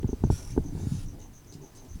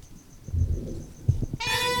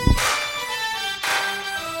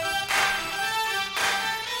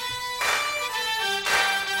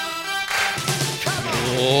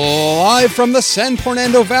Live from the San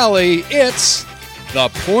Fernando Valley, it's the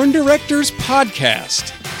Porn Directors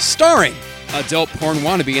Podcast, starring adult porn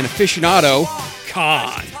wannabe and aficionado,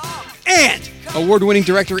 Khan, and award-winning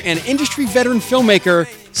director and industry veteran filmmaker,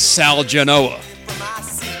 Sal Genoa.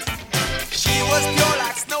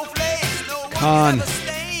 Khan.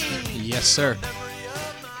 Yes, sir.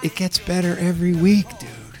 It gets better every week,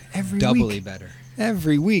 dude. Doubly better.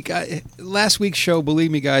 Every week. Last week's show,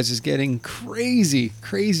 believe me, guys, is getting crazy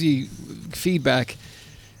feedback.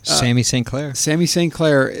 Sammy St. Clair. Sammy St.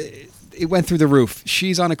 Clair, it went through the roof.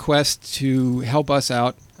 She's on a quest to help us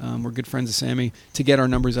out. We're good friends of Sammy, to get our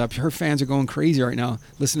numbers up. Her fans are going crazy right now.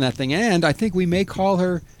 Listen to that thing. And I think we may call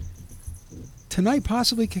her tonight,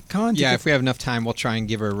 possibly, Khan. Yeah, if we have enough time, we'll try and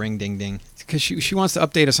give her a ring ding ding. Because she wants to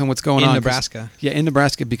update us on what's going on. In Nebraska. Yeah, in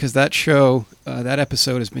Nebraska, because that show, that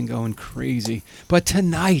episode has been going crazy. But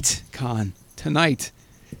tonight, Khan,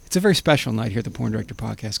 it's a very special night here at the Porn Director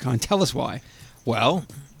Podcast. Khan, tell us why. Well,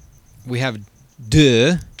 we have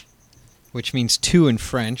deux, which means two in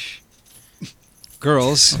French,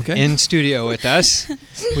 girls in studio with us.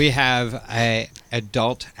 We have a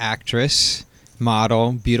adult actress,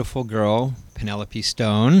 model, beautiful girl, Penelope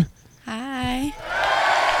Stone. Hi.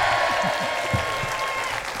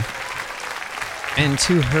 And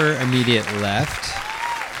to her immediate left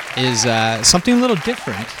is something a little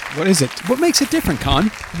different. What is it? What makes it different,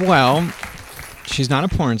 Khan? Well, she's not a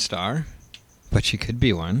porn star, but she could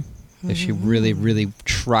be one if she really, really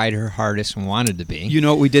tried her hardest and wanted to be. You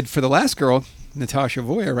know what we did for the last girl, Natasha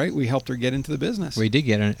Voya, right? We helped her get into the business. We did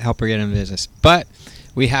help her get into business. But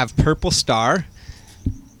we have Purple Star.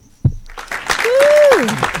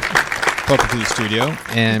 Welcome to the studio.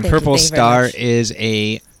 And Purple Star is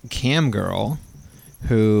a cam girl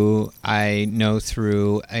who I know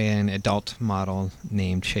through an adult model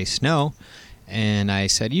named Shay Snow. And I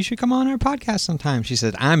said, you should come on our podcast sometime. She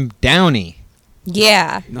said, I'm Downey.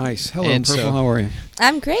 Yeah. Nice. Hello, And Purple. How are you?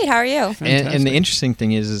 I'm great. How are you? And the interesting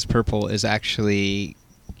thing is Purple is actually,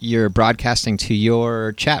 you're broadcasting to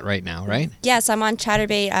your chat right now, right? Yes, I'm on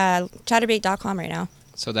Chatterbait, chatterbait.com right now.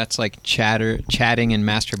 So that's like chatting and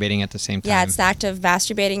masturbating at the same time. Yeah, it's the act of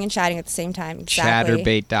masturbating and chatting at the same time. Exactly.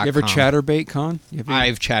 Chatterbait.com. You ever chatterbait, Khan?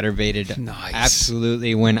 I've chatterbaited. Nice.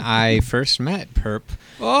 Absolutely. When I first met Perp,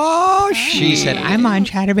 Oh, she said, I'm on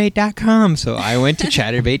chatterbait.com. So I went to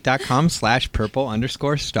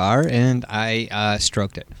chatterbait.com/purple_star and I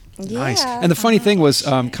stroked it. Yeah. Nice. And the funny thing was,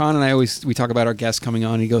 Khan and I we talk about our guests coming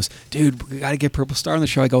on. And he goes, dude, we got to get Purple Star on the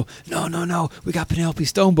show. I go, no, we got Penelope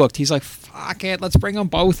Stone booked. He's like, fuck it, let's bring them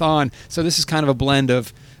both on. So this is kind of a blend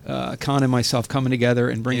of Khan and myself coming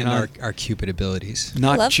together and bringing on our Cupid abilities.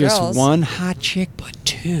 Not just girls. one hot chick, but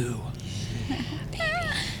two.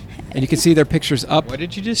 And you can see their pictures up. What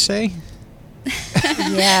did you just say?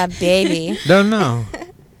 Yeah, baby. No.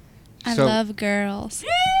 I love girls.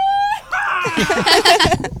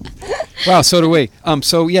 Wow, so do we.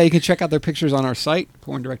 So, yeah, you can check out their pictures on our site,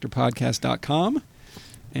 porndirectorpodcast.com.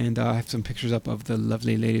 And I have some pictures up of the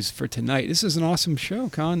lovely ladies for tonight. This is an awesome show,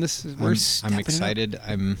 Khan. I'm excited.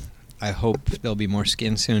 I hope there'll be more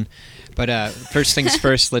skin soon. But first things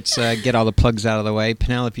first, let's get all the plugs out of the way.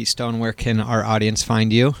 Penelope Stone, where can our audience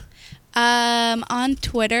find you? On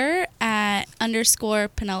Twitter at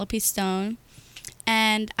 _Penelope Stone.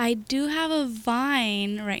 And I do have a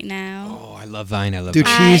Vine right now. Oh, I love Vine. Dude,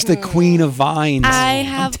 she's the queen of Vines. I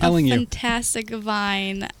have I'm telling a you. fantastic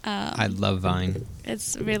Vine. I love Vine.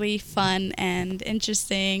 It's really fun and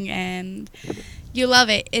interesting, and you love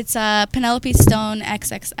it. It's Penelope Stone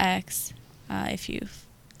XXX. If you.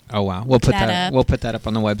 Oh wow, we'll put that up. We'll put that up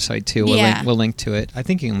on the website too. We'll link to it. I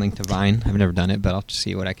think you can link to Vine. I've never done it, but I'll just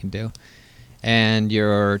see what I can do. And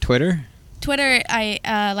your Twitter? Twitter,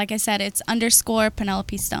 like I said, it's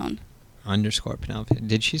 _Penelope Stone. _Penelope.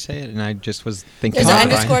 Did she say it? And I just was thinking. There's about an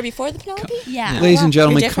Vine. underscore before the Penelope? Yeah. Ladies and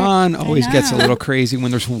gentlemen, You're different. Khan always I gets a know. little crazy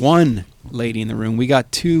when there's one lady in the room. We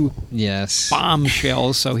got two Yes.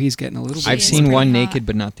 bombshells, so he's getting a little bit. I've is seen pretty one hot. naked,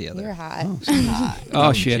 but not the other. You're hot.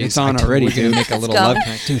 Oh, shit, Jeez, it's on I told- already, We're gonna dude. make a little go. love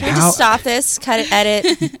connection. Dude, Can we how? just stop this? Cut it, edit.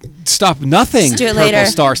 Stop nothing. Let's do it Purple later.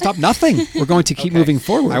 Star. Stop nothing. We're going to keep moving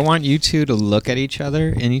forward. I want you two to look at each other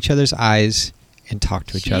in each other's eyes and talk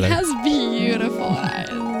to each She other. has beautiful eyes.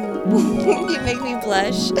 You make me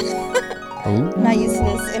blush. Oh. I'm not used to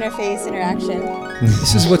this interface interaction.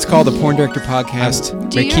 This is what's called the Porn Director Podcast.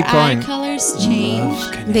 Do Wait, your keep going. eye colors change?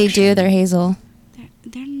 They do. They're hazel.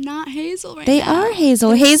 They're not hazel right They now. are hazel.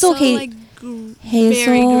 They're Hazel, so, like, very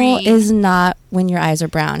hazel green. is not when your eyes are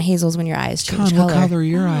brown. Hazel's when your eyes change Khan, what color. color are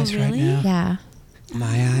your Oh, eyes right really? now? Yeah.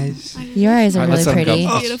 My eyes. Your eyes are All right, really let's let 'em go. pretty.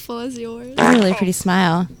 Oh. Beautiful as yours. You have a really pretty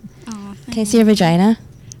smile. Oh, Can I see your vagina?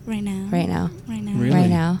 Right now. Right now. Right now. Really? Right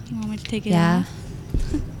now. You want me to take it Yeah.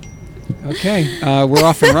 off? Okay, we're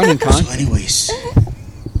off and running, Con. So anyways,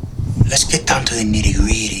 let's get down to the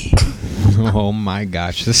nitty-gritty. Oh my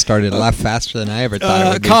gosh, this started a lot faster than I ever thought it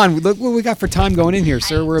would be. Con, look what we got for time going in here,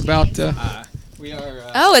 sir. We're about We are.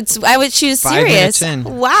 Oh, I would choose 5 serious. minutes in.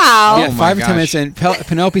 Wow. yeah, Oh my 5 or 10 gosh. minutes in.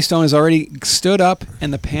 Penelope Stone has already stood up,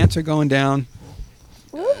 and the pants are going down.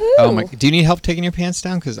 Woohoo. Oh my! Do you need help taking your pants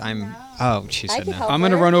down? Because I'm. Oh, she I said can no. help. I'm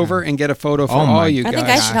going to her? run over and get a photo for Oh my all you I guys. think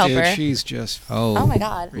I should help Dude, her. she's just... Oh my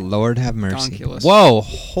God. Lord have mercy. Donkulous. Whoa!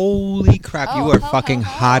 Holy crap! Oh, you are ho, ho, fucking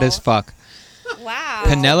ho. hot as fuck. Wow.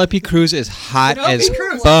 Penelope Cruz is hot Penelope as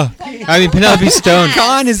Cruz. fuck. I mean Penelope Stone.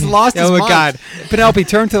 Con has lost his Oh my mind. God. Penelope,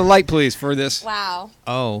 turn to the light, please, for this. Wow.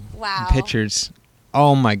 Oh. Wow. Pictures.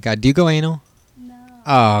 Oh my God! Do you go anal? No.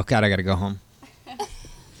 Oh God! I gotta go home.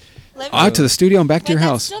 Out to the studio and back to But your that's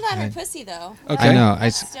house. still not her pussy, though. Okay. I know.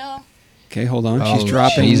 That's still Okay, hold on. Oh, She's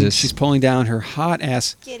dropping. Jesus. She's pulling down her hot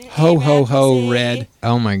ass Getting ho ho A-rap ho pussy. red.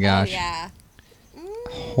 Oh my Oh, gosh! yeah.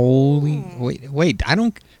 Holy wait! I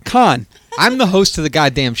don't. Con. I'm the host of the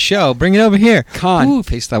goddamn show. Bring it over here. Con. Ooh,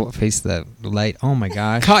 face the light. Oh my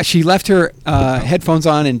gosh. Con. She left her headphones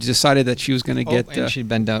on and decided that she was going to Oh, get. and she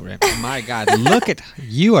bent out. Right. My God, look at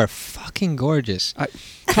you are fucking gorgeous.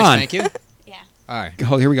 Con. Thank you. Yeah. All right.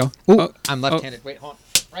 Oh, here we go. Ooh, Oh, I'm left-handed. Wait, hold on.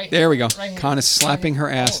 Right there we go. Right here. Con is slapping her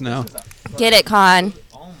ass now. Get it, Con.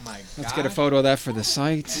 Oh my God. Let's get a photo of that for the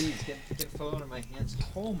site. Please get a photo of my hands.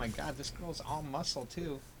 Oh my God, this girl's all muscle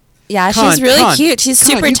too. Yeah, Con, she's really Con, cute. She's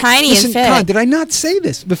Con, super you- tiny listen, and fit. Con, did I not say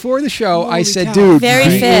this before the show? I Holy said, cow. dude, Very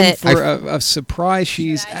be in fit. for a surprise.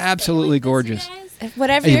 She's absolutely gorgeous.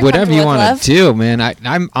 Whatever Hey, you're whatever you want want to do, man.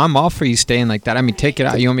 I'm all for you staying like that. I mean, take it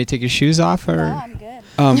out. You want me to take your shoes off or? I'm good.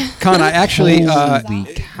 Con, I actually. Holy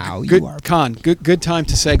cow, Good, you are. Con, good time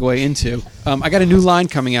to segue into. I got a new line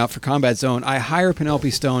coming out for Combat Zone. I hire Penelope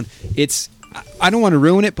Stone. I don't want to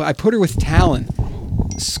ruin it, but I put her with Talon,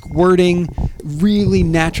 squirting, really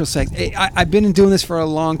natural sex. I've been doing this for a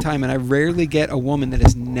long time, and I rarely get a woman that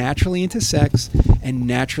is naturally into sex and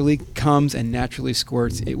naturally comes and naturally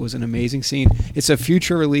squirts. It was an amazing scene. It's a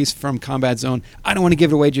future release from Combat Zone. I don't want to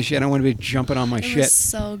give it away just yet. I don't want to be jumping on my It shit. was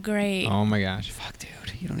so great. Oh my gosh. Fuck, dude,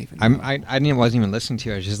 you don't even. Know. Wasn't even listening to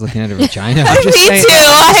you. I was just looking at her vagina. I'm just Me saying, too,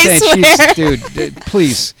 I'm just I saying, swear. dude,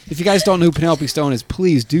 please, if you guys don't know who Penelope Stone is,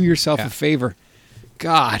 please do yourself Yeah. a favor.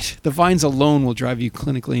 God, the vines alone will drive you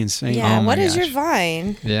clinically insane. Yeah, Oh my what is your gosh.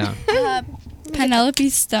 vine? Yeah. Penelope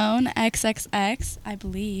Stone XXX, I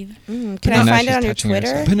believe. Can No, I no, find it she's on your touching Twitter?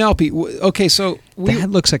 herself. Penelope, okay, so That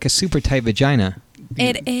looks like a super tight vagina.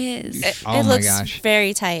 It is. It, Oh it my looks gosh.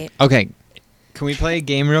 very tight. Okay. Can we play a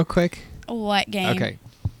game real quick? What game? Okay.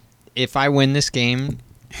 If I win this game,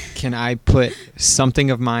 can I put something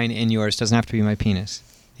of mine in yours? Doesn't have to be my penis.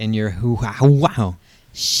 In your wow.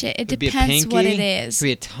 Shit, it Could be a depends what it pinky, is. It could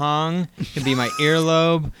be a tongue. It could be my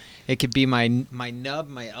earlobe. It could be my nub,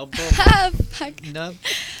 my elbow Fuck. nub.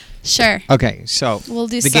 Sure. Okay, so We'll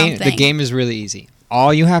do the game. The something. game is really easy.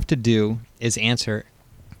 All you have to do is answer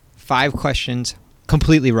 5 questions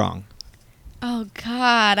completely wrong. Oh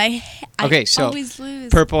God, I Okay, so always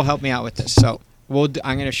lose. Purple, help me out with this. So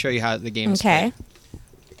I'm going to show you how the game is Okay. played.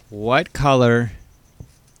 What color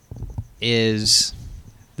is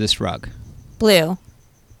this rug? Blue.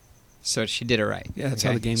 So she did it right. Yeah, that's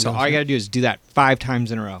how the game So goes, all you yeah. got to do is do that 5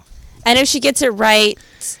 times in a row. And if she gets it right,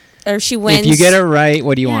 or she wins. If you get it right,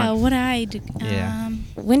 what do you yeah, want? what I do. Yeah.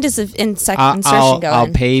 When does the insertion I'll go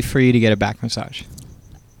in? pay for you to get a back massage.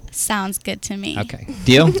 Sounds good to me. Okay.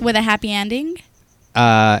 Deal? With a happy ending.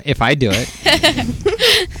 If I do it.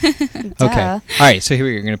 Duh. Okay. All right. So here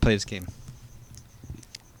we are. We're going to play this game.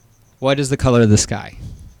 What is the color of the sky?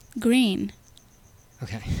 Green.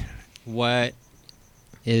 Okay. What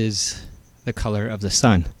is the color of the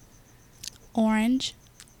sun? Orange.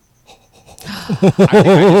 I think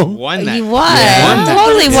I just won that. You won. Yeah. Won that.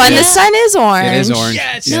 Totally won. Yeah. The sun is orange. It is orange.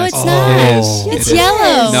 Yes. No, it's Yes. not. It is. It's It is.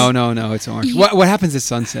 yellow. No, it's orange. What happens at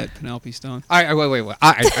sunset, Penelope Stone? All right. Wait.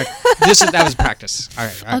 That was practice. All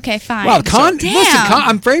right. All right. Okay, fine. Wow, Con, Damn. listen, Con,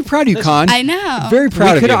 I'm very proud of you, Con. I know. Very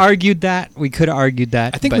proud We of could you. have argued that. We could have argued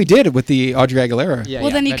that. I think but- we did it with the Audrey Aguilera. Yeah, Well,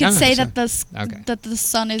 yeah, then you that- could no, say so- that that the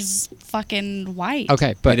sun is fucking white.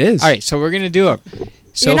 Okay, but It is. All right, so we're gonna do it.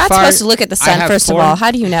 So You're not far, supposed to look at the I sun, have first of 4 all.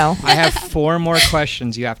 How do you know? I have 4 more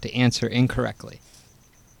questions you have to answer incorrectly.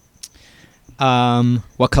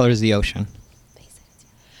 What color is the ocean?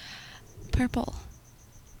 Purple.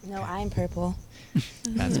 No, I'm purple.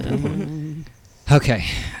 That's okay.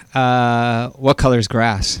 What color is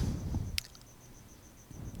grass?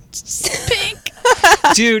 Pink.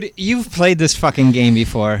 Dude, you've played this fucking game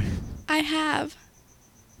before. I have.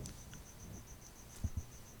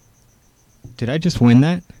 Did I just win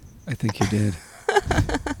that? I think you did.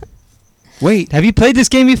 Wait. Have you played this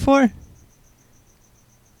game before?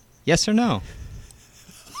 Yes or no?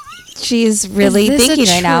 She's really Is this thinking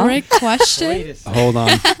a right now. trick question? Hold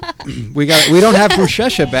on. We don't have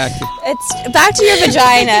Bruchesha back. It's back to your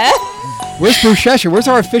vagina. Where's Bruchesha? Where's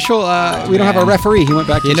our official? We don't have a referee. He went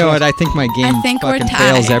back to You his know house. what? I think my game think we're fucking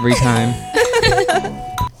tied. fails every time.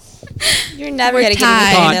 You're never We're going to get tied.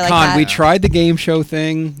 anything Con, there like Con, that. we tried the game show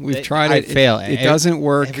thing. We've It- tried I it. fail. It doesn't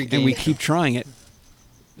work, every and we game. keep trying it.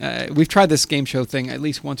 We've tried this game show thing at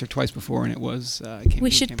least once or twice before, and it was. We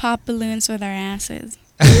should pop balloons with our asses.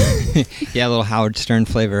 Yeah, a little Howard Stern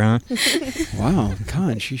flavor, huh? Wow,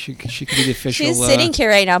 Con, she could be the official. She's sitting here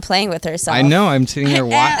right now playing with herself. I know. I'm sitting there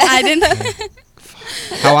watching. I didn't.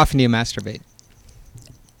 How often do you masturbate?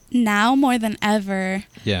 Now more than ever.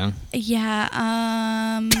 Yeah.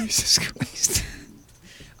 Yeah. Jesus Christ.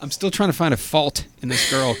 I'm still trying to find a fault in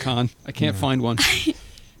this girl, Con. I can't find one.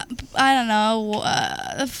 I don't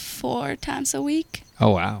know. 4 times a week. Oh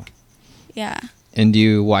wow. Yeah. And do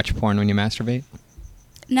you watch porn when you masturbate?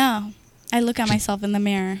 No. I look at myself in the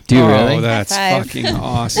mirror. Do you Oh, really? that's High five. fucking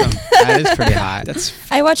awesome. That is pretty hot. That's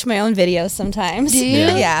I watch my own videos sometimes. Do you?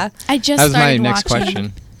 Yeah. Yeah. I just That was my started next watching.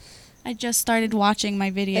 question. I just started watching my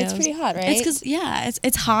videos. It's pretty hot, right? It's because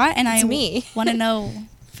it's hot, and It's I me. want to know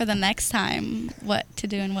for the next time what to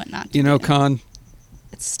do and what not to you know, do. Con.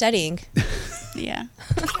 It's studying. Yeah.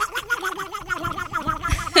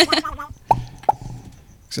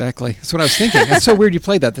 Exactly. That's what I was thinking. That's so weird you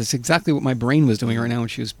played that. That's exactly what my brain was doing right now when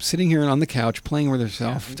she was sitting here on the couch playing with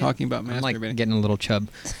herself, talking about I'm like masturbating. getting a little chub.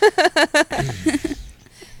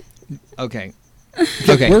 Okay.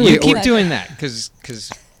 Okay. where You we- keep where- doing that because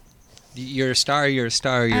you're a star. You're a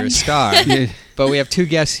star. You're I'm- a star. Yeah. But we have 2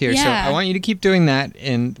 guests here, so Yeah. I want you to keep doing that.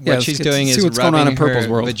 And Yeah, what let's she's get- doing see is what's going rubbing on in Purple's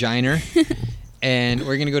her world. vagina. And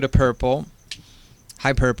we're gonna go to Purple.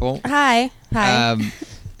 Hi, Purple. Hi. Hi.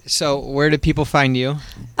 So where do people find you?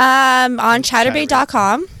 On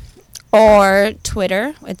chatterbait.com or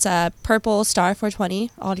Twitter. It's purple star 420,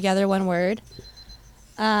 all together, one word.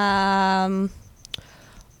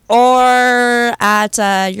 Or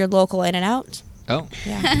at your local In-N-Out. Oh,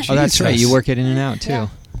 Yeah. oh, that's right. Jesus. You work at In-N-Out too. Yeah.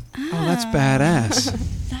 Oh, that's badass.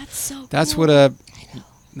 That's so. That's cool. what a.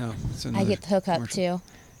 No, it's I another get the hookup commercial. too.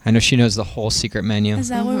 I know she knows the whole secret menu. Is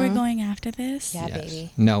that where we're Mhm. going after this? Yeah, Yes. baby.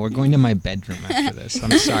 No, we're going to my bedroom after this.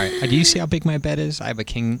 I'm sorry. Do you see how big my bed is? I have a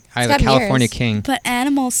king. I have It's a got California mirrors. king. But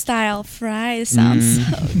animal style fries sounds Mm.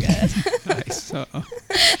 so good. Nice. So,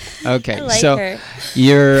 Okay, I like so her.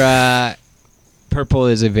 your Purple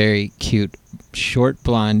is a very cute, short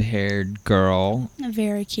blonde-haired girl.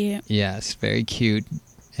 Very cute. Yes, very cute.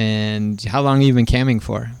 And how long have you been camming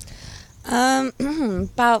for?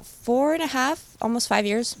 About 4.5, almost 5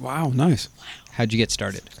 years. wow, nice. How'd you get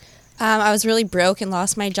started? I was really broke and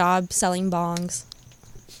lost my job selling bongs.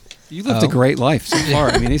 You lived Oh. a great life so far.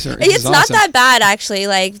 I mean, this It's is not awesome. that bad, actually.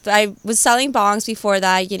 Like, I was selling bongs before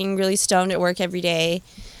that, getting really stoned at work every day,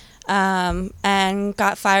 and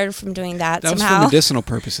got fired from doing that, That was somehow. for medicinal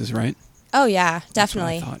purposes, right? Oh, yeah, what I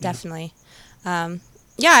definitely. thought, yeah. Definitely.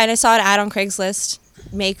 Yeah, and I saw an ad on Craigslist,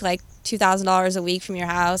 make like $2,000 a week from your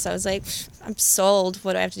house. I was like, I'm sold.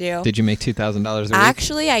 What do I have to do? Did you make $2,000 a week?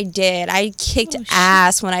 Actually, I did. I kicked Oh, shit.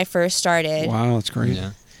 ass when I first started. Wow, that's great.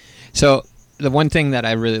 Yeah. So the one thing that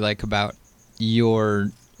I really like about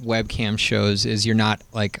your webcam shows is you're not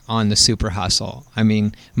like on the super hustle. I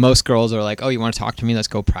mean, most girls are like, oh, you want to talk to me? Let's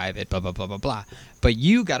go private, blah, blah, blah, blah, blah. But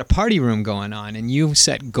you got a party room going on and you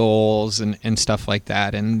set goals and stuff like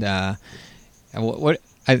that. And I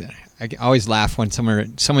always laugh when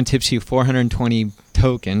someone tips you 420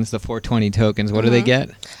 tokens, the 420 tokens. What do they get?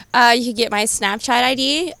 You could get my Snapchat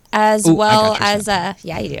ID as Ooh, I well got your as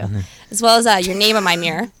yeah, you do, as well as your name on my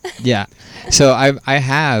mirror. Yeah. So I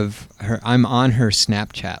have her. I'm on her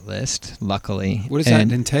Snapchat list, luckily. What does that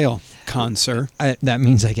And entail, con sir? that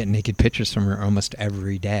means I get naked pictures from her almost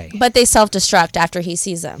every day. But they self-destruct after he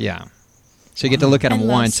sees them. Yeah. So you get to look at I them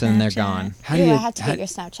love once and they're Snapchat. gone. How do you I have to how, get your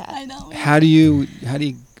Snapchat. know. how do you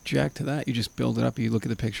jack to that? You just build it up. You look at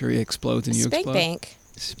the picture. It explodes and you Spank explode. bank.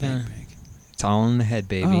 Spank Yeah. bank. It's all in the head,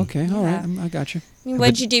 baby. Oh, okay. All right. Yeah. I got you. I mean, what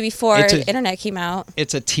did you do before It's a- the internet came out?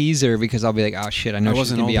 It's a teaser because I'll be like, oh shit, I know I she's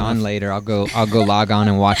wasn't gonna be old on enough. later. I'll go log on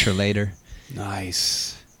and watch her later.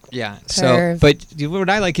 Nice. Yeah. So, Perv. but what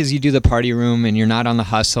I like is you do the party room and you're not on the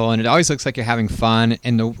hustle, and it always looks like you're having fun.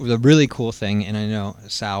 And the really cool thing, and I know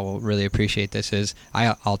Sal will really appreciate this, is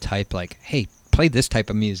I'll type like, hey, play this type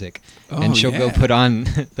of music, Oh, and she'll go yeah. put on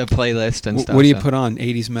the playlist and stuff. What do you so- put on?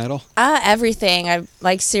 80s metal? Everything. I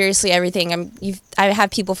like seriously everything. I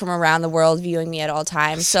have people from around the world viewing me at all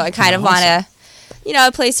times, so I kind of Awesome. want to You know, I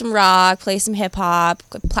play some rock, play some hip hop,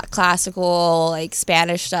 classical, like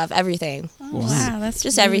Spanish stuff, everything. Oh, wow, that's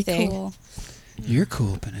Just really everything. Cool. You're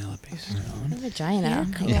cool, Penelope. My vagina.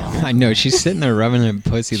 Yeah, I know. She's sitting there rubbing her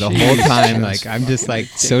pussy the whole time. Like, I'm just like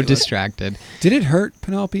so distracted. Did it hurt,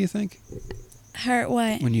 Penelope, you think? Hurt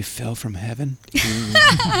what? When you fell from heaven?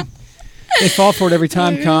 They fall for it every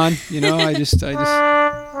time, Con. You know, I just thank you.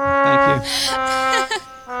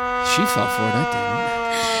 She fell for it,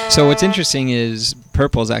 I didn't. So what's interesting is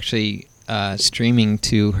Purple's actually streaming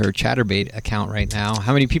to her Chatterbait account right now.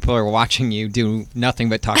 How many people are watching you do nothing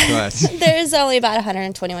but talk to us? There's only about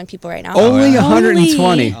 121 people right now. Only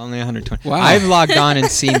 120. Only 120. Wow. I've logged on and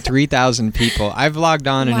seen 3,000 people. I've logged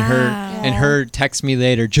on and her text me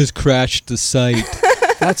later, just crashed the site.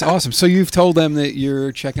 That's awesome. So you've told them that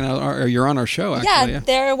you're checking out, or you're on our show, actually. Yeah,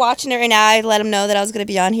 they're watching it right now. I let them know that I was going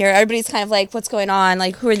to be on here. Everybody's kind of like, what's going on?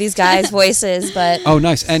 Like, who are these guys' voices? But Oh,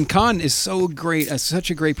 nice. And Con is so great,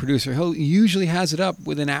 such a great producer. He usually has it up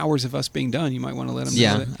within hours of us being done. You might want to let him know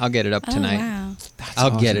Yeah, that. I'll get it up tonight. Wow.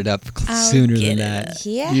 I'll get it up sooner than that.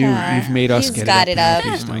 yeah. You've made us He's get got it it up.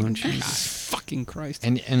 up. Stone. Jesus fucking Christ.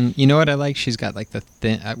 And you know what I like? She's got like the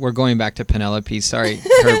thin. We're going back to Penelope. Sorry,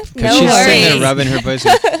 because No she's sitting there worries. rubbing her pussy.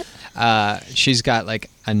 She's got like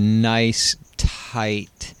a nice,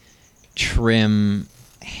 tight, trim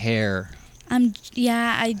hair.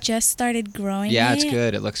 I just started growing Yeah, it. it's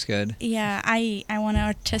good. It looks good. Yeah, I want to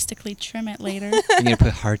artistically trim it later. You're gonna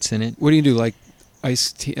put hearts in it. What do you do? Like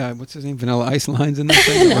ice tea, what's his name? Vanilla ice lines in that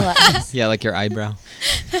thing? Yeah, like your eyebrow.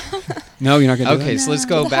 No, you're not going to do Okay, that? so let's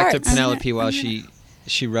go The back hearts. to Penelope while she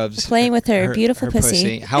rubs Playing with her beautiful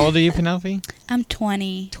pussy. How old are you, Penelope? I'm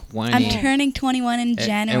 20. 20. I'm turning 21 in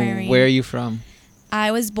January. And where are you from?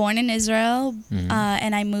 I was born in Israel, Mhm.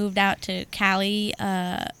 and I moved out to Cali,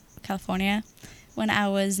 California, when I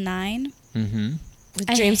was 9. Mm-hmm. With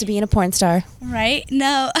dreams of being a porn star. Right?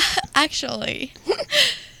 No, actually.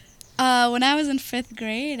 When I was in 5th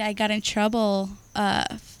grade, I got in trouble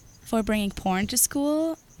for bringing porn to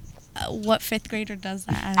school. What 5th grader does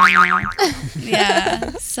that? I don't know.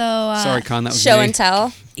 Yeah. So. Sorry, Con, that was Show me. and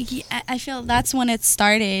tell. Yeah, I feel that's when it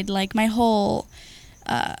started. Like my whole,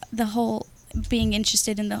 the whole being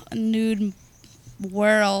interested in the nude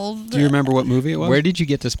world. Do you remember what movie it was? Where did you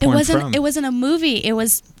get this It porn from? wasn't. It wasn't a movie. It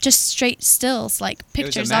was just straight stills, like It was a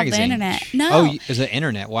pictures off the magazine. internet. No. Oh, it was the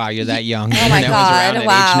internet. Wow, you're that young. Oh The my internet God, was around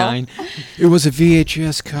wow. at age 9. It was a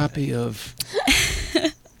VHS copy of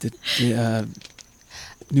the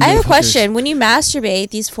New I have Wave a question. When you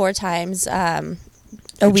masturbate these 4 times a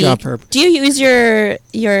Good week, job, Herb. do you use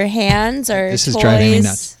your hands or This toys? is driving me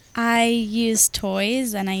nuts. I use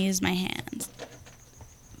toys and I use my hands.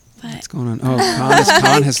 What's But going on? Oh,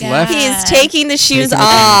 Con has God. left. He is taking the shoes Taking the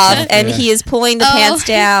off pants off, and yeah. he is pulling the Oh pants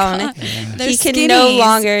my down. God. They're He can no skinnies.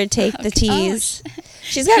 longer take the tees.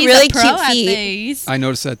 She's got He's really a pro cute at feet. these. I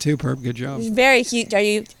noticed that too, Perp. Good job. Very cute. Are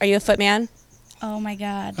you a foot man? Oh my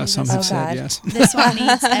God. Some Oh, have said God. yes. This one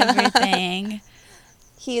needs everything.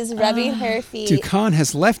 He is rubbing her feet. Dude, Con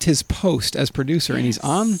has left his post as producer and he's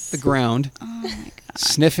on the ground Oh my God.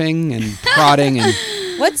 sniffing and prodding and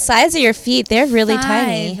What size are your feet? They're really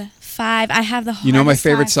tiny. 5. I have the You know my hardest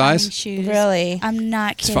favorite time finding size? Shoes. Really? I'm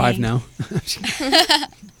not it's kidding. 5 now.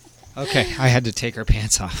 Okay, I had to take her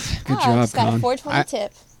pants off. Good Oh, job, it's got a Con. 420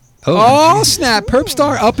 tip. Oh, snap. Perp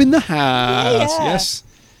Star up in the house. Yeah. Yes.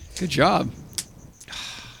 Good job.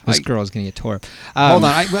 This I- girl's gonna get tore up. Hold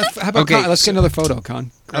on. How about okay, Con? Let's get another photo,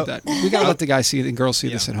 Con. Grab Oh. that. We got to let the guys see it and girls see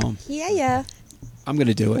this Yeah. at home. Yeah. I'm going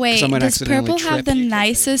to do it. 'cause Wait, I might does accidentally Purple have trip. the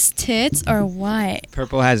nicest tits or what?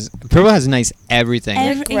 Purple has nice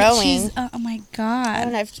everything. growing. She's, oh my I God.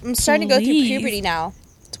 don't know. I'm starting to go through Please. puberty now.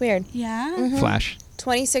 It's weird. Yeah? Mhm. Flash.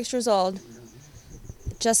 26 years old.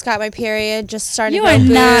 Just got my period. Just started You to are grow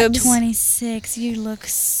not boobs. 26. You look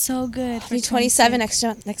so good. I'll For be 27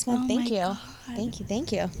 26. next month. Oh Thank my you. God.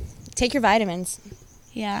 Thank you. Take your vitamins.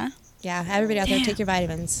 Yeah. Yeah, everybody out there, Damn. take your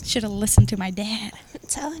vitamins. Should have listened to my dad. I'm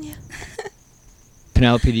telling you.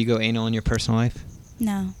 Penelope, do you go anal in your personal life?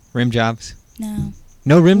 No. Rim jobs? No.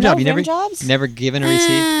 No rim No job. You rim never jobs? never given a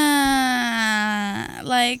receipt.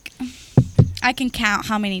 Like, I can count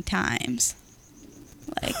how many times.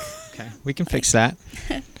 Like, Okay, we can fix that.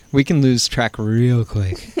 We can lose track real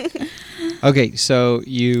quick. Okay, so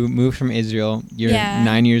you moved from Israel. You're Yeah.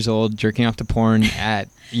 9 years old, jerking off to porn at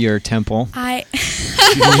your temple. I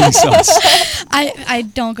Jesus. I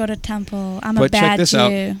don't go to temple. I'm a But check bad this Jew.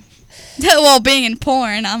 out. Well, being in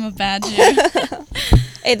porn, I'm a bad Jew.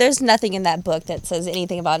 Hey, there's nothing in that book that says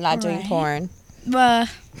anything about not doing Right. porn. But,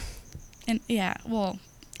 and yeah, well,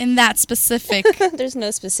 in that specific. There's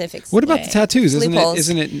no specifics. What about the way. tattoos? Loopholes.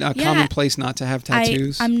 Isn't it Yeah. commonplace not to have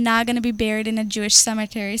tattoos? I'm not gonna be buried in a Jewish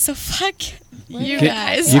cemetery, so fuck you Can-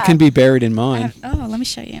 guys. You can be buried in mine. Let me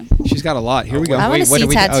show you. She's got a lot. Here we go. I wanna what see are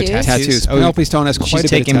we tattoos. Tattoos. Oh, Penelope Stone has quite she's a bit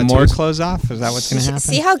taking of tattoos. more clothes off. Is that what's going to happen?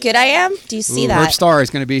 See how good I am? Do you see Herb that? Star is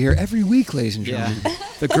going to be here every week, ladies and Yeah. gentlemen.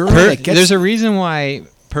 The girl that gets... There's a reason why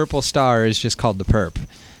Purple Star is just called the Perp.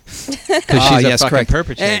 Because Ah, she's a yes, fucking correct.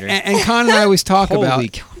 perpetrator. And Con and I always talk Holy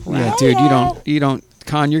about... crap. Yeah, dude, you don't...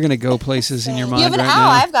 Con, you're going to go places in your mind You have an right owl. now.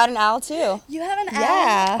 I've got an owl too. You have an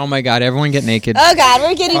Yeah. Oh my God! Everyone get naked. Oh God,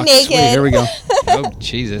 we're getting Oh, naked. sweet, here we go. Oh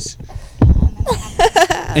Jesus!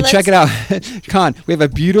 And check it out. Con, we have a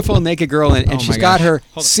beautiful naked girl, and Oh she's my got gosh. her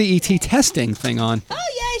Hold on. CET testing thing on. Oh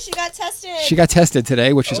yay, she got tested. She got tested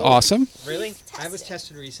today, which is awesome. Really? I was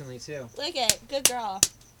tested recently too. Look it, good girl.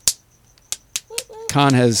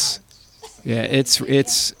 Con has... Yeah, it's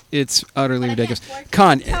utterly ridiculous.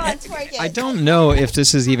 Con, I don't know if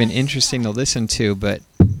this is even interesting to listen to, but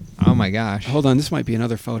oh my gosh! hold on, this might be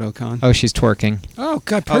another photo, Con. Oh, she's twerking. Oh,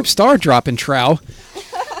 God, Perp Star dropping trow.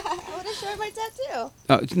 I want to show my tattoo.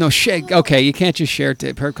 Oh, no, shake. Okay, you can't just share it.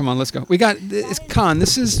 Perp, come on, let's go. We got this. Con,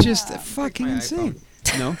 this is just fucking insane.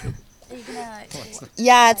 No?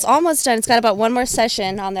 Yeah, it's almost done. It's got about one more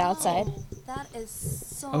session on the outside. That is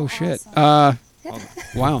so. Oh, shit.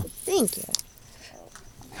 Wow. Thank you.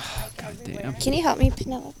 God damn. Can you help me,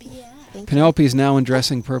 Penelope? Yeah. Penelope is now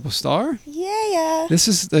undressing Purple Star. Yeah. This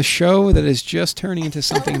is the show that is just turning into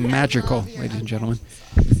something magical, ladies and gentlemen.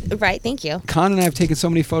 Right, thank you. Con and I have taken so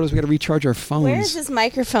many photos, we got to recharge our phones. Where has this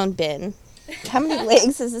microphone been? How many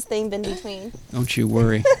legs has this thing been between? Don't you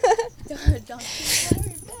worry.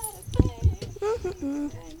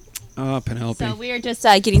 Oh, Penelope. So we are just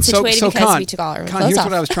getting situated because Con, we took all our Con, clothes here's off.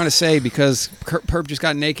 what I was trying to say, because Perp just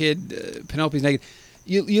got naked, Penelope's naked.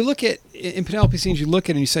 You look at, in Penelope's scenes, you look at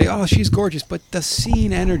it and you say, oh, she's gorgeous, but the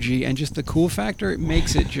scene energy and just the cool factor, it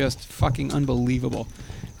makes it just fucking unbelievable.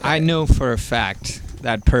 I know for a fact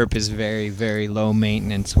that Perp is very, very low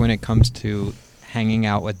maintenance when it comes to hanging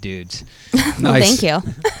out with dudes. Well, Nice. thank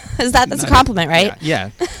you. That's a compliment, right? Yeah.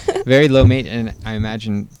 Very low maintenance. And I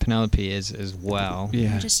imagine Penelope is as well.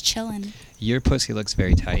 Yeah. I'm just chilling. Your pussy looks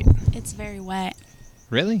very tight. It's very wet.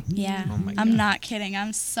 Really? Yeah. Oh my I'm God. not kidding.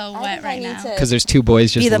 I'm so I wet think I right need now. to- Because there's two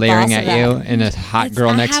boys Be just the leering boss at of you that. and a hot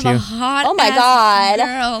girl next to I you. have a hot Oh my ass God.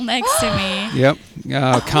 girl next to me. Yep.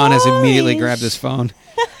 Con has immediately Holy grabbed his phone.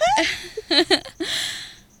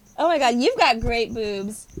 Oh my God, you've got great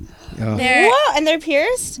boobs. Oh. They're, Whoa, and they're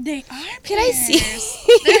pierced? they are Can I see?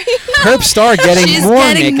 Perp Star getting She's more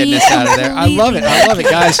getting nakedness me out of there. I love it. I love it,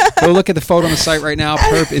 guys. Go look at the photo on the site right now.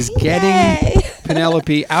 Perp is getting Yay.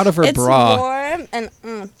 Penelope out of her It's bra. warm and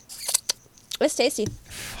it's tasty.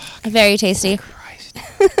 Very tasty.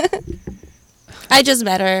 I just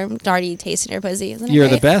met her. I'm already tasting her pussy. Isn't it You're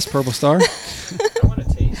the great? best, Purple Star.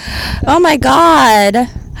 Oh my God.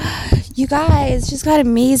 You guys, she's got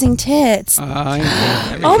amazing tits. Oh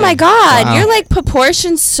my God, Wow. you're like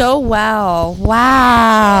proportioned so well.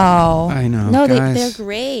 Wow. I know, No, guys. they're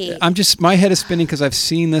great. My head is spinning because I've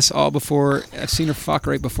seen this all before. I've seen her fuck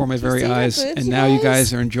right before my very seen her eyes, boobs, and you now you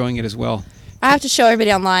guys? guys are enjoying it as well. I have to show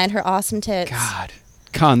everybody online her awesome tits. God,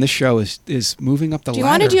 Con, this show is moving up the Do you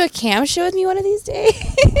ladder. want to do a cam show with me one of these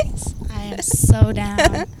days? I am so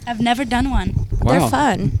down. I've never done one, Wow. They're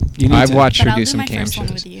fun. You need I've to- watched but her I'll do do some my cam first one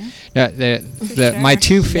shows. with you. Yeah, my sure.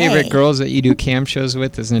 two favorite Yay. girls that you do cam shows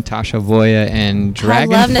with is Natasha Voya and I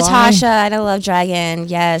Dragonfly. love Natasha and I love Dragon.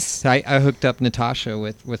 Yes. I hooked up Natasha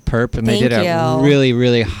with Perp, and they Thank did a you. really,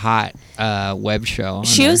 really hot web show. on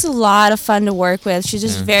She there. was a lot of fun to work with. She's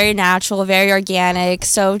just Yeah. very natural, very organic,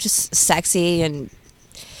 so just sexy, and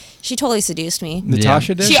she totally seduced me.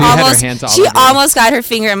 Natasha did? She, She had her almost, hands all she over it. almost got her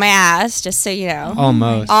finger in my ass, just so you know.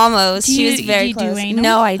 Almost. Almost. Do She you- was very do you do close. anal?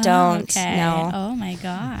 No, I Oh, don't. okay. No. Oh my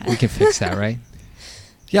God. We can fix that, right?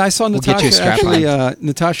 Yeah, I saw We'll get you a Natasha. strap Actually, line.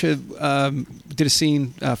 Natasha did a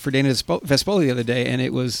scene for Dana Vespoli the other day, and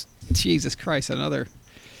it was Jesus Christ, another.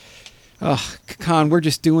 Oh, Con, we're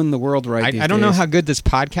just doing the world right. these I don't know days. how good this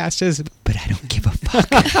podcast is, but I don't give a fuck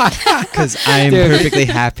because I am Dude. perfectly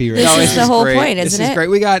happy right This now. is the whole great. point, This isn't is it?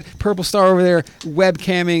 great. We got Purple Star over there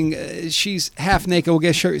webcamming. She's half naked.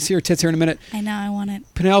 We'll see her tits here in a minute. I know. I want it.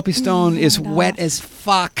 Penelope Stone is God. wet as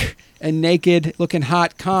fuck and naked, looking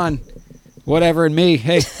hot. Con, whatever, and me.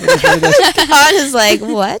 Hey, it is what it is. Con is like,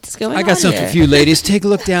 what's going on I got something here? for you, ladies. Take a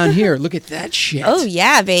look down here. Look at that shit. Oh,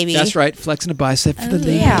 yeah, baby. That's right. Flexing a bicep for the Ooh.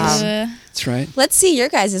 ladies. Yeah. That's right. Let's see your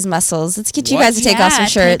guys' muscles. Let's get you What? guys to take off some Yeah,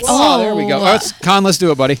 shirts. Oh, there we go. Oh, Con, let's do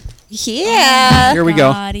it, buddy. Yeah. Here we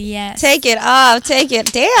go. God, yes. Take it off. Take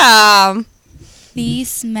it. Damn.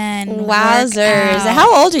 These men. Wowzers. work out.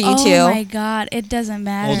 How old are you two? Oh my God, it doesn't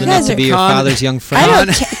matter. Old You enough guys to are- be your Con- father's young I friend.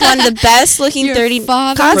 know one of the best looking Your 30.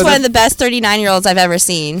 father- Con's For one the- of the best 39-year-olds I've ever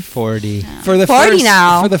seen. 40. For the 40 first,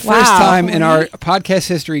 now. For the first Wow. time in our podcast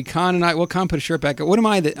history, Con and I. Well, Con put a shirt back on. What am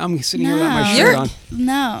I? That I'm sitting here without my No. shirt You're-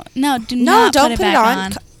 on. No, do No, not don't put it back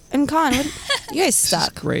on. And Con, what, you guys This is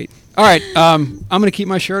suck. great. All right, I'm going to keep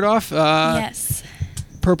my shirt off. Yes.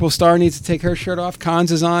 Purple Star needs to take her shirt off.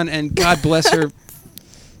 Cons is on, and God bless her.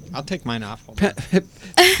 I'll take mine off. Hold on.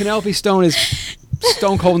 Penelope Stone is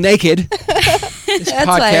stone cold naked. This That's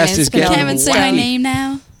why I podcast mean, is it's getting Can't Penelope even say my wacky. name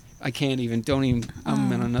now. I can't even. Don't even.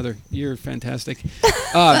 I'm in Oh. another. You're fantastic.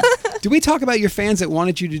 Did we talk about your fans that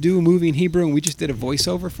wanted you to do a movie in Hebrew, and we just did a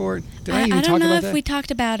voiceover for it? Did I even I talk don't know about if that? we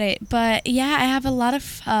talked about it, but yeah, I have a lot of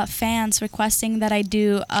fans requesting that I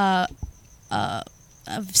do a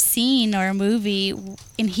scene or a movie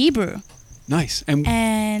in Hebrew. Nice. And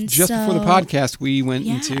And just before the so podcast, we went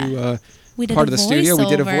yeah, into we did part a of the studio. We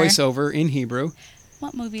did a voiceover. voiceover in Hebrew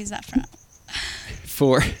What movie is that from?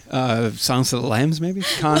 for Silence of the Lambs. Maybe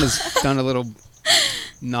Khan has done a little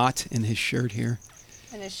knot in his shirt here.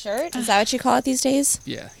 And a shirt? Is that what you call it these days?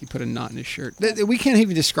 Yeah, he put a knot in his shirt. We can't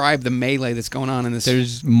even describe the melee that's going on in this.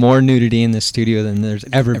 There's more nudity in the studio than there's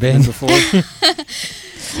ever been. before. God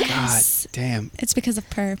Yes. damn. It's because of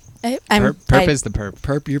Perp. Perp is the perp.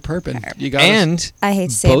 Perp, you're perping. Perp. You got us. And I hate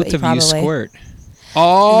to say it, both but you of you probably. squirt.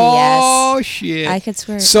 Oh shit! I could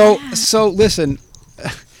swear. So listen,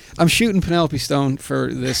 I'm shooting Penelope Stone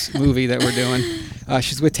for this movie that we're doing.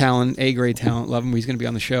 She's with Talon, A-grade talent. Love him. He's going to be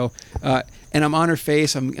on the show. And I'm on her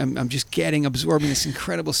face. I'm just absorbing this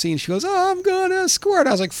incredible scene. She goes, "Oh, I'm gonna squirt."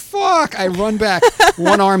 I was like, "Fuck!" I run back,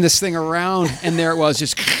 one arm this thing around, and there it was,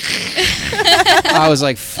 just. I was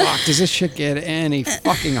like, "Fuck! Does this shit get any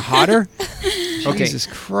fucking hotter?" Okay. Jesus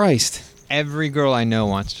Christ! Every girl I know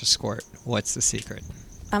wants to squirt. What's the secret?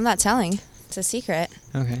 I'm not telling. It's a secret.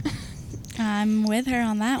 Okay. I'm with her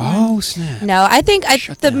on that one. Oh snap! No, I think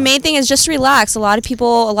Shut the down. main thing is just relax. A lot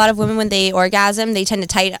of women, when they orgasm, they tend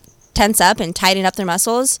to tense up and tighten up their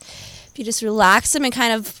muscles. If you just relax them and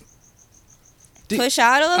kind of push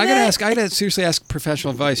out a little I bit. gotta seriously ask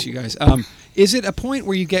professional advice, you guys. Is it a point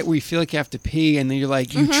where you feel like you have to pee, and then you're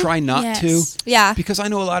like, you try not Yes. to? Yeah. Because I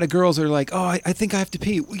know a lot of girls are like, oh, I think I have to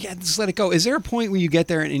pee. Well, yeah, just let it go. Is there a point where you get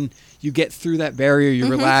there and you get through that barrier, you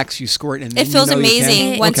relax, you squirt, and then It feels you know you can?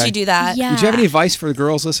 amazing once Okay. you do that. Yeah. Would you have any advice for the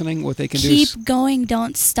girls listening? What they can do? Keep going,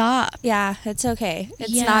 don't stop. Yeah, it's okay. It's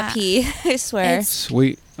Yeah. not pee. I swear. It's-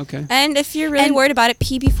 Sweet. Okay. And if you're really And- worried about it,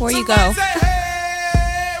 pee before you go.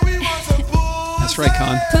 That's right,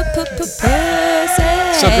 Con. Pussy.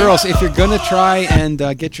 So, girls, if you're gonna try and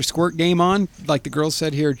get your squirt game on, like the girls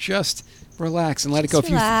said here, just relax and let it go.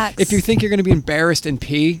 Just relax. If you think you're gonna be embarrassed and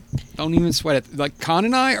pee, don't even sweat it. Like Con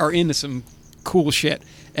and I are into some cool shit,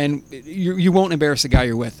 and you won't embarrass the guy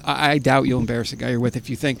you're with. I doubt you'll embarrass the guy you're with if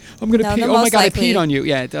you think I'm gonna No, pee. the Oh my most god, likely. I peed on you.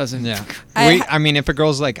 Yeah, it doesn't. Yeah. I- I mean, if a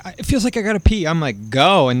girl's like, it feels like I gotta pee, I'm like,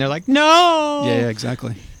 go, and they're like, no. Yeah,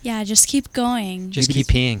 exactly. Yeah, just keep going. Just Maybe keep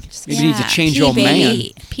peeing, Maybe you need to change pee, your man.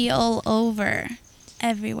 baby. Pee all over,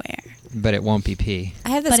 everywhere. but it won't be pee. I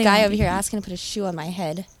have this But it guy won't over be here pee. asking to put a shoe on my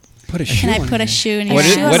head. Put a shoe Can I on put a you. shoe in your What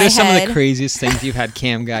shoe are, on what my are some of head. the craziest things you've had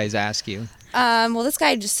cam guys ask you? Well, this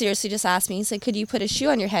guy just seriously just asked me. He said, "Could you put a shoe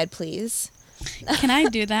on your head, please?" Can I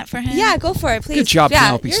do that for him? Yeah, go for it, please. Good job, yeah,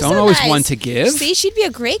 Penelope you're Stone. so Always nice. one to give. See, she'd be a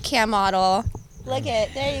great cam model. Look it.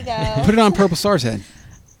 There you go. Put it on Purple Star's head.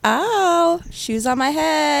 Oh, shoes on my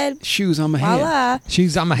head. Shoes on my head. Voila.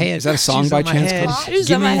 Shoes on my head. Is that a song by chance, Cole? Shoes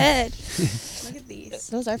Give on my me- head. Look at these.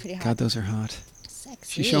 Those are pretty hot. God, those are hot.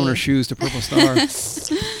 Sexy. She's showing her shoes to Purple Star.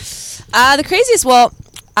 The craziest,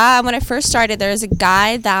 when I first started, there was a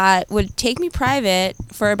guy that would take me private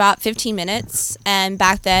for about 15 minutes. And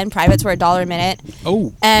back then, privates were $1 a minute.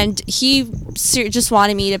 Oh. And he just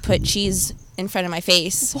wanted me to put cheese in front of my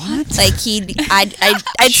face. What? Like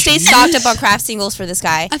I'd stay stocked up on craft singles for this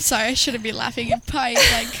guy. I'm sorry, I shouldn't be laughing. It probably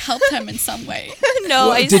helped him in some way. No,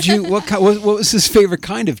 What, did you? What was his favorite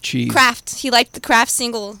kind of cheese? Craft. He liked the craft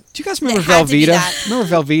single. Do you guys remember It had to be Velveeta? that.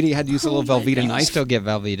 Remember Velveeta? You had to use a little Velveeta I knife. still get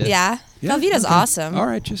Velveeta. Yeah. Yeah, Velveeta's okay. awesome. All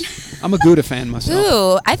right, I'm a Gouda fan myself.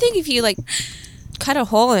 Ooh, I think if you cut a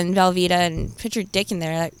hole in Velveeta and put your dick in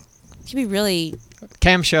there, you'd be really,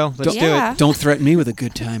 Cam show. Let's do Yeah. it. Don't threaten me with a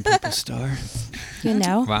good time, Purple Star. you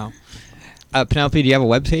know. Wow. Penelope, do you have a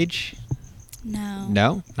webpage? No.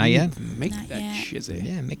 No, not yet. Make Not that yet. shizzy.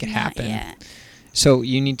 Yeah, make it Not happen. yet. So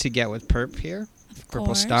you need to get with Perp here, Of Purple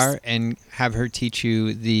course. Star, and have her teach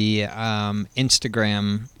you the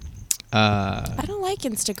Instagram. I don't like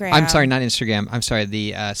Instagram. I'm sorry, not Instagram. I'm sorry,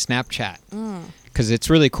 the Snapchat, Mm. because it's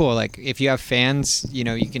really cool. Like if you have fans, you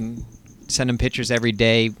can send them pictures every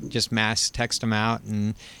day, just mass text them out,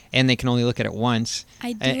 and they can only look at it once.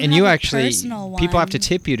 I do and have you a actually, personal people have to one.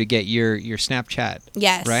 tip you to get your Snapchat.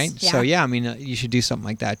 Yes. Right? Yeah. So, yeah, I mean, you should do something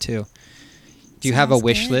like that, too. Do you have a Sounds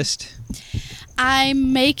wish good. list?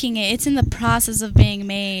 I'm making it. It's in the process of being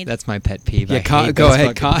made. That's my pet peeve. Yeah, I Con, hate go those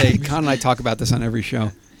ahead. fucking things. Con and I talk about this on every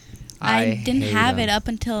show. I didn't hate have them. it up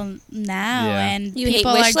until now, Yeah. and You hate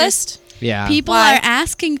people wish are just list? Yeah. people Why? are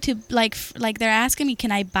asking to like they're asking me,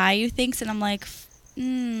 can I buy you things? And I'm like,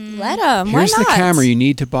 Let them. Why Here's the not? camera you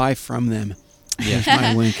need to buy from them. Here's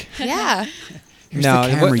my link. Yeah. Here's No, the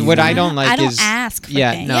camera you what I need. don't like I don't is ask for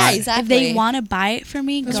yeah, things. no, Yeah, I- exactly. If they want to buy it for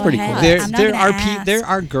me, That's go pretty ahead. cool. There, I'm not there gonna are ask. there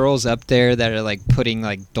are girls up there that are like putting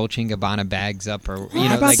like Dolce & Gabbana bags up, or you know,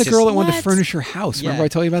 How about like the just- girl that wanted to What? furnish your house? Yeah. Remember I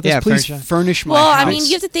told you about this? Yeah, Please furnish- furnish my Well, house. I mean,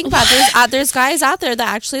 you have to think about there's guys out there that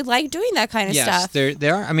actually like doing that kind of Yes, stuff.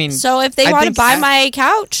 there are. I mean, So if they I want to think buy that- my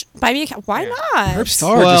couch, buy me a couch. Why not? Herb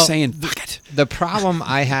Starr Well, just saying, fuck it. the problem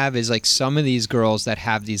I have is like some of these girls that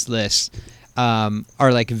have these lists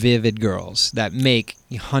are like Vivid girls that make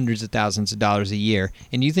hundreds of thousands of dollars a year,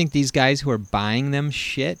 and you think these guys who are buying them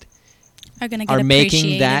shit Are gonna get are making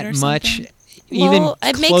appreciated that or much? something? Even Well,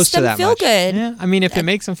 it makes close to them that feel much. good. Yeah, I mean, if it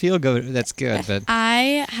makes them feel good, that's good. But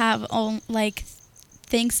I have like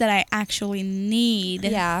things that I actually need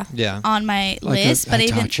Yeah. yeah, on my Like list, a but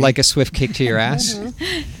even Hitachi. like a swift kick to your ass.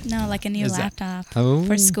 no, like a new Is that- laptop Oh.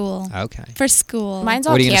 for school. Okay. For school. Mine's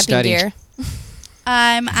What all are you gonna camping study? gear.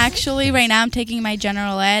 I'm actually right now I'm taking my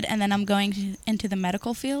general ed, and then I'm going into the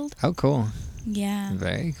medical field. Oh, cool. Yeah.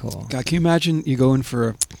 Very cool. God, can you imagine you go in for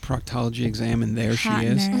a proctology exam and there Hot she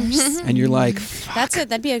is? nurse. And you're like, That's it.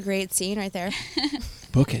 That'd be a great scene right there.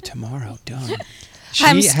 book it tomorrow. Done.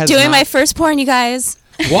 I'm has doing my not- first porn, you guys.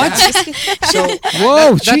 What? So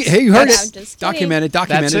Whoa, that- gee, hey, you heard that's- it. I'm just kidding. Documented.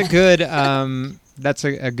 That's a good. That's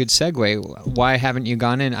a good segue. Why haven't you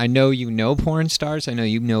gone in? I know you know porn stars. I know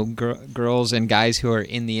you know girls and guys who are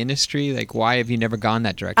in the industry. Like, why have you never gone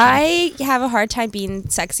that direction? I have a hard time being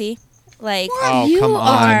sexy. Like Oh, You come on.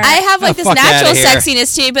 are. I have like The this fuck outta natural here.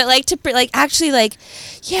 sexiness to me, but like actually like,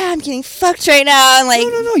 yeah, I'm getting fucked right now, and like,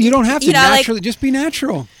 No, you don't have to you know, like- naturally. Just be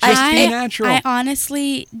natural. Just be natural. I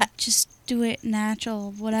honestly just do it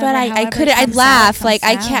natural, whatever. but I however couldn't. it I'd comes laugh. out, Like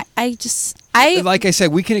I comes can't. out. Like I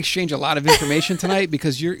said, we can exchange a lot of information tonight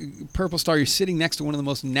because you're Purple Star. You're sitting next to one of the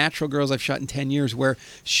most natural girls I've shot in 10 years, where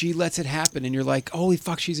she lets it happen, and you're like, "Holy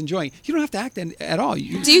fuck, she's enjoying." You don't have to act at all.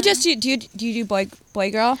 You, Do you just do you do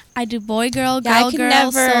boy girl? I do boy girl, Yeah, I girl can girl,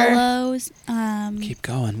 never- solos. keep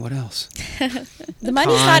going. What else? The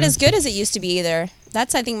money's not as good as it used to be either.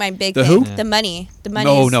 That's I think my big The thing. who? The money. The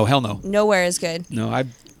money. No, hell no. Nowhere is good. No, I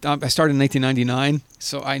started in 1999,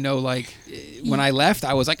 so I know like when I left,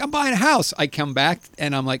 I was like, I'm buying a house. I come back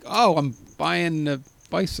and I'm like, oh, I'm buying a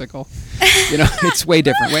bicycle. You know, it's way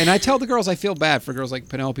different. And I tell the girls, I feel bad for girls like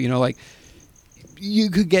Penelope. You know, like you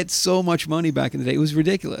could get so much money back in the day. It was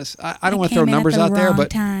ridiculous. I don't want to throw numbers out there, but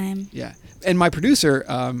time. yeah. And my producer,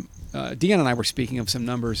 Deanna and I were speaking of some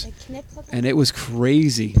numbers, and it was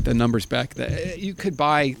crazy. The numbers back then. You could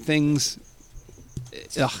buy things.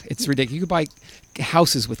 Ugh, it's ridiculous. You could buy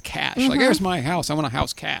houses with cash. Like, here's my house. I want a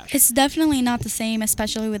house cash. It's definitely not the same,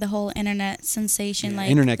 especially with the whole internet sensation. Yeah, like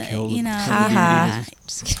internet the, killed- you know. killed Haha.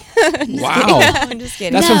 Wow. I'm just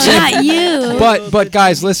kidding. That's no, what I'm saying. not you. But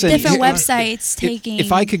guys, listen. Different here- websites taking.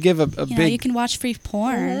 If I could give a you know, big you can watch free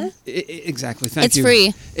porn. exactly. Thank It's you.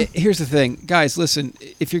 free. Here's the thing, guys. Listen,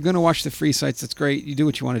 if you're going to watch the free sites, that's great. You do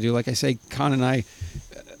what you want to do. Like I say, Con and I,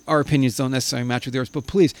 our opinions don't necessarily match with yours, but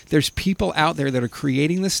please, there's people out there that are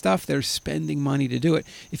creating this stuff. They're spending money to do it.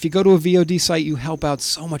 If you go to a VOD site, you help out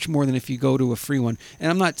so much more than if you go to a free one.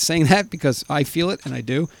 And I'm not saying that because I feel it and I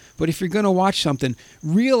do. But if you're going to watch something,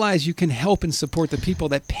 realize you can help and support the people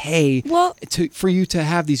that pay Well- for you to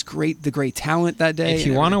have the great talent that day. If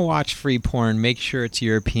you want to watch free porn, make sure it's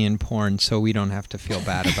European porn, so we don't have to feel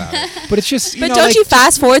bad about it. but it's just, But know, don't like, you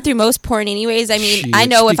fast forward through most porn anyways? I mean, Shit, I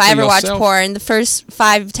know if speak I for ever watch yourself. porn, the first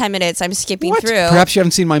 5-10 minutes I'm skipping What? through. Perhaps you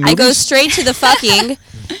haven't seen my movies. I go straight to the fucking,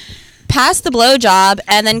 past the blowjob,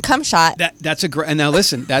 and then cum shot. That's a great. And now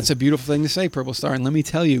listen, that's a beautiful thing to say, Purple Star. And let me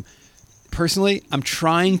tell you, personally, I'm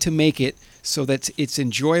trying to make it so that it's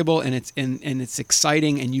enjoyable and it's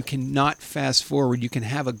exciting, and you cannot fast forward. You can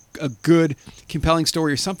have a good, compelling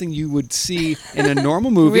story or something you would see in a normal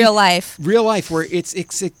movie, Real life. where it's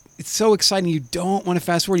so exciting you don't want to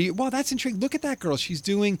fast forward. Well, that's intriguing. Look at that girl. She's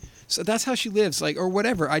doing so. That's how she lives, like, or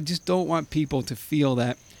whatever. I just don't want people to feel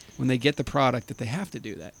that when they get the product that they have to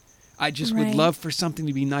do that. I just would Right. love for something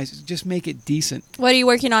to be nice. Just make it decent. What are you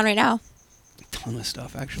working on right now? Ton of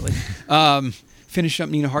stuff, actually. finish up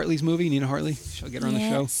Nina Hartley's movie. Nina Hartley, she'll get her on the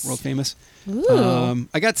show, world famous. Ooh.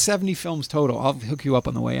 I got 70 films total. I'll hook you up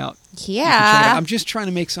on the way out. You can check it Yeah. out. I'm just trying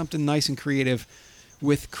to make something nice and creative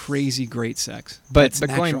with crazy great sex. But That's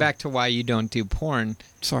going natural. back to why you don't do porn,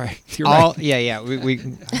 Sorry, you're right. yeah,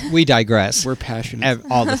 we digress. We're passionate.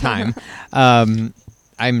 All the time.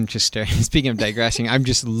 I'm just speaking of digressing. I'm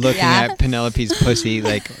just looking Yeah. at Penelope's pussy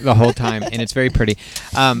like the whole time, and it's very pretty.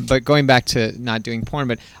 But going back to not doing porn,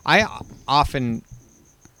 but I often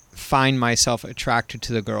find myself attracted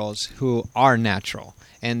to the girls who are natural,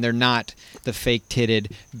 and they're not the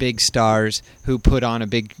fake-titted big stars who put on a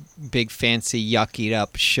big fancy yuckied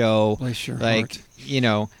up show. Bless your Like,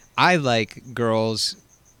 heart. I like girls.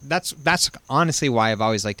 That's honestly why I've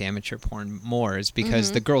always liked amateur porn more, is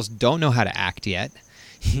because the girls don't know how to act yet.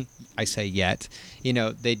 I say yet.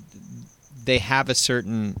 They have a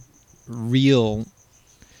certain real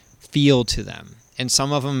feel to them. And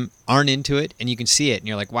some of them aren't into it, and you can see it, and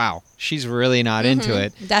you're like, wow, she's really not into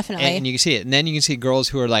it. Definitely. And you can see it. And then you can see girls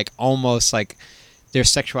who are like almost like their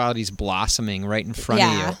sexuality is blossoming right in front of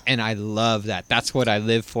Yeah. you. And I love that. That's what I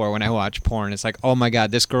live for when I watch porn. It's like, oh my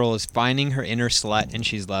God, this girl is finding her inner slut and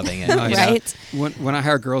she's loving it. Right. When I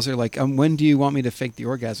hire girls, they're like, when do you want me to fake the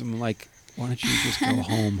orgasm? I'm like, why don't you just go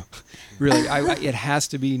home? Really, it has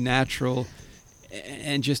to be natural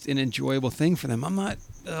and just an enjoyable thing for them. I'm not.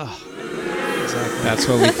 Exactly. That's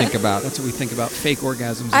what we think about. That's what we think about. Fake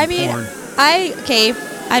orgasms I in mean, porn.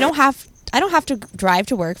 I don't have to drive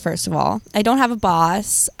to work, first of all. I don't have a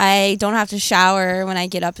boss. I don't have to shower when I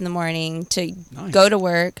get up in the morning to Nice. go to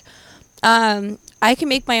work. I can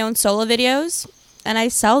make my own solo videos, and I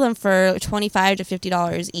sell them for $25 to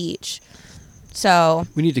 $50 each. So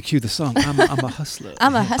We need to cue the song. I'm a hustler.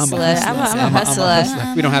 I'm a hustler. I'm a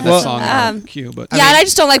hustler. We don't have that Well, song in our cue, but Yeah, and I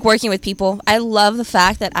just don't like working with people. I love the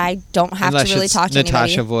fact that I don't have Unless to really it's talk to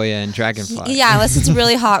Natasha anybody. Voya and Dragonfly. Yeah, unless it's a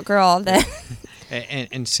really hot girl. Then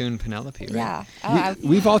And soon Penelope, right? yeah.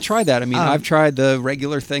 we've all tried that. I mean, Um, I've tried the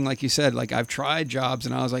regular thing, like you said. Like I've tried jobs,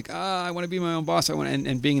 and I was like, I want to be my own boss.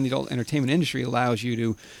 And being in the adult entertainment industry allows you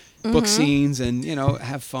to book scenes and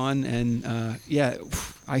have fun. And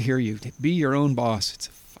I hear you. Be your own boss. It's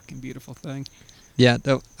a fucking beautiful thing. Yeah,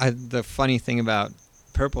 the funny thing about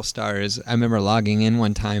Purple Star is I remember logging in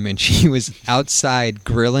one time and she was outside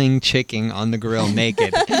grilling chicken on the grill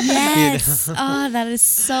naked. Yes. Oh, that is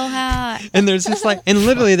so hot. And there's just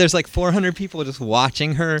literally there's like 400 people just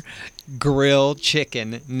watching her grill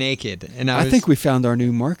chicken naked. And I think we found our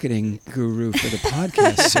new marketing guru for the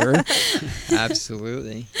podcast, sir.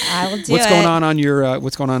 absolutely. I will do What's it. going on your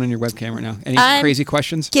webcam right now? Any I'm crazy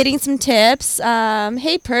questions? Getting some tips.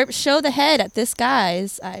 Hey, Perp, show the head at this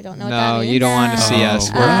guy's. I don't know what that No, means. you don't want to see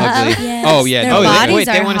us. We're ugly. Yes. Oh, yeah, Their no, bodies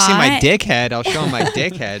they are want to see my hot. dickhead. I'll show them my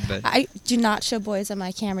dickhead, but I do not show boys on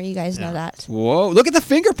my camera. You guys know that. Whoa! Look at the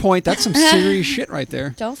finger point. That's some serious shit right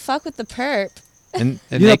there. Don't fuck with the Perp. and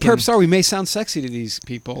You know, they can- perps are. We may sound sexy to these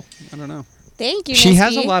people. I don't know. Thank you, She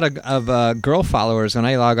has a Misty. lot of girl followers. When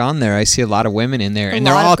I log on there, I see a lot of women in there, A and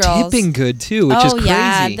they're lot all of girls. tipping good too, which is Oh crazy.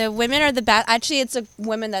 yeah, the women are the best. Actually, it's a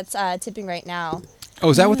woman that's tipping right now. Oh,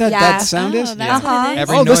 is that what that Yeah. sound is? That's Uh-huh. what it is.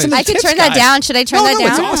 Every Oh, listen noise. to I could tips, turn that guys. down. Should I turn No, that no,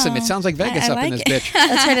 it's down? awesome. It sounds like Vegas I up in like this it. bitch.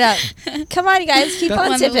 Let's turn it up. Come on, you guys, keep on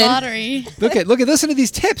Won the tipping. lottery. Look at listen to these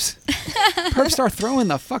tips. Perps start throwing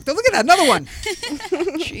the fuck. Look at that, another one.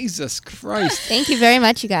 Jesus Christ! Thank you very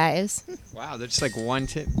much, you guys. Wow, they're just like one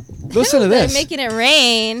tip. Listen to They're this. making it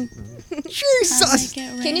rain. Jesus.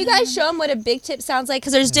 Can you guys show them what a big tip sounds like?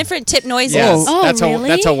 Because there's different tip noises. Yeah, Oh, that's really?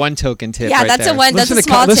 that's a one token tip. Yeah, right that's there. a one. That's Listen a to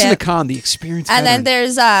small listen to tip. Con, the experience. And then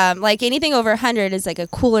there's like anything over 100 is like a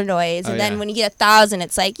cooler noise, Oh, and then yeah. when you get 1,000,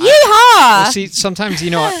 it's like yeehaw. Well, see, sometimes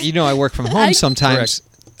I work from home. Sometimes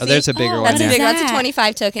there's a bigger Oh, one That's a there. big. That's a that?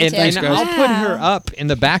 25 token And, tip. and guys. I'll put her up in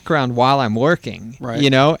the background while I'm working, Right.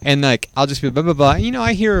 and like I'll just be blah blah blah.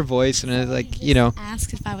 I hear her voice, and it's like,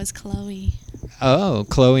 Asked if I was Chloe. oh,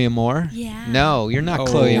 Chloe Amore. Yeah. No, you're not Oh.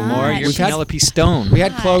 Chloe Not. Amore. You're We've had- Penelope Stone. we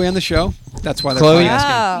had Chloe on the show. That's why they're Chloe- probably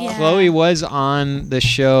asking. Oh. Yeah. Chloe was on the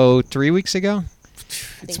show 3 weeks ago.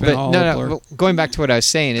 It's But been But all no, a no. blur. Well, going back to what I was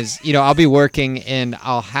saying is, I'll be working and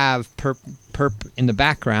I'll have perp in the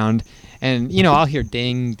background, and I'll hear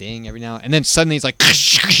ding ding every now, and then suddenly it's like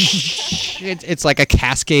it's like a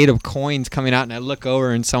cascade of coins coming out, and I look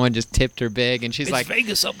over and someone just tipped her big, and she's like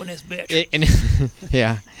Vegas up in this bitch. and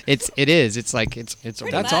yeah, it is. It's like it's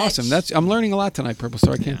Pretty That's much. awesome. I'm learning a lot tonight, Purple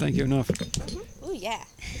Star. I can't thank you enough. Ooh, yeah.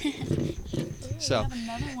 so. Have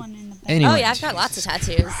another one in the back. Anyway, Oh, yeah, I've got lots of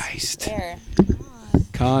tattoos. Christ. Here.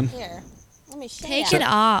 Con. Here. Let me show Take ya. it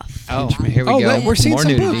off. Oh, here we go. We're seeing More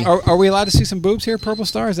some nudity. boobs. Are we allowed to see some boobs here, Purple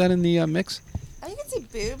Star? Is that in the mix? Oh, you can see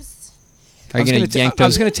boobs. Are you going to yank those? I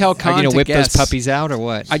was going to tell Con Are you going to to whip guess. those puppies out or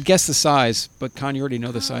what? I'd guess the size, but Con, you already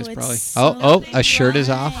know the size it's probably. so A shirt is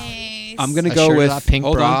off. nice. I'm going to A go shirt with off, pink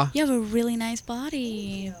hold bra. on. You have a really nice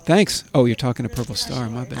body. Thanks. Oh, you're talking to Purple Star.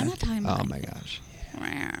 My I'm bad. not talking about Oh my gosh.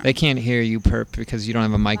 you. They can't hear you, Perp, because you don't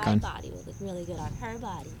have a mic on. body would look really good on her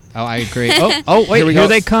body. Oh, I agree. Oh, wait, Here we here go.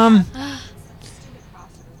 they come.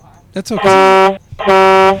 That's okay.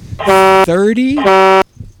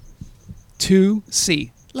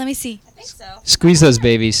 32C. Let me see. I think so. Squeeze those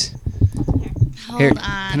babies. Hold Here,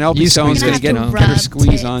 on. Penelope You Stone's squeeze going to it, get her rub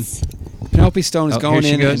squeeze on. Penelope Stone is Oh, going here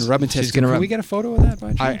she in goes. and rubbing She's tits. gonna Can rub- we get a photo of that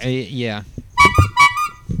by chance? Yeah.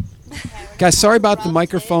 Guys, sorry about the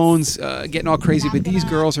microphones getting all crazy, but these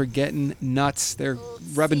girls are getting nuts. They're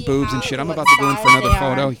rubbing boobs and shit. I'm about to go in for another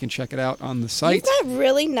photo. You can check it out on the You've site. got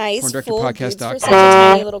really nice full boobs PornDirectorPodcast.com. for such a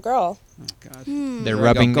tiny little girl. Oh, God. They're There we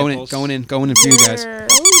rubbing go. nipples. Going in for you guys.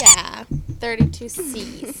 Oh yeah, 32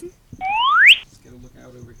 C's. Let's get a look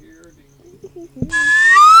out over here.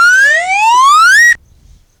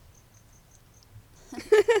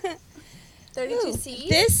 32 C's.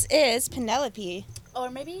 This is Penelope. Or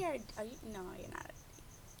maybe you're. Are you? No, you're not.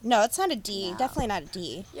 No, it's not a D. No. Definitely not a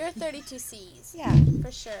D. You're 32 C's. Yeah,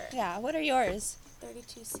 For sure. yeah. What are yours?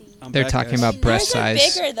 32 C's. They're talking about breast Yours are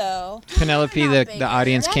size. bigger though. Penelope, Not the bigger.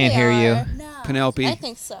 audience Yeah, can't they hear you. are. No. Penelope. I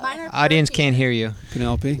think so. Mine are Audience perky. can't hear you.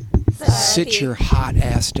 Penelope, Penelope. sit your hot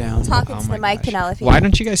ass down. Talking Oh to my the mic, gosh. Penelope. Why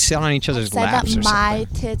don't you guys sit on each I other's said that laps or my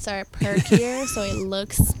something? tits are perkier, so it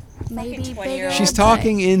looks maybe 20-year-old. bigger. She's but-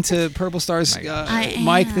 talking into Purple Star's I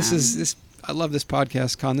mic. This am. is this. I love this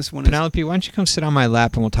podcast, Con. This one is. Penelope, why don't you come sit on my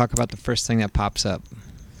lap and we'll talk about the first thing that pops up.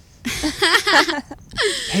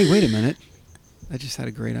 Hey, wait a minute. I just had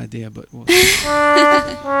a great idea, but we'll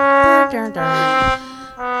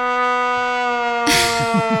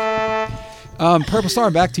Purple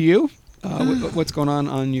Star, back to you. What's going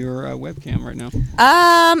on your webcam right now?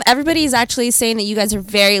 Everybody's actually saying that you guys are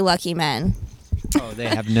very lucky men. Oh, they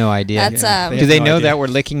have no idea. That's They Do they have no know idea. that we're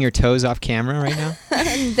licking your toes off camera right now?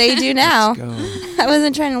 They do now. Go. I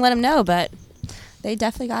wasn't trying to let them know, but they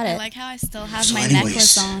definitely got I it. like how I still have So my anyways.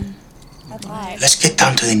 necklace on. That's why. Let's get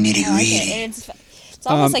down to the nitty I like gritty. it. It's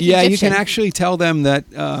almost like yeah, Egyptian. you can actually tell them that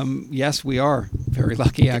yes, we are very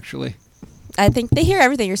lucky. Actually, I think they hear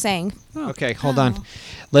everything you're saying. Okay, hold Oh. on.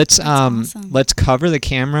 Let's awesome. let's cover the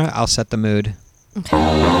camera. I'll set the mood.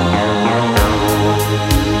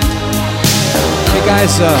 hey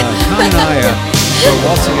guys, Con and I were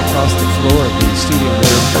waltzing across the floor of the studio.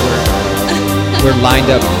 We're lined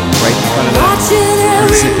up right in front of them.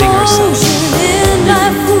 We're zipping ourselves.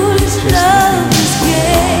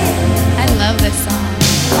 I love this song.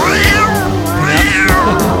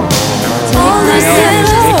 Penelope is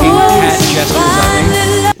making cat gestures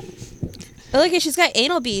at me. But look at she's got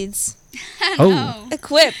anal beads Oh.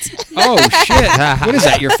 equipped. Oh shit! What is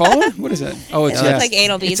that? Your phone? What is that? Oh, it's It looks like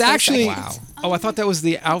anal beads It's for a actually. Wow. Oh, I thought that was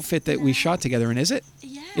the outfit that we shot together in. Is it?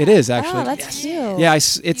 Yeah. It is actually. Oh, that's cute. Yeah,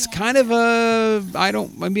 it's kind of a. I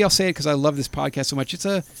don't. Maybe I'll say it because I love this podcast so much.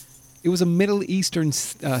 It was a Middle Eastern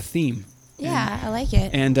theme, Yeah, I like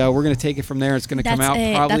it. and we're gonna take it from there. It's gonna come That's out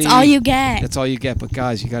it. probably. That's all you get. That's all you get. But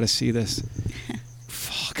guys, you got to see this.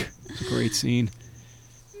 Fuck, great scene.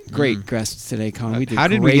 Great guests today, Con. We did How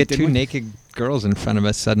did great, we get didn't two naked girls in front of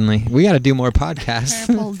us suddenly? We got to do more podcasts.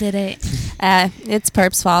 Purple did it. It's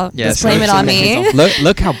Perp's fault. Yes, Just blame it on me.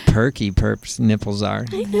 look how perky Perp's nipples are.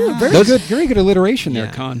 Very good alliteration there,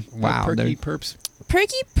 Yeah. Con. Wow, Perky they're- perps.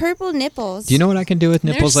 Perky purple nipples. Do you know what I can do with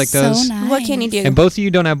nipples They're like those? So nice. What can you do? And both of you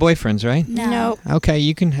don't have boyfriends, right? No. Nope. Okay,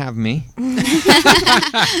 you can have me.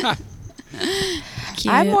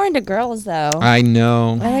 Cute. I'm more into girls though. I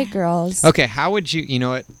know. I like girls. Okay, how would you? You know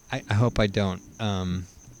what? I hope I don't.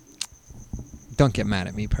 Don't get mad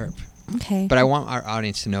at me, Perp. Okay. But I want our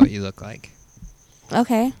audience to know what you look like.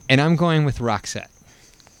 Okay. And I'm going with Roxette.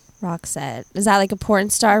 Roxette. Is that like a porn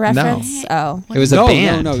star reference? Oh. It was a no,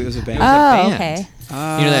 band. No, it was a band. was a Oh, band. okay.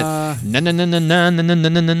 You know that na na na na na na na na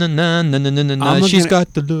na na na na na na na. I'm She's gonna-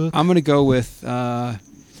 got the look. I'm gonna go with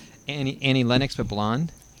Annie Lennox, but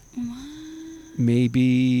blonde.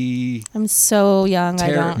 maybe I'm so young.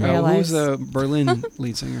 I don't who's realize. the Berlin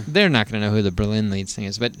lead singer? They're not going to know who the Berlin lead singer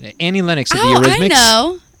is, but Annie Lennox of Oh, the I Eurythmics.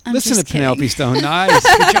 know. I'm Listen to just kidding. Penelope Stone. Nice,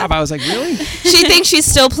 good job. I was like, really? She thinks she's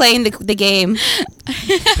still playing the game.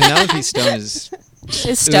 Penelope Stone is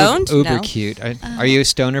Is stoned? uber No. cute. Are you a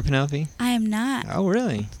stoner, Penelope? I am not. Oh,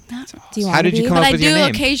 really? Not. Do you How want did to you be? come But up I with your do name?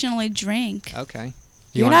 occasionally drink. Okay.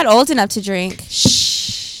 You're want- not old enough to drink.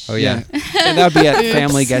 Shh. Oh yeah. And that would be at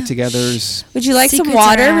family get-togethers. Would you like some Secrets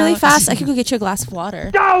water are really out. fast? I could go get you a glass of water.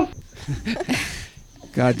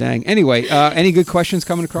 God dang. Anyway, any good questions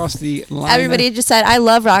coming across the line? Everybody just said, I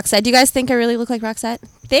love Roxette. Do you guys think I really look like Roxette?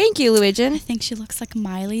 Thank you, I Luigi. think she looks like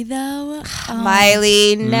Miley, though.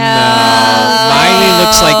 Miley, no. Miley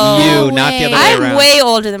looks like you, No not the other way. way I'm around. way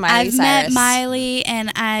older than Miley I've Cyrus. met Miley,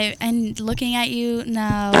 and looking at you,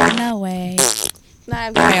 no way. No,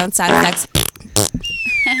 I've got my own sound effects.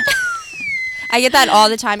 I get that all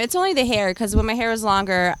the time. It's only the hair, because when my hair was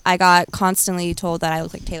longer, I got constantly told that I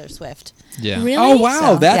look like Taylor Swift. Yeah. Really? Oh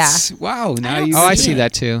wow, So, that's wow. Now don't you. Oh, I see see it.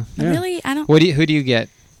 that too. Yeah. Really? I don't. Who do you get,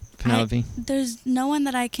 Penelope? There's no one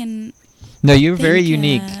that I can. No, you're very think,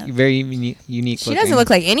 unique. uh, Very unique. She doesn't look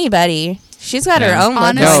like anybody. She's got her Yeah. own look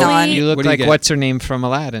Honestly, going No, on. you look What do you like get? what's her name from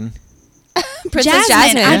Aladdin? Princess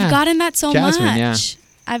Jasmine. I've Yeah. gotten that so Jasmine, much. yeah.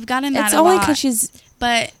 I've gotten that It's a only lot. because she's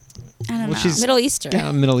But I don't know. she's- Middle Eastern.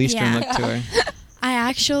 Yeah, Middle Eastern Yeah. look to her. I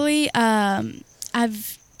actually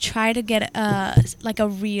I've tried to get like a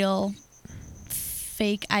real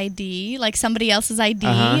fake ID, like somebody else's ID,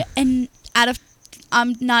 Uh-huh. and out of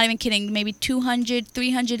I'm not even kidding, maybe 200,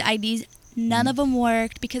 300 IDs, none of them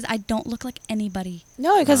worked because I don't look like anybody.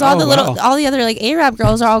 No, because Oh, all the wow. all the other like Arab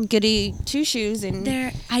girls are all goody two shoes, and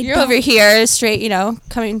you're don't- over here straight,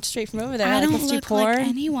 coming straight from over there. I like, don't let's do look porn, like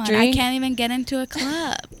anyone. drink. I can't even get into a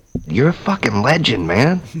club. You're a fucking legend,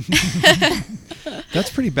 man. That's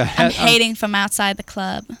pretty bad. I'm hating from outside the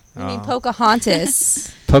club. I mean,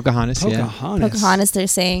 Pocahontas. Pocahontas, Pocahontas. Pocahontas, they're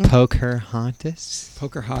saying. yeah. Pocahontas.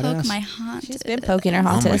 Poker hot Poke ass. my haunt. She's been poking her Oh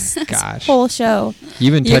my Hontas. this gosh. whole show.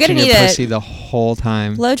 You've been You're touching gonna your need a- pussy the whole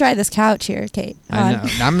time. Blow dry this couch here, Kate. I know.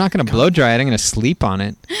 I'm not going to blow dry it. I'm going to sleep on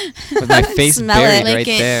it with my face Smell buried it. right Lick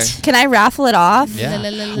it. there. Can I raffle it off? Yeah.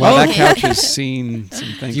 Well, that Lick it. couch has seen some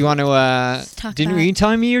things. Do you want to? Talk Were about you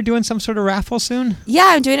telling me you're doing some sort of raffle soon? Yeah,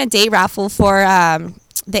 I'm doing a day raffle for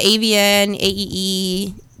the Avian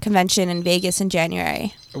AEE convention in Vegas in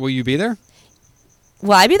January. Will you be there?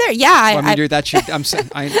 Will I be there? Yeah. Well, I mean, dude, that should.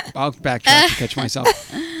 I'll backtrack to catch myself.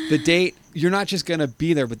 The date. You're not just gonna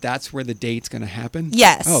be there, but that's where the date's gonna happen.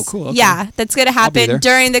 Yes. Oh, cool. Okay. Yeah, that's going to I'll be there. happen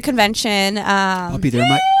during the convention. I'll be there.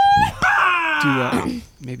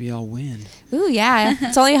 Maybe I'll win. Ooh, yeah.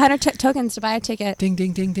 It's only 100 tokens to buy a ticket. Ding,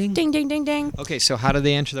 ding, ding, ding. Ding, ding, ding, ding. Okay, so how do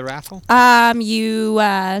they enter the raffle? You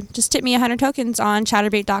just tip me 100 tokens on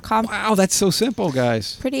chatterbait.com. Wow, that's so simple,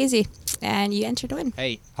 guys. Pretty easy. And you enter to win.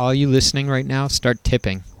 Hey, all you listening right now, start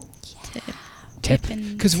tipping.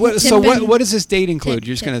 Tipping. Because what does this date include? Tip,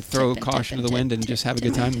 You're just tip, gonna throw tip, caution tip, to the wind tip, and tip, just have a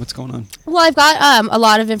tip. good time? What's going on? Well, I've got a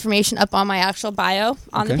lot of information up on my actual bio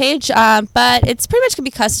on the Okay. page, but it's pretty much going to be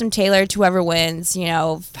custom tailored to whoever wins. If you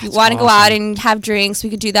That's want to go out awesome. and have drinks, we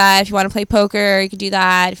could do that. If you want to play poker, you could do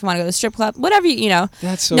that. If you want to go to the strip club, whatever,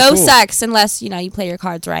 That's so no cool. sex unless, you play your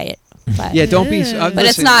cards right. But Yeah, don't be. But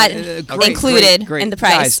it's not included in the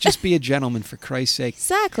price. Guys, just be a gentleman for Christ's sake.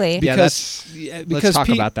 Exactly. Yeah, Because talk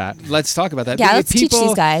about that. Let's talk about that. Yeah, Be- let's teach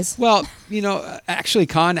these guys. Well, actually,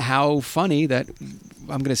 Con, how funny that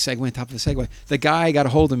I'm going to segue on top of the segue. The guy got a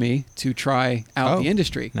hold of me to try out the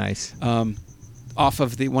industry. Nice. Off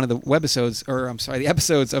of one of the webisodes, or I'm sorry, the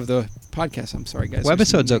episodes of the podcast. I'm sorry, guys. There's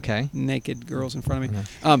Webisode's some okay. Naked girls in front of me.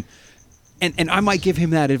 Okay. And I might give him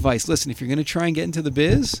that advice. Listen, if you're going to try and get into the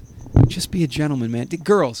biz, just be a gentleman, man.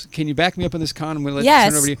 Girls, can you back me up on this, Con? I'm going to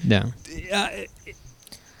Yes. turn it over to you. No.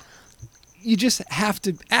 You just have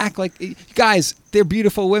to act like guys. They're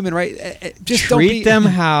beautiful women, right? Just don't Treat be, them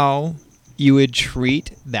how you would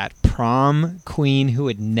treat that prom queen who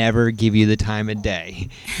would never give you the time of day.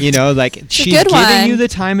 Like she's good giving one. you the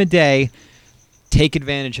time of day. Take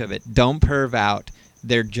advantage of it. Don't perv out.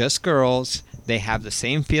 They're just girls. They have the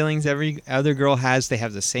same feelings every other girl has. They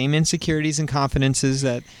have the same insecurities and confidences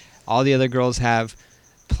that all the other girls have.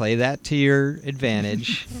 Play that to your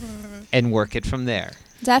advantage and work it from there.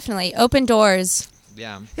 Definitely. Open doors.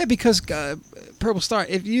 Yeah. Yeah, because Purple Star,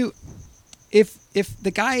 if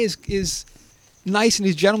the guy is nice and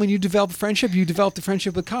he's a gentleman, you develop a friendship. You develop the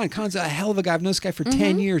friendship with Con. Con's a hell of a guy. I've known this guy for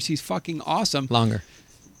 10 years. He's fucking awesome. Longer.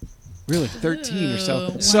 Really, 13 or so.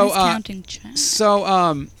 One So, is counting Chad.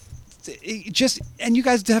 and you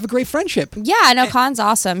guys have a great friendship. Yeah, no, Khan's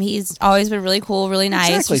awesome. He's always been really cool, really nice,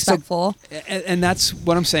 Exactly. So- respectful. And that's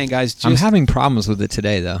what I'm saying, guys. I'm Just having problems with it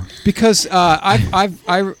today, though. because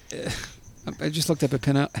I just looked up at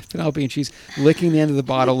Penelope and she's licking the end of the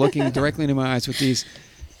bottle, looking directly into my eyes with these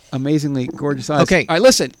amazingly gorgeous eyes. Okay. All right,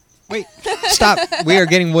 listen. Wait, stop. We are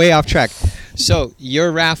getting way off track. So,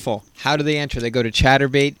 your raffle, how do they enter? They go to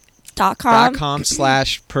chatterbait.com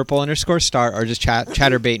 /purple_star or just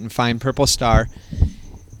chatterbait and find Purple Star.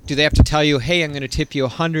 Do they have to tell you, hey, I'm going to tip you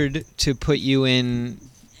 100 to put you in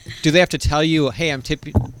do they have to tell you, hey, I'm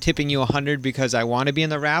tipping you 100 because I want to be in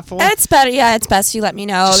the raffle? It's better. Yeah, it's best you let me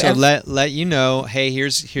know. So let you know, hey,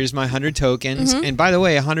 here's my 100 tokens. And by the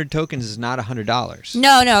way, 100 tokens is not $100.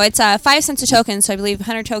 No, it's 5 cents a token. So I believe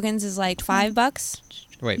 100 tokens is like $5.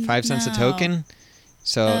 Wait, 5 cents a token?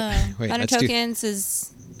 So wait, 100 tokens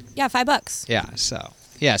is $5. Yeah, so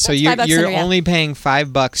That's $5 you're under, yeah. only paying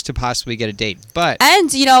 $5 to possibly get a date. But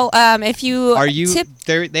And if you tip,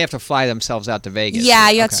 they have to fly themselves out to Vegas.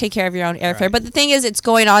 yeah, you have to take care of your own airfare. Right. But the thing is, it's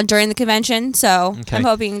going on during the convention, so I'm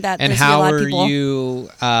hoping that there's a lot of people. And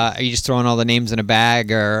how are you just throwing all the names in a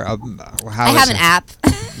bag, or how? I have an app.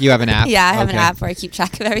 You have an app? Yeah, I have an app where I keep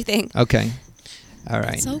track of everything. Okay. All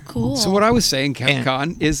right. So cool. So what I was saying,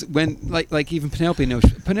 Capcom, is when like even Penelope knows,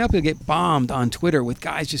 Penelope will get bombed on Twitter with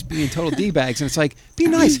guys just being total d-bags, and it's like, be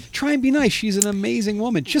nice, try and be nice. She's an amazing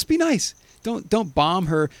woman. Just be nice. Don't bomb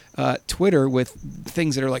her Twitter with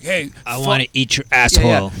things that are like, hey, I want to eat your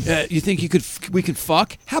asshole. Yeah. You think we could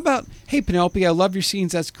fuck? How about, hey Penelope, I love your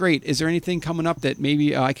scenes. That's great. Is there anything coming up that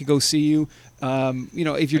maybe I could go see you?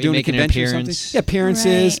 If you're doing a convention or something,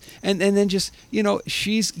 appearances, right. and then just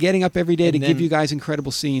she's getting up every day to give you guys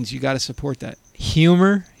incredible scenes. You got to support that.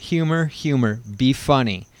 Humor, be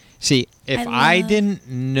funny. See, if I didn't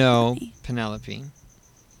know Penelope,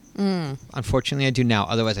 unfortunately I do now.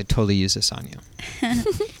 Otherwise, I'd totally use this on you.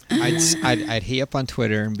 I'd hit you up on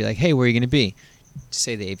Twitter and be like, "Hey, where are you going to be?"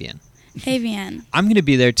 Say the Avian. Avian. I'm going to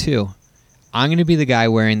be there too. I'm going to be the guy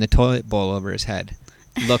wearing the toilet bowl over his head.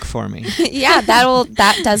 Look for me. Yeah,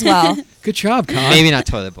 that does well. Good job, Con. Maybe not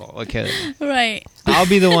toilet bowl. Okay. Right. I'll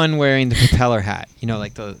be the one wearing the propeller hat.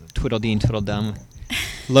 Like the Twiddledee and Twiddledum.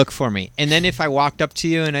 Look for me. And then if I walked up to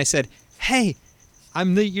you and I said, "Hey,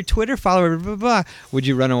 I'm your Twitter follower," blah, blah, blah, would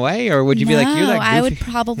you run away, or would you be like, "You're that goofy"? I would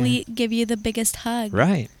probably give you the biggest hug.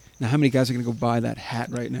 Right. Now, how many guys are going to go buy that hat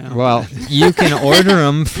right now? Well, you can order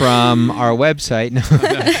them from our website.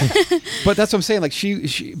 But that's what I'm saying. Like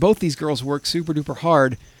she both these girls work super duper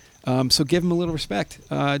hard. So give them a little respect.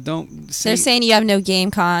 Don't say. They're saying you have no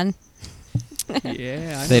game, Con.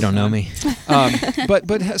 Yeah. They don't know me.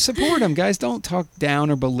 But support them, guys. Don't talk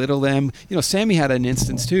down or belittle them. Sammy had an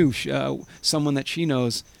instance too. Someone that she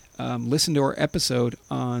knows listened to our episode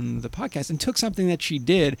on the podcast and took something that she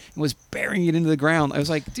did and was burying it into the ground. I was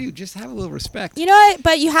like, dude, just have a little respect. You know what?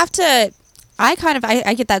 But you have to. I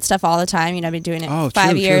get that stuff all the time. I've been doing it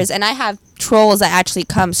 5 years, and I have trolls that actually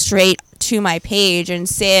come straight to my page and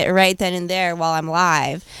say it right then and there while I'm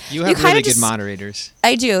live. You have really good moderators.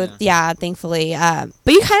 I do, yeah thankfully.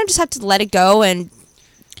 But you kind of just have to let it go. And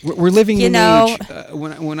we're living in an age.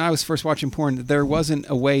 When I was first watching porn, there wasn't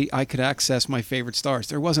a way I could access my favorite stars.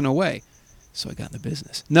 There wasn't a way. So I got in the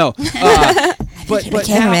business. No, but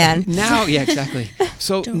now, yeah, exactly.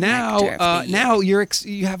 So now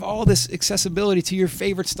you have all this accessibility to your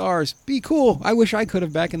favorite stars. Be cool. I wish I could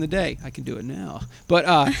have back in the day. I can do it now. But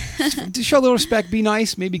to show a little respect, be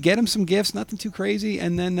nice. Maybe get them some gifts, nothing too crazy,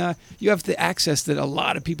 and then you have the access that a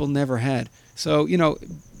lot of people never had. So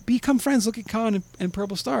become friends. Look at Con and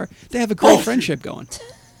Purple Star. They have a great friendship going.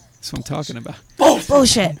 That's what I'm talking about.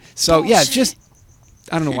 Bullshit. So yeah, just.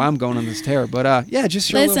 I don't know why I'm going on this tear, but just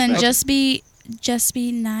show Listen, just be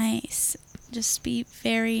nice. Just be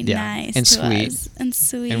very nice and to sweet. Us. And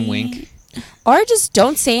sweet. And wink. Or just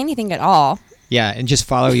don't say anything at all. Yeah, and just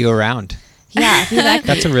follow you around. Yeah, exactly.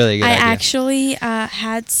 That's a really good idea. I actually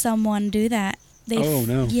had someone do that. Oh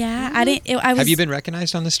no! Yeah, I didn't. I was. Have you been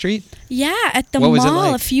recognized on the street? Yeah, at the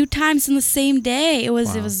mall a few times in the same day. It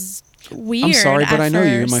was weird. I'm sorry, but I know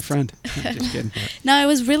first. you're my friend. Just kidding. No, it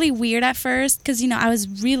was really weird at first because I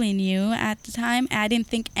was really new at the time. I didn't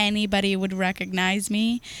think anybody would recognize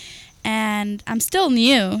me, and I'm still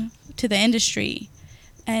new to the industry.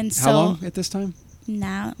 And so how long at this time?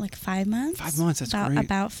 Now, like 5 months. 5 months. That's great.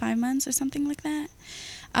 About 5 months or something like that.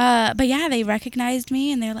 But yeah, they recognized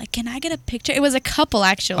me and they're like, "Can I get a picture?" It was a couple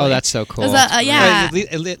actually. Oh, that's so cool. It was yeah.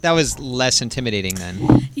 That was less intimidating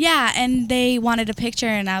then. Yeah, and they wanted a picture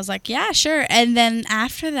and I was like, "Yeah, sure." And then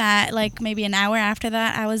after that, like maybe an hour after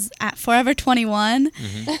that, I was at Forever 21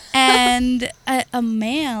 and a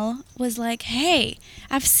male was like, "Hey,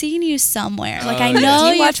 I've seen you somewhere. Like I know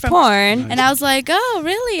you watch porn." And I was like, "Oh,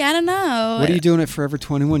 really? I don't know." What are you doing at Forever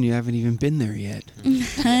 21? You haven't even been there yet. You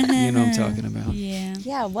know what I'm talking about. Yeah.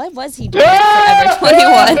 Yeah, what was he doing at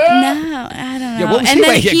Forever 21? No, I don't know. Yeah, what was and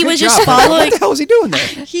then he was just following. What the hell was he doing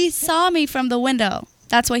there? He saw me from the window.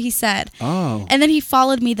 That's what he said. Oh. And then he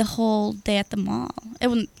followed me the whole day at the mall. It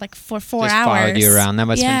was like for 4 Just hours. followed you around. That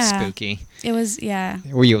must have Yeah. been spooky. It was, yeah.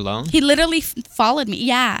 Were you alone? He literally followed me.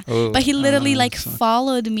 Yeah. Oh. But he literally like sucks.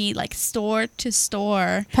 followed me like store to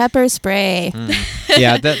store. Pepper spray.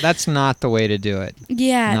 Yeah, that's not the way to do it.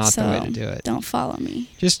 Yeah. Not so the way to do it. Don't follow me.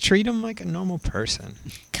 Just treat him like a normal person.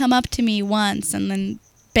 Come up to me once and then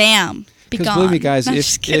bam. Be Because gone. believe me, guys, No, I'm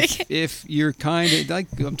just kidding. if you're kind of like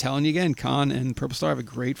I'm telling you again, Con and Purple Star have a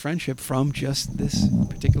great friendship from just this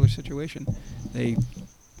particular situation. They,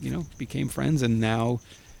 became friends, and now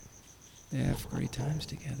they have great times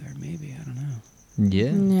together. Maybe, I don't know.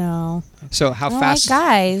 Yeah. No. So how Well, fast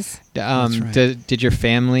guys. That's right. did your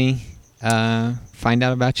family find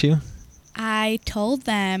out about you? I told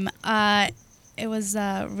them it was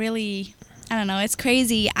really, I don't know, it's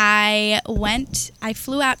crazy. I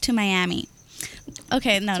flew out to Miami.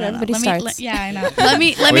 Okay, no. everybody Let starts. me, yeah, I know. Let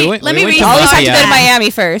me We went read. to Always have to Mafia. go to Miami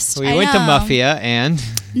first. We I went to know. Mafia and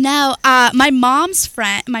No, my mom's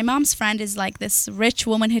friend is like this rich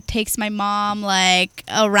woman who takes my mom like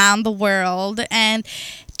around the world. And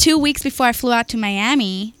 2 weeks before I flew out to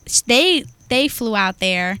Miami, they flew out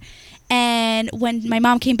there. And when my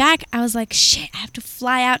mom came back, I was like, shit, I have to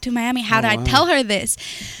fly out to Miami. How do I wow. tell her this?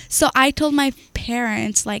 So I told my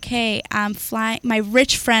parents, like, hey, I'm flying. My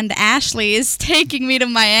rich friend Ashley is taking me to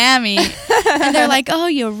Miami. And they're like, oh,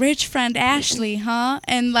 your rich friend Ashley, huh?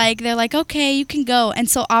 And like, they're like, okay, you can go. And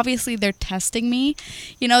so obviously they're testing me.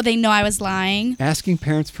 They know I was lying. Asking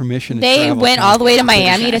parents permission. To They travel went kind all of the way to crazy.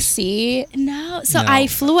 Miami to see. No. So No. I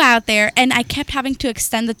flew out there and I kept having to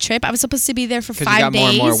extend the trip. I was supposed to be there for 'cause 5 you got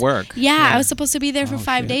days. more and more work. Yeah, I was supposed to be there for Oh,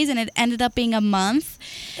 5 shit. days, and it ended up being a month.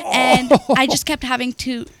 And I just kept having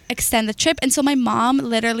to extend the trip. And so my mom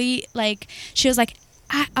literally, like, she was like,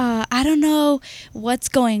 I don't know what's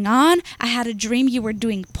going on. I had a dream you were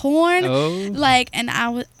doing porn. Oh. Like, and I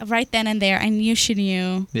was right then and there. I knew she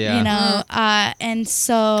knew. Yeah. And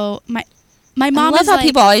so my mom I love is how like,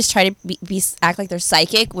 people always try to act like they're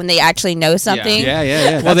psychic when they actually know something.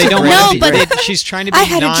 Yeah. Well, they That's don't a great want No, to. but- She's trying to be I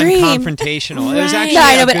had a dream. non-confrontational. It was Right. actually Yeah,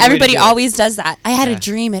 I a know, but good way to everybody do it. always does that. I had Yeah. a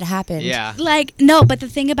dream, it happened. Yeah. like, no, but the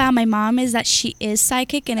thing about my mom is that she is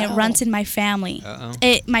psychic and it runs in my family. Uh-oh.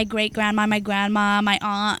 My great grandma, my grandma, my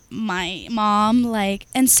aunt, my mom, like,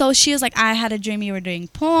 and so she was like, I had a dream you were doing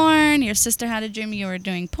porn. Your sister had a dream you were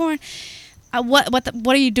doing porn. What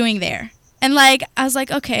are you doing there? And like, I was like,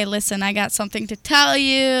 okay, listen, I got something to tell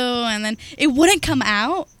you. And then it wouldn't come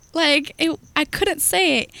out. Like, I couldn't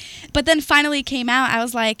say it. But then finally it came out. I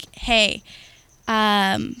was like, hey,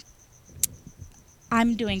 I'm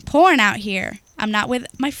doing porn out here. I'm not with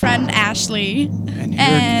my friend Ashley.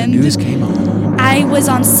 And the news came on. I was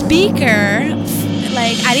on speaker.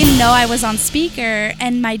 Like, I didn't know I was on speaker.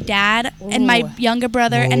 And my dad and my younger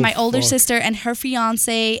brother and my older sister and her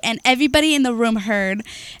fiance and everybody in the room heard.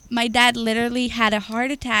 My dad literally had a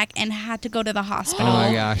heart attack and had to go to the hospital. Oh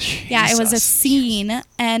my gosh. Yeah, it was a Jesus. scene.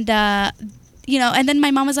 And, and then my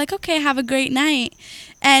mom was like, okay, have a great night.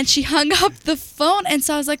 And she hung up the phone. And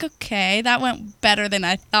so I was like, okay, that went better than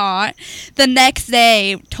I thought. The next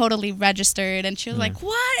day, totally registered. And she was like,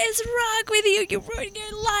 what is wrong with you? You ruined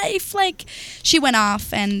your life. Like, she went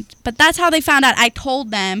off. But that's how they found out. I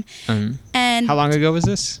told them. And How long ago was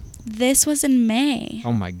this? this was in May.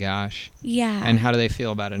 Oh my gosh. Yeah. And how do they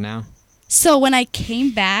feel about it now? So when I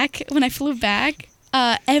flew back,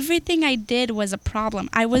 everything I did was a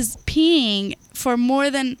problem. I was peeing for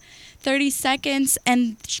more than 30 seconds,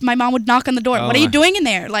 and my mom would knock on the door. Oh What are you my- doing in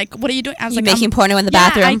there? Like, what are you doing? I was You like, making I'm- porno in the Yeah,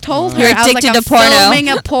 bathroom. I told her. You're I was like, addicted I'm to porno. filming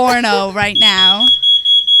a porno right now.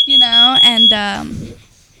 And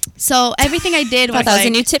so everything I did was That was a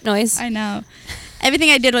like, new tip noise. I know.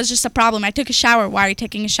 Everything I did was just a problem. I took a shower. Why are you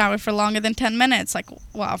taking a shower for longer than 10 minutes? Like,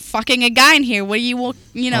 well, I'm fucking a guy in here. What do you, Oh,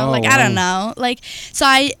 I don't know. Like, so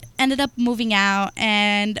I ended up moving out.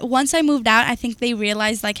 And once I moved out, I think they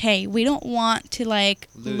realized, like, hey, we don't want to, like,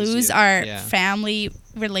 lose you. our Yeah. family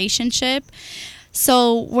relationship.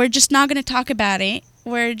 So we're just not going to talk about it.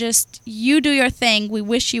 We're just, you do your thing. We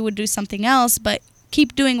wish you would do something else, but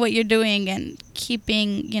keep doing what you're doing and keep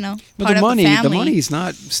being, But part the of the family. the money's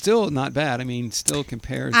still not bad. I mean, still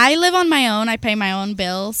compared. I live on my own. I pay my own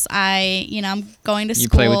bills. I'm going to You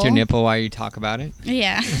school. play with your nipple while you talk about it?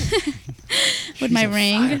 Yeah. With my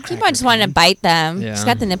ring. Keep on just wanting to bite them. Yeah. She's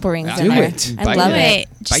got the nipple rings in Do there. it. I Bite love it. it. Wait,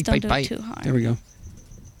 just Bite, don't bite, do bite. it too hard. There we go.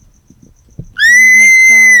 Oh my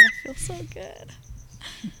god, I feel so good.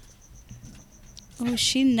 Oh,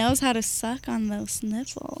 she knows how to suck on those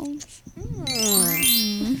nipples.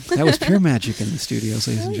 That was pure magic in the studios,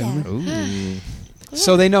 ladies and gentlemen. Ooh.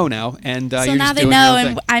 So they know now, and So you're now just they doing know, your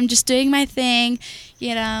and thing. I'm just doing my thing,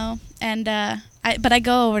 and But I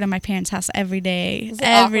go over to my parents' house every day. Is it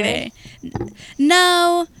Every awkward? day.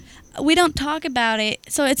 No, we don't talk about it.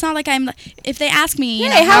 So it's not like I'm. If they ask me, you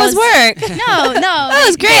Hey, know, how was work? No, That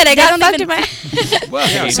was great. I got fucked in my.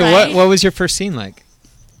 So what was your first scene like?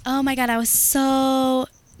 Oh my god, I was so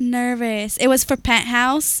nervous. It was for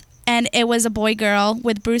Penthouse, and it was a boy-girl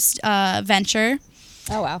with Bruce Venture.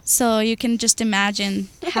 Oh wow. So you can just imagine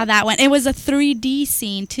how that went. It was a 3D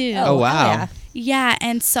scene too. Oh, wow. Yeah. Yeah,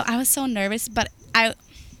 and so I was so nervous, but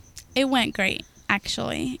it went great.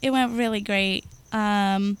 Actually, it went really great.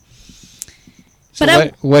 So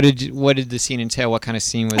But what did the scene entail? What kind of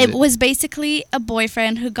scene was it? it was basically a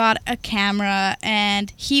boyfriend who got a camera,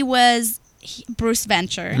 and he was Bruce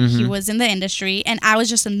Venture. He was in the industry, and I was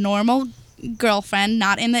just a normal girlfriend,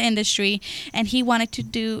 not in the industry, and he wanted to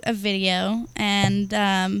do a video,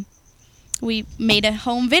 and we made a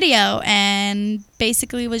home video, and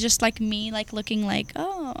basically it was just like me, like looking like,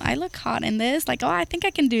 oh, I look hot in this, like, oh, I think I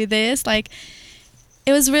can do this, like,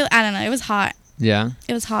 it was really, I don't know, it was hot. Yeah.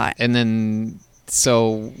 It was hot. And then,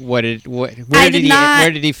 so where did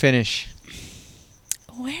he finish?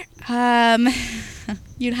 Where?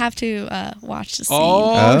 You'd have to watch the scene.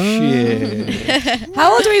 Oh, shit.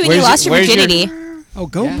 How old were you when you lost your where's your- virginity? Oh,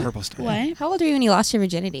 go Purple Star. What? How old were you when you lost your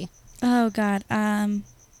virginity? Oh God.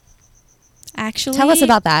 Actually, Tell us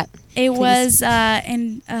about that. It please. was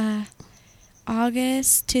in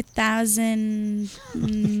August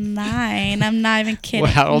 2009. I'm not even kidding.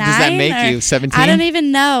 Well, how old does that 9 make or- you? 17? I don't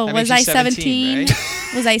even know. That Was makes I you 17, 17?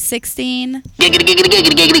 right? Was I 16?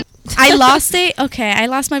 I lost it. Okay, I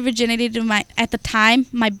lost my virginity to at the time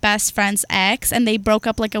my best friend's ex, and they broke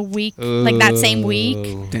up like a week, like that same week.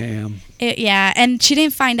 Ooh. Damn. Yeah, and she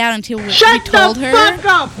didn't find out until we told her. Fuck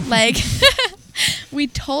up! Like, we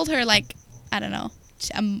told her like, I don't know,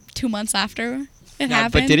 2 months after it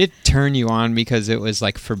happened. But did it turn you on because it was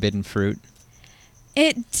like forbidden fruit?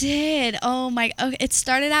 It did. Oh my! Okay, it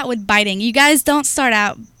started out with biting. You guys don't start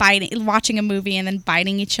out biting, watching a movie and then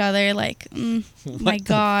biting each other. Like, my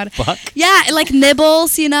God. Fuck. Yeah, like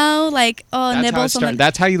nibbles. You know, like nibbles.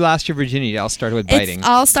 That's how you lost your virginity. It all started with biting. It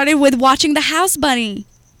all started with watching The House Bunny,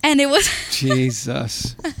 and it was.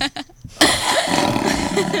 Jesus.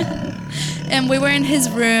 And we were in his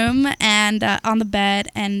room and on the bed,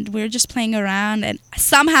 and we were just playing around, and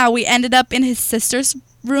somehow we ended up in his sister's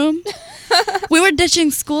room. We were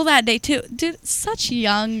ditching school that day too. Dude, such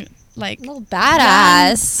young, like Little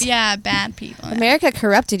badass. yeah, bad people. America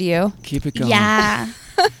corrupted you. Keep it going. Yeah.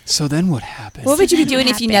 So then what happened? What would you be then doing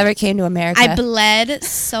what if you happened? never came to America? I bled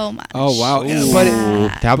so much. Oh, wow. Ooh.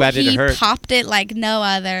 But How bad did He it hurt? popped it like no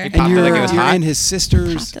other. He popped and it you're, like it was you're hot? in his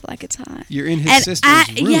sister's. Popped it like it's hot. You're in his And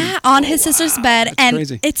sister's room. yeah, on his sister's bed, That's and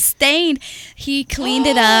crazy. it stained. He cleaned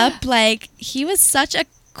it up. Like, he was such a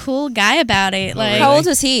cool guy about it. Like, How old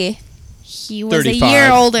was he? he was 35. a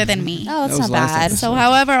year older than me. Oh, that's That was not last bad. episode. So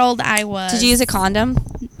however old I was. Did you use a condom?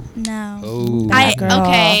 No. Oh. Girl.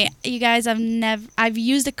 Okay, you guys, I've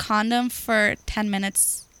used a condom for 10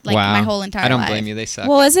 minutes, like wow. my whole entire life. I don't blame you. They suck.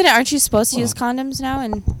 Well, isn't it? Aren't you supposed to use condoms now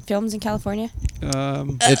in films in California?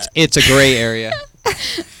 It's a gray area.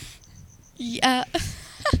 Yeah.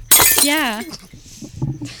 Yeah.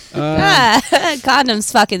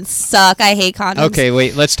 Condoms fucking suck. I hate condoms. Okay,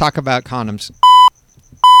 wait. Let's talk about condoms.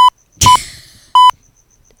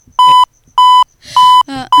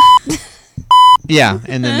 Yeah,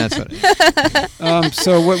 and then that's what.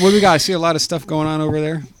 So what do we got? I see a lot of stuff going on over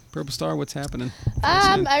there. Purple Star, what's happening?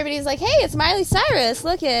 Everybody's like, hey, it's Miley Cyrus.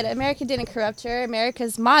 Look it. America didn't corrupt her.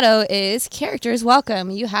 America's motto is characters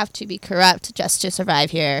welcome. You have to be corrupt just to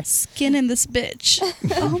survive here. Skin in this bitch.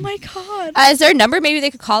 Oh my God. Is there a number maybe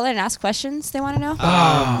they could call it and ask questions they want to know?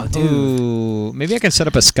 Oh, dude. Ooh, maybe I can set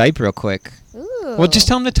up a Skype real quick. Ooh. Well, just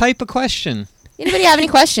tell them to type a question. Anybody have any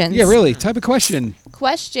questions? Yeah, really. Type a question.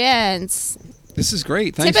 Questions. This is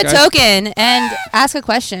great. Thanks, Tip a guys. token and ask a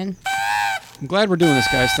question. I'm glad we're doing this,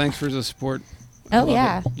 guys. Thanks for the support. I Oh, love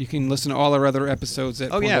yeah. it. You can listen to all our other episodes at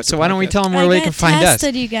Oh Porn yeah. Director So why don't we Podcast. tell them where I they got can find us?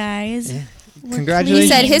 tested, you guys. Yeah. We're Congratulations. He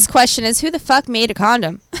said clean. his question is, who the fuck made a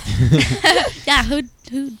condom? Yeah, who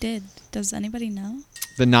did? Does anybody know?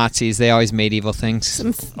 The Nazis. They always made evil things.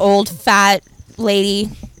 Some old fat lady.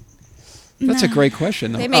 That's a great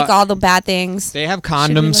question. Though. They make all the bad things. They have Should we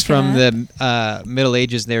condoms look from it the Middle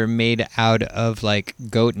Ages. They were made out of like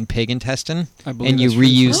goat and pig intestine, I believe and you that's true.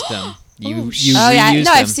 reused them. You Oh reused yeah, no,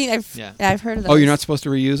 them. I've seen. Yeah. I've heard of those. Oh, you're not supposed to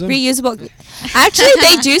reuse them? reusable. Actually,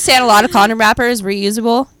 they do say on a lot of condom wrappers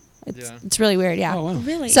reusable. It's really weird. Yeah. Oh, wow.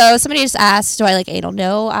 Really? So somebody just asked, "Do I like anal?"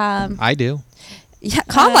 No. I do. Yeah,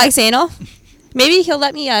 Con likes anal. Maybe he'll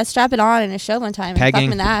let me strap it on in a show one time and fuck him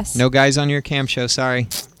Pegging. in the ass. No guys on your cam show. Sorry.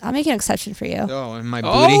 I'll make an exception for you. Oh, and my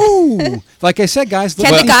booty. Oh, like I said, guys.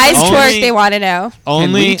 Can the guys only- twerk? They want to know.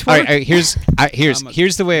 Only. Can All we right, all right, here's I'm a-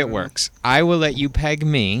 here's the way it works. I will let you peg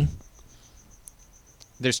me.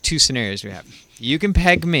 There's two scenarios we have. You can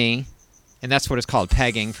peg me, and that's what it's called,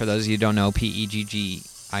 pegging. For those of you who don't know,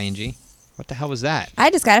 PEGGING. What the hell was that? I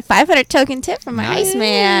just got a 500 token tip from my Nice.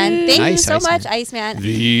 Iceman. Thank you Nice, so Iceman. much, Iceman.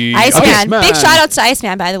 The Iceman. Big shout out to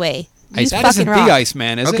Iceman, by the way. You Ice- That fucking isn't rock. the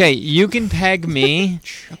Iceman, is Okay, it? you can peg me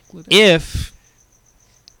Chocolate. if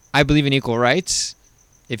I believe in equal rights.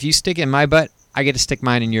 If you stick in my butt, I get to stick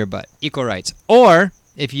mine in your butt. Equal rights. Or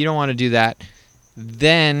if you don't want to do that,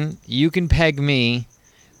 then you can peg me,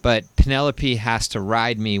 but Penelope has to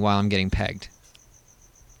ride me while I'm getting pegged.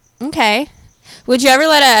 Okay. Would you ever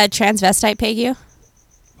let a transvestite peg you?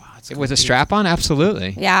 Wow, it's With gonna a be- strap on?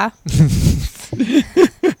 Absolutely. Yeah.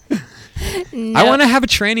 I want to have a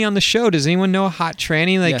tranny on the show. Does anyone know a hot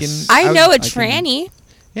tranny? Like Yes. I know a can- tranny.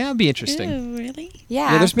 yeah, it'd be interesting. Ew, really?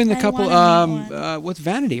 Yeah. Yeah, there's been a I couple. wanna meet one. What's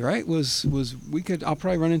Vanity? Right? Was we could? I'll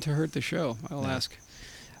probably run into her at the show. I'll ask.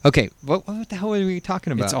 Okay, what the hell are we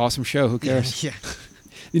talking about? It's an awesome show. Who cares? Yeah.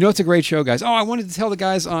 You know, it's a great show, guys. Oh, I wanted to tell the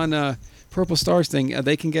guys on Purple Stars thing.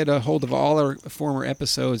 They can get a hold of all our former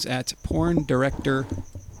episodes at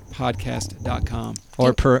porndirectorpodcast.com.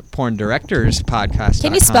 Or Porn Directors Podcast.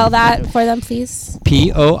 Can you spell that for them, please?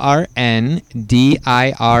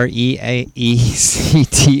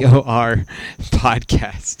 PornDirector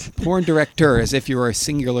Podcast. Porn Director, as if you were a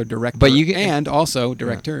singular director. But you can- and also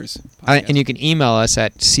directors. And you can email us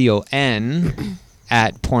at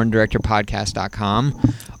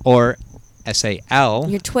con@porndirectorpodcast.com or SAL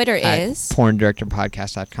Your Twitter at is.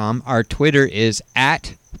 porndirectorpodcast.com. Our Twitter is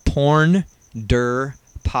at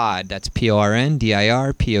porndirpod. That's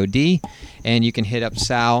PORNDIRPOD. And you can hit up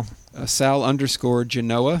Sal.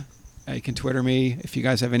 Sal_Genoa. You can Twitter me if you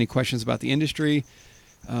guys have any questions about the industry.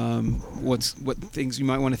 What things you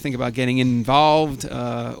might want to think about getting involved,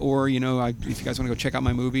 or if you guys want to go check out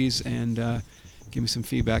my movies and give me some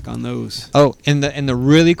feedback on those. Oh, and the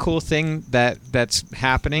really cool thing that's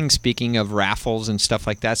happening, speaking of raffles and stuff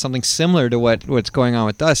like that, something similar to what's going on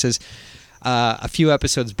with us is a few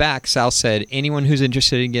episodes back, Sal said, anyone who's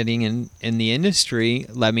interested in getting in the industry,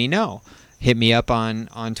 let me know. Hit me up on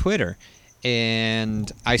Twitter.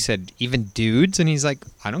 And I said, even dudes? And he's like,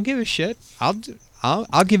 I don't give a shit. I'll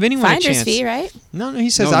give anyone a Finder's chance. fee, right? No, he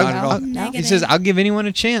says, No, not at all. he says, I'll give anyone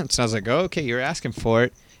a chance. And I was like, oh, okay, you're asking for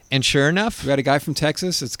it. And sure enough, We got a guy from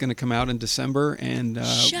Texas. It's going to come out in December, and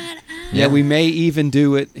Shut up. yeah, we may even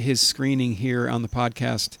do his screening here on the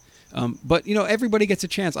podcast. But everybody gets a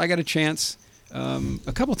chance. I got a chance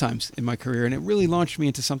a couple times in my career, and it really launched me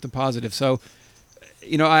into something positive. So,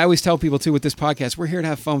 I always tell people too with this podcast, we're here to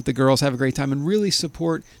have fun with the girls, have a great time, and really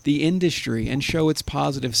support the industry and show its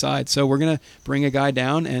positive side. So we're gonna bring a guy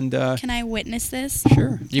down, and Can I witness this?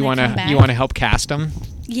 sure. you Can I want come back? to help cast him?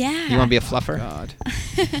 Yeah. You want to be a fluffer? God.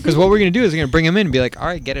 Because what we're going to do is we're going to bring him in and be like, all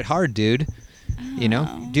right, get it hard, dude.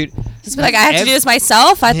 Oh. Dude. Just be like, I have to do this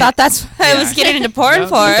myself. I thought that's what I Yeah. was getting into porn No,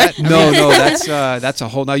 for. No, that's a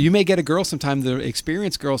whole. Now you may get a girl sometime. The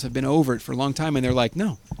experienced girls have been over it for a long time, and they're like,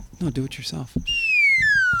 no, do it yourself.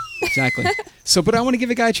 Exactly. So, but I want to give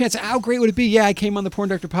a guy a chance. How great would it be? Yeah, I came on the Porn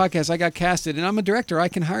Director podcast. I got casted, and I'm a director. I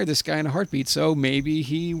can hire this guy in a heartbeat. So maybe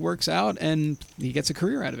he works out and he gets a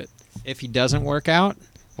career out of it. If he doesn't work out,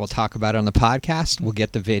 we'll talk about it on the podcast. We'll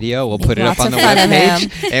get the video. We'll Make put it up lots on the of fun of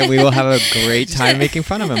webpage, and we will have a great time making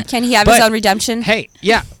fun of him. Can he have his But- own redemption? Hey,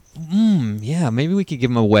 yeah. Yeah, maybe we could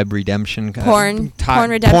give him a web redemption. Porn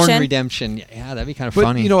redemption? Porn redemption. Yeah, that'd be kind of But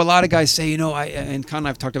funny. a lot of guys say, and Con and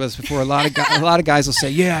I've talked about this before. A lot of guys will say,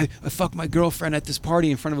 yeah, I fucked my girlfriend at this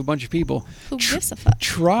party in front of a bunch of people. Who gives a fuck?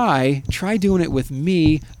 Try doing it with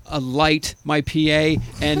me, a light, my PA,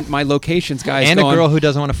 and my locations guys, and going, a girl who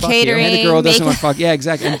doesn't want to fuck Catering. you. And a girl doesn't Makeup. want to fuck. Yeah,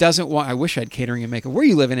 exactly. And doesn't want. I wish I had catering and makeup. Where are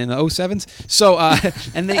you living in the 07s? So,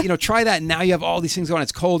 and they, try that. And now you have all these things going.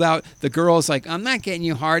 It's cold out. The girl's like, I'm not getting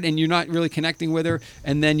you hard, and you're not really connecting with her.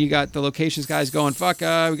 And then you got the locations guys going, fuck,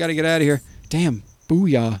 we got to get out of here. Damn,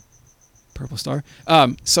 booyah, Purple Star.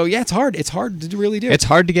 So yeah, it's hard. It's hard to really do. It's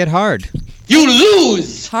hard to get hard. You lose!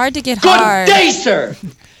 It's hard to get Good hard. day, sir!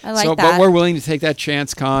 I like so, that. but we're willing to take that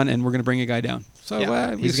chance, Con, and we're going to bring a guy down. So Yeah.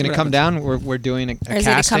 we'll He's see going to what come happens. down. We're doing a Or is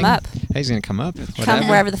he gonna casting. come up? He's going to come up. Come Whatever.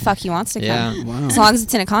 wherever the fuck he wants to come. Yeah. Wow. As long as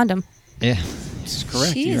it's in a condom. Yeah. This is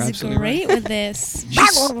correct. She You're is absolutely great with this.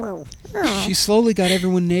 right. She slowly got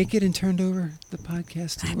everyone naked and turned over the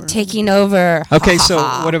podcast to her. Taking over. Okay, Ha, so ha,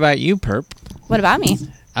 ha. what about you, Perp? What about me?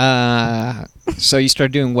 So you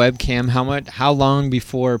started doing webcam. How long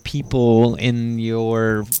before people in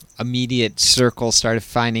your immediate circle started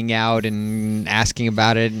finding out and asking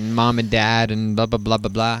about it, and mom and dad and blah blah blah blah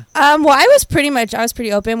blah? Well, I was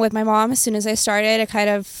pretty open with my mom as soon as I started.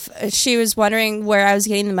 She was wondering where I was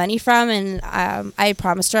getting the money from, and I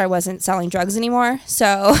promised her I wasn't selling drugs anymore.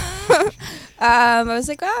 So I was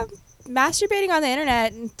like, well, masturbating on the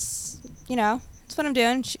internet, and that's what I'm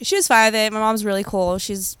doing. She was fine with it. My mom's really cool.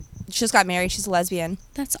 She just got married. She's a lesbian.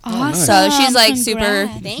 That's nice. awesome. So she's like super.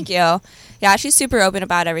 Congrats. Thank you. Yeah, she's super open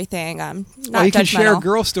about everything. Not you can share judgmental.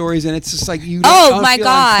 girl stories, and it's just like you. Oh don't my feel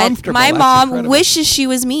God! uncomfortable. My That's mom incredible. wishes she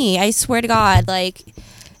was me. I swear to God. Like,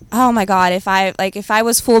 oh my God! If I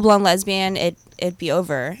was full blown lesbian, it'd be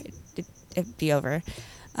over. It'd be over.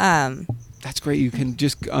 That's great. You can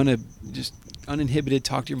just uninhibited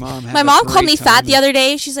talk to your mom. Have My a mom called me great fat time. the other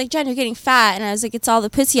day. She's like, Jen, you're getting fat, and I was like, it's all the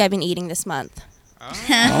pussy I've been eating this month.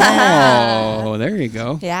 Oh, there you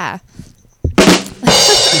go. Yeah.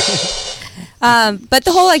 But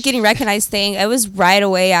the whole getting recognized thing, it was right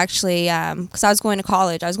away actually, because I was going to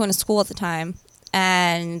college. I was going to school at the time.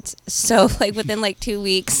 And so within 2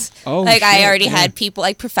 weeks, I already had people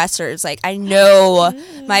professors. I know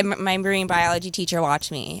my marine biology teacher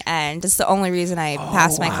watched me, and it's the only reason I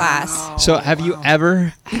passed my class. So have you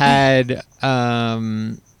ever had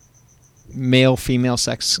male-female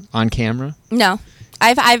sex on camera? No.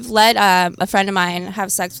 I've let a friend of mine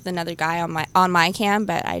have sex with another guy on my cam,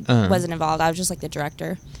 but I wasn't involved. I was just the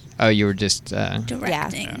director. Oh, you were just...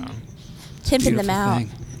 Directing. Pimping them Beautiful out.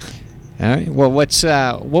 thing. All right. Well,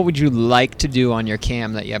 what would you like to do on your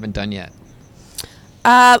cam that you haven't done yet?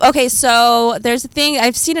 Okay, so there's a thing.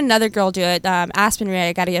 I've seen another girl do it. Aspen Ray,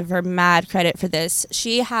 I got to give her mad credit for this.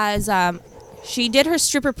 She has, she did her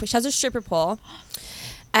stripper. She has a stripper pole,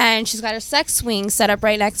 and she's got her sex swing set up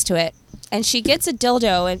right next to it. And she gets a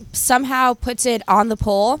dildo and somehow puts it on the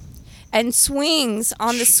pole, and swings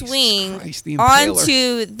on the Jesus swing Christ, the impaler.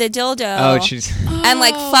 onto the dildo. Oh, she's... And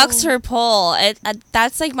fucks her pole.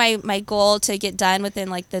 That's my goal to get done within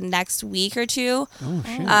the next week or two. Oh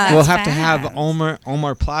shit. We'll That's have to have fast.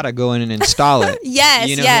 Omar Plata go in and install it. Yes,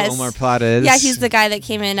 You know yes. who Omar Plata is? Yeah, he's the guy that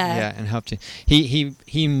came in. Yeah, and helped you.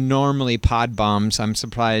 He normally pod bombs. I'm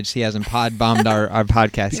surprised he hasn't pod bombed our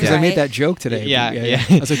podcast Because yet. I made Right. that joke today. Yeah.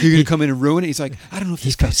 I was like, "You're gonna come in and ruin it." He's like, "I don't know if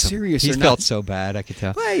this guy's serious He or not." felt so bad, I could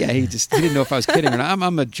tell. Well, yeah, he didn't know if I was kidding or not.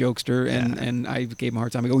 I'm a jokester, and I gave him a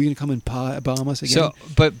hard time. I go, "Are you gonna come and bomb us again?" So,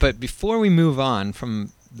 but before we move on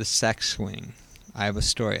from the sex swing, I have a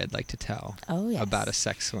story I'd like to tell Oh, yes. about a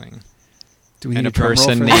sex swing do we and need a drum roll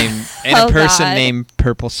person for that? named Oh, God. named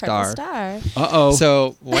Purple Star. Purple Star. Uh-oh.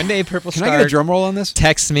 So one day, Purple Can Star I get a drum roll on this?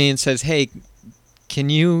 texts me and says, "Hey, can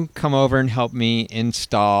you come over and help me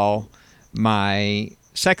install my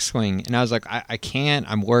sex swing?" And I was like, I can't.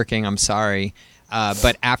 I'm working. I'm sorry.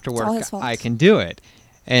 But after all work, his fault. I can do it.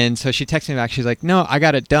 And so she texted me back. She's like, "No, I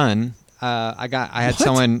got it done. I had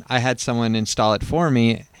someone install it for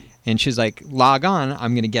me." And she's like, "Log on.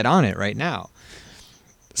 I'm going to get on it right now."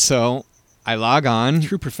 So I log on.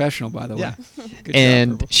 True professional, by the way. Yeah. Good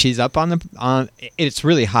And job, Purple. she's up on it's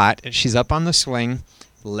really hot. She's up on the swing,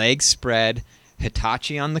 legs spread,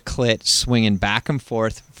 Hitachi on the clit, swinging back and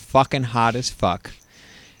forth, fucking hot as fuck.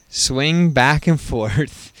 Swing back and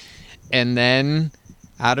forth, and then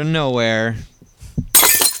out of nowhere,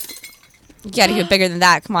 You gotta get bigger than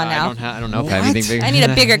that. Come on I now. don't know if I have anything bigger. I need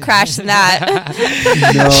a bigger crash than that.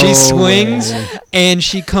 She swings and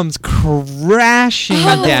she comes crashing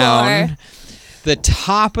On the down. floor. The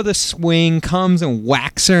top of the swing comes and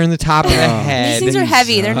whacks her in the top of the head. These things are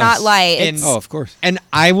heavy. They're not light. And- It's, Oh, of course. And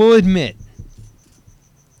I will admit,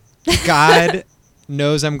 God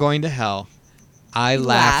knows I'm going to hell. I You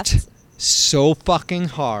laughed laughed. so fucking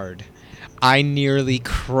hard. I nearly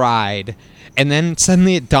cried. And then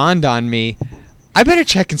suddenly it dawned on me, I better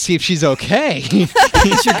check and see if she's okay. He's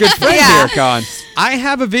your good friend Yeah. here, Con. I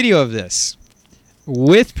have a video of this.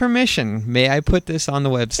 With permission, may I put this on the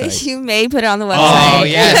website? you may put it on the website. Oh,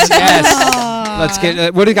 yes, yes. Let's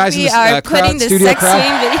get. What do you guys in We the are crowd? putting the Studio sex crowd.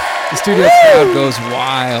 swing video. The studio crowd goes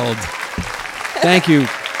wild. Thank you,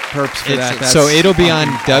 Perps, for that. That's So it'll be on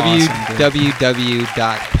fucking awesome, dude.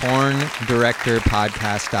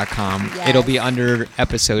 www.porndirectorpodcast.com. Yes. It'll be under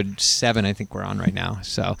episode 7, I think we're on right now.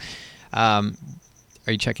 So, are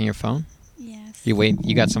you checking your phone? Yes. You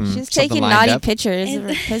got some She's something taking lined naughty up? pictures of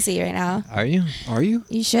her pussy right now. Are you? Are you?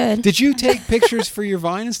 You should. Did you take pictures for your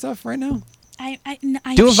Vine and stuff right now? I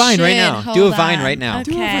Do a Vine right should. now. Hold Do a Vine on. right now.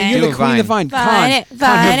 Okay. Do a Vine. Do You're a the queen of the Vine. Vine it, Con,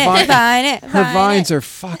 vine her it, vine it, Her vine Vines it. are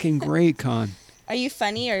fucking great, Con. Are you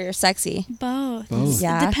funny or you're sexy? Both.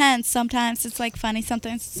 Yeah. It depends. Sometimes it's like funny.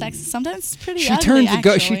 Sometimes it's sexy. Sometimes it's pretty She ugly. turned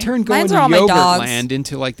going Mine's to are all my dogs. Yogurtland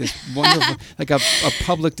into like this wonderful, like a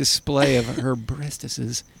public display of her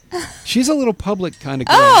breastises. She's a little public kind of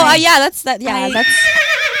girl. Oh, yeah, that's that. Yeah, I- that's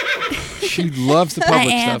She loves the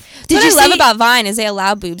public am. stuff. what I you love see- about Vine is they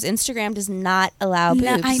allow boobs. Instagram does not allow boobs.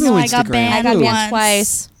 No, I Boo know. I got Instagram. banned. I got banned once.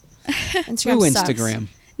 twice. Instagram Ooh, sucks. Instagram.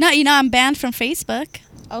 No, you know I'm banned from Facebook.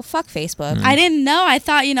 Oh, fuck Facebook. I didn't know. I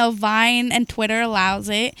thought Vine and Twitter allows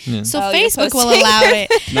it, Yeah. so Oh, you're Facebook will posting. allow it.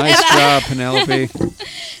 Nice job, Penelope.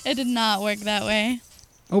 It did not work that way.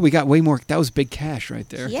 Oh, we got way more. That was big cash right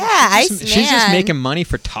there. Yeah, Iceman. She's just making money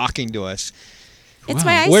for talking to us. It's Wow.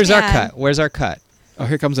 my Iceman. Where's our cut? Where's our cut? Oh,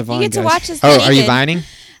 here comes a Vine, You get to guys. watch us. Oh, get are you naked. vining?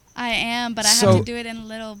 I am, but I So- have to do it in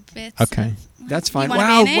little bits. Okay. That's fine. wanna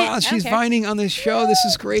Wow, be in it? wow, she's Okay. vining on this show. This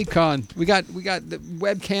is great, Con. We got the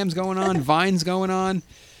webcams going on, Vines going on.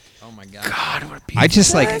 Oh my god. God, what a beautiful I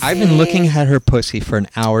just like I've been looking Pussy. at her pussy for an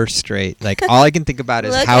hour straight. Like all I can think about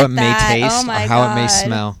is Look how at it may that. taste Oh or my how it may God.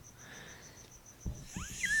 smell.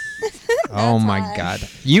 Oh my hot. god.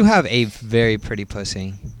 You have a very pretty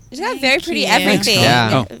pussy. She's got very pretty you. everything.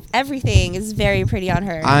 Yeah. Everything is very pretty on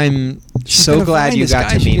her. I'm She's so gonna glad vine you this,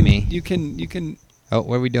 got guys. to meet me. You can. Oh,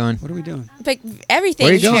 what are we doing? What are we doing? But everything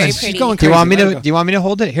Where are is you going? very She's pretty. going Do you want me Crazy. to Let her go. do you want me to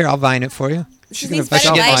hold it? Here, I'll vine it for you. She gonna needs fix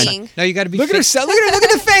better all Vine. lighting. No, you got to be Look at her. fixed. Look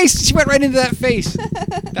at the face. She went right into that face.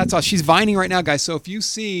 That's all. She's vining right now, guys. So if you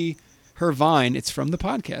see her vine, it's from the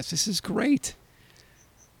podcast. This is great.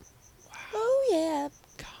 Oh yeah.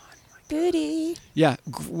 Booty. Yeah,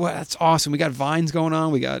 well, that's awesome. We got vines going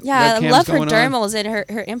on. We got Yeah, I webcams love her going on. dermals and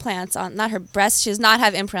her implants on. Not her breasts. She does not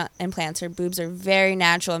have implants. Her boobs are very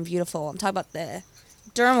natural and beautiful. I'm talking about the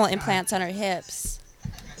dermal implants on her hips.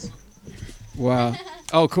 Wow.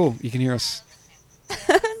 Oh, cool. You can hear us.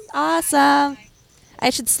 Awesome. I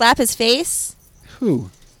should slap his face. Who?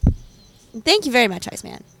 Thank you very much,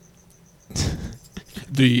 Iceman.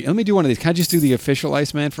 Let me do one of these. Can I just do the official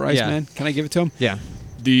Iceman for Yeah. Iceman? Can I give it to him? Yeah.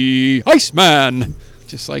 The Iceman.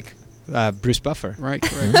 Just like Bruce Buffer. right,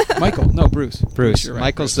 correct. Michael. No, Bruce. Bruce. You're right,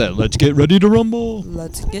 Michael's Bruce. the let's get ready to rumble.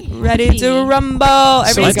 Let's get ready to rumble.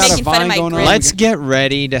 Everybody's got a making fun vine of my going on. grin. Let's get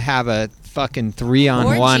ready to have a fucking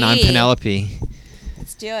 3-on-1 on Orgy. Penelope.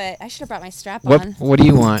 Let's do it. I should have brought my strap What on. what do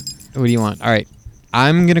you want? What do you want? All right.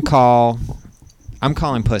 I'm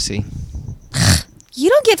calling pussy. You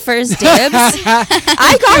don't get first dibs.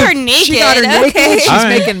 I got her naked. She got her naked. Okay. She's All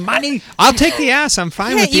right. making money. I'll take the ass. I'm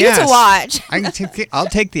fine Yeah, with the you ass. get to watch. I'll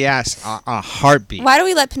take the ass a heartbeat. Why do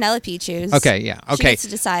we let Penelope choose? Okay, yeah. She Okay. gets to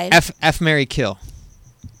decide. F Mary kill.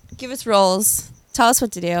 Give us roles. Tell us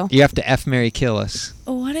what to do. You have to F Mary kill us.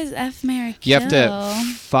 What is F Mary You kill? have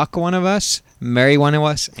to fuck one of us, marry one of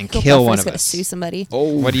us, and Go kill Buffer's one of gonna us. sue somebody.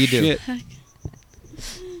 Oh, What do you do? shit.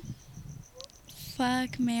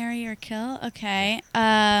 Fuck, marry, or kill. Okay.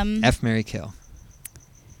 F Mary kill.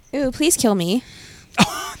 Ooh, please kill me.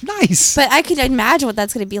 Nice. But I could imagine what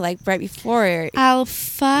that's gonna be like right before. I'll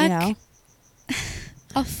fuck. You know.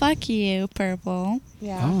 I'll fuck you, Purple.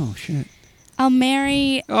 Yeah. Oh shit. I'll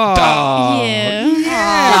marry Oh. you. Yeah,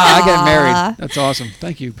 I get married. That's awesome.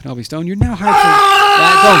 Thank you, Penelope Stone. You're now hired for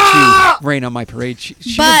that. Don't you rain on my parade.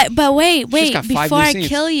 But wait. got 5 Before new I scenes.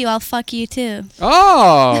 kill you, I'll fuck you too.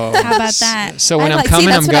 Oh. How about that? So when I'd I'm like- coming,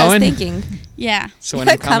 see, I'm that's what I was going. thinking. Yeah. So when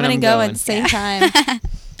I'm coming, I'm and going going. at the same time.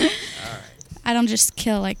 I don't just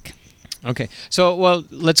kill like. Okay. So well,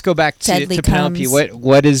 let's go back to Deadly Penelope. comes.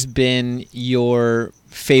 What has been your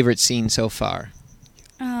favorite scene so far?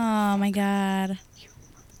 Oh my god.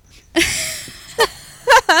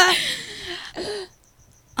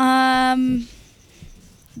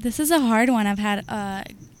 This is a hard one. I've had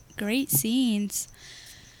great scenes.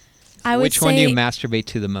 I would Which one do you say masturbate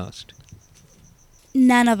to the most?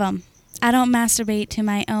 none of them. I don't masturbate to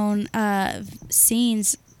my own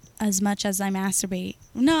scenes as much as I masturbate.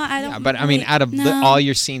 No, I don't. Yeah, but I mean, really- out of no. all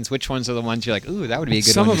your scenes, which ones are the ones you're like, ooh, that would be a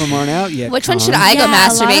good Some one? of them aren't out yet. Which one Con. should I go Yeah, a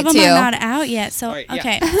lot masturbate of them to? are not out yet. So All right, yeah.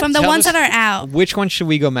 okay, from the Tell ones us- that are out. Which one should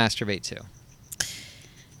we go masturbate to?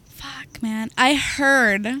 Fuck, man. I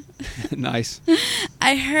heard Nice.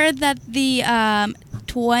 that the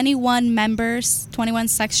 21 members, 21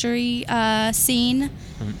 sexury scene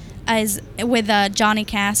is with Johnny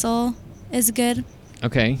Castle is good.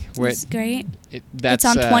 Okay, It's great. that's It's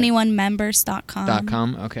on 21members.com.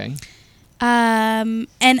 .com. Okay. And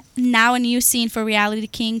now a new scene for Reality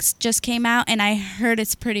Kings just came out, and I heard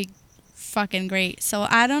it's pretty fucking great. So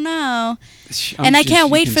I don't know. And I can't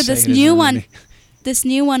wait for this new one. This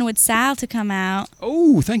new one with Sal to come out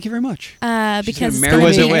Oh, thank you very much. because it's marry gonna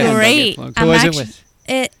me be and then great. get plugged. Who was it with?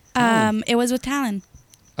 It was with Talon.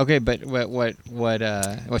 Okay, but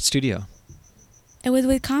what studio? It was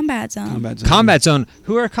with Combat Zone. Combat Zone.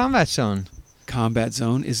 Who are Combat Zone? Combat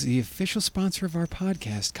Zone is the official sponsor of our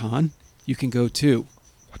podcast, Con. You can go to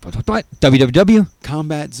What?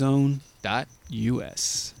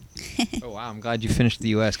 www.combatzone.us. Oh, wow. I'm glad you finished the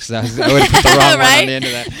U.S. because I would have put the wrong one on the end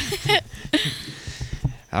of that.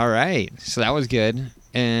 All right. So that was good.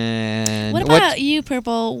 And What about you,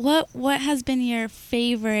 Purple? What has been your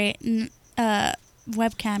favorite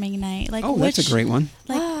webcamming night? Like, Oh, that's a great one.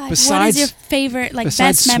 Like, what Besides- is your favorite, like,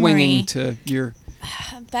 Besides best memory? swinging to your...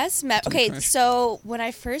 Okay, crash. so when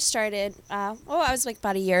I first started, I was like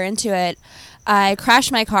about a year into it. I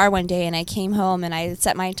crashed my car one day, and I came home and I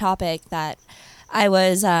set my topic that I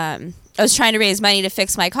was trying to raise money to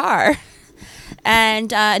fix my car.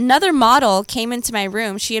 And another model came into my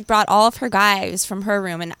room. She had brought all of her guys from her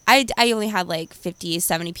room, and I only had like 50,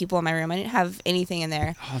 70 people in my room. I didn't have anything in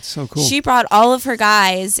there. Oh, that's so cool. She brought all of her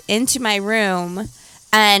guys into my room,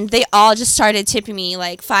 and they all just started tipping me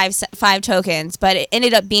like five tokens, but it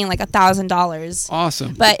ended up being like $1,000.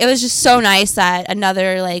 Awesome. But it was just so nice that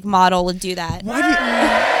another like model would do that.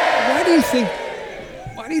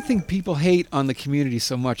 Why do you think people hate on the community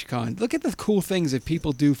so much, Con? Look at the cool things that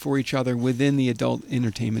people do for each other within the adult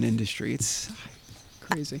entertainment industry. It's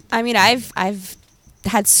crazy. I mean, I've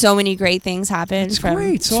had so many great things happen It's from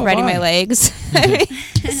great. So have spreading I. my legs.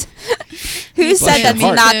 Who said your that's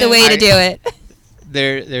heart. not the way to do it?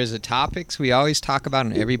 There's a topics we always talk about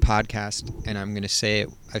in every podcast, and I'm going to say it.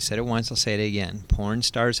 I've said it once. I'll say it again. Porn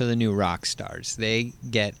stars are the new rock stars. They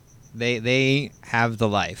have the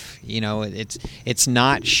life. You know, it's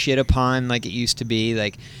not shit upon like it used to be.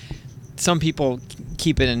 Like some people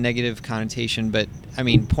keep it a negative connotation, but I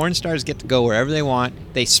mean, porn stars get to go wherever they want.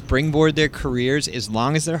 They springboard their careers as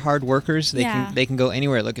long as they're hard workers. They can go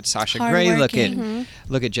anywhere. Look at Sasha Grey. Look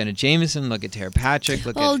at Jenna Jameson. Look at Tara Patrick.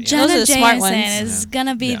 Those Jenna are the smart Jameson ones. is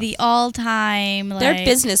gonna be the all-time. Like, They're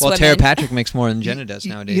business Well, women. Tara Patrick makes more than Jenna does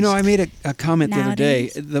nowadays. You know, I made a comment the other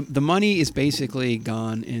day. Nowadays. The money is basically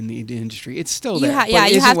gone in the industry. It's still there. but you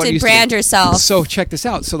it isn't have what it to used brand be. yourself. So check this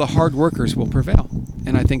out. So the hard workers will prevail.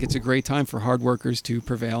 And I think it's a great time for hard workers to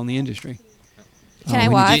prevail in the industry. Can I we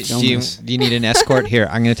need watch? to- do you need an escort? Here,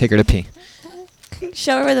 I'm going to take her to pee.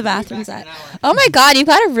 Show her where the bathroom's at. Oh my God, she's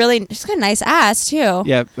got a nice ass too.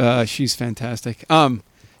 Yeah, she's fantastic.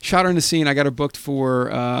 Shot her in the scene. I got her booked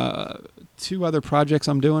for 2 other projects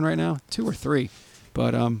I'm doing right now, 2 or 3.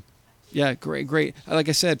 But yeah, great. Like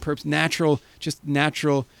I said, Perp's natural,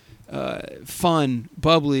 fun,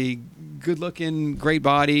 bubbly, good-looking, great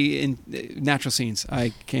body, and natural scenes.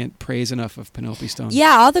 I can't praise enough of Penelope Stone.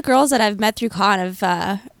 Yeah, all the girls that I've met through con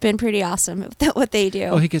have been pretty awesome at what they do.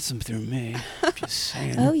 Oh, he gets them through me. Just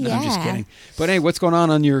saying. Oh, No, I'm just yeah. kidding. But hey, what's going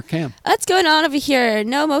on your cam? What's going on over here?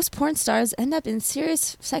 No, most porn stars end up in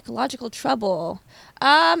serious psychological trouble.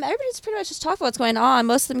 Everybody's pretty much just talking about what's going on.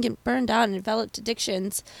 Most of them get burned out and developed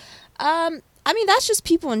addictions. I mean, that's just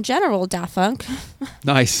people in general, Daft Punk.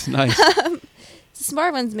 Nice. The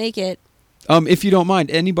smart ones make it. If you don't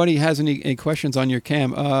mind, anybody has any questions on your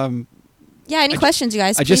cam? Yeah, any questions, you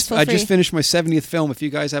guys? I Please feel free. just finished my 70th film. If you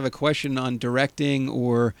guys have a question on directing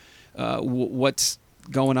or what's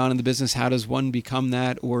going on in the business, how does one become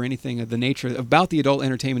that, or anything of the nature about the adult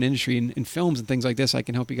entertainment industry in films and things like this, I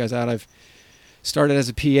can help you guys out. I've started as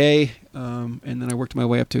a PA, and then I worked my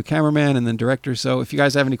way up to a cameraman and then director. So if you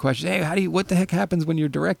guys have any questions, hey, what the heck happens when you're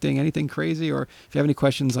directing? Anything crazy? Or if you have any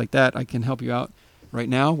questions like that, I can help you out right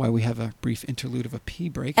now while we have a brief interlude of a pee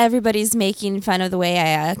break. Everybody's making fun of the way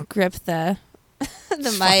I grip the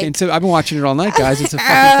mic. So I've been watching it all night, guys. It's a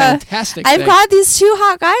fucking fantastic I've thing. got these 2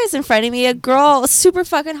 hot guys in front of me. A super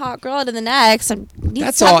fucking hot girl to the next. I need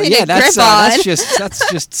That's all. something Yeah, to grip on. that's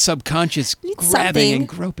just subconscious Need grabbing something. and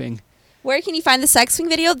groping. Where can you find the sex swing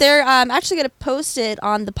video? They're actually going to post it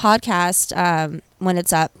on the podcast when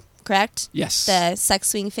it's up, correct? Yes. The sex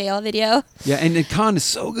swing fail video. Yeah, and the con is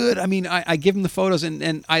so good. I mean, I give them the photos,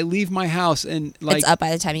 and I leave my house, and like It's up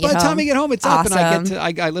by the time you by get the home. time I get home, it's up, and Awesome.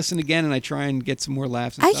 I listen again, and I try and get some more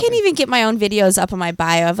laughs. And I stuff. can't even get my own videos up on my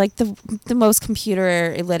bio. I'm like the most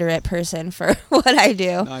computer illiterate person for what I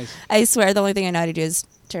do. Nice. I swear the only thing I know how to do is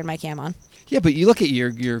turn my cam on. Yeah, but you look at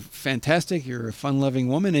you're fantastic. You're a fun-loving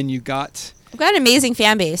woman, and I've got an amazing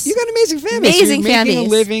fan base. you got an amazing fan base. Amazing You're fan making a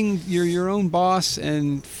base. living. You're your own boss,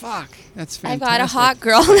 and fuck, that's I fantastic. got a hot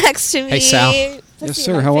girl next to me. Hey, Sal. Pussy Yes, in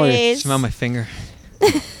sir. my How are you? face. Smell my finger.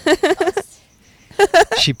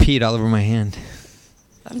 She peed all over my hand.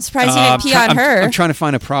 I'm surprised you didn't pee on her. I'm trying to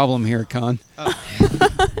find a problem here, Con. I'm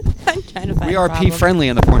trying to find We a are problem. pee-friendly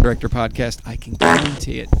on the Porn Director Podcast. I can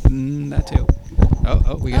guarantee it. That too.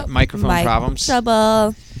 We got microphone Mic problems.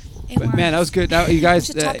 Trouble. But man, that was good. You guys,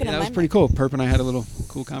 Just talking to that was my pretty cool. Perp and I had a little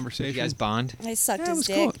cool conversation. You guys bond? I sucked Yeah, it his was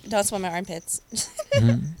dick. cool. Don't swim my armpits.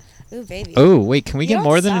 Ooh, baby. Oh wait, can we You get don't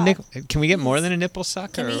more than a suck. nipple? Can we get more than a nipple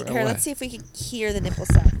suck? Can or, we? or Here, what? let's see if we can hear the nipple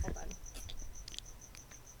suck. Hold on.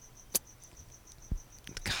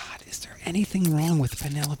 God, is there anything wrong with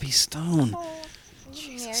Penelope Stone? Oh, will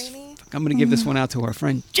you marry me? I'm going to give this one out to our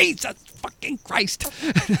friend. Jesus fucking Christ.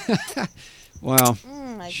 Wow.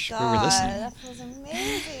 Oh my Shh, we were god, listening. that feels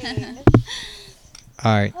amazing.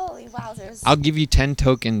 All right, Holy wowzers. I'll give you 10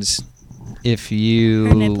 tokens if you.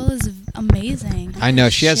 Her nipple is amazing. I know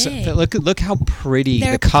she has. Shit. Look how pretty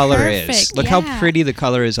They're the color is. perfect, Look how yeah. pretty the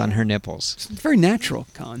color is on her nipples. It's very natural,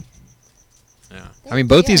 Con. Yeah. I mean,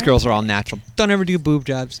 both these Yeah. girls are all natural. Don't ever do boob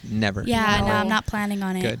jobs. Never. Yeah, no, No. I'm not planning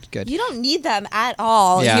on it. Good. You don't need them at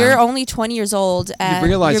all. Yeah. You're only 20 years old, and You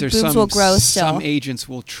realize your there's boobs will grow still. some agents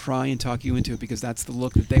will try and talk you into it because that's the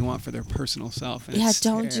look that they want for their personal self. And Yeah, it's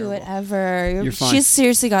don't do it terrible. ever. You're fine. She's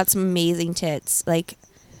seriously got some amazing tits. Like,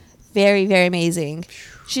 very, very amazing.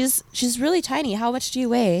 She's really tiny. How much do you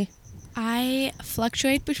weigh? I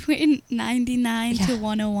fluctuate between 99 to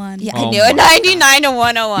 101. Yeah, Oh I knew it. my 99 to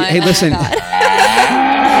 101. Hey, Oh my listen.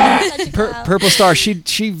 God. Such a clown. Purple Star, she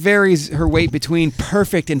varies her weight between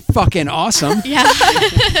perfect and fucking awesome. Yeah.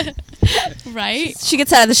 Right? She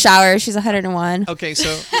gets out of the shower. She's 101. Okay,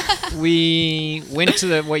 so we went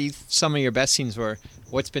to some of your best scenes were.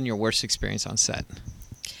 What's been your worst experience on set?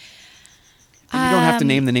 And you don't have to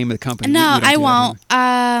name the name of the company. No, We don't I do that won't.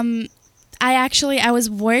 I was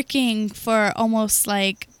working for almost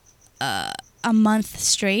like a month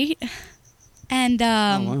straight, and here.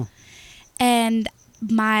 Oh, wow. and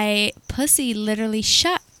my pussy literally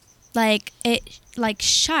shut, like it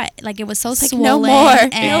shut, like it was so It's like, swollen. no more.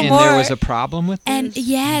 and, And more. there was a problem with and this?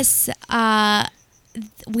 yes,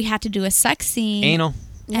 we had to do a sex scene. Anal.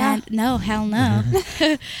 Yeah. And no, hell no.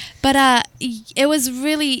 But it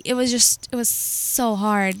was so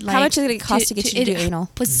hard. Like, How much did it cost to get you to do anal?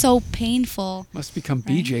 It was so painful. Must become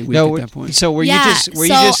BJ week No, at that point. so were Yeah, you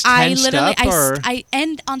just I tensed literally, up or?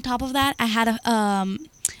 and on top of that, I had a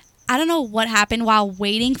I don't know what happened while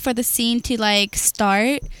waiting for the scene to like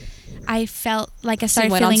start. I felt like I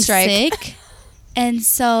started went on feeling strike. sick, and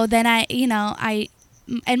so then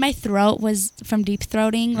and my throat was from deep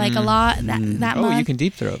throating like a lot that Oh, month. you can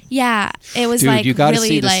deep throat. Yeah, it was Dude, like you got to really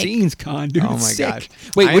see the like scenes, Con. Dude, Oh it's my sick. God.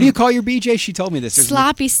 Wait, what do I'm- you call your BJ? She told me this. There's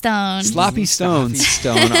sloppy stone. sloppy stones.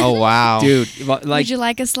 Stone. Oh wow, Dude, like Would you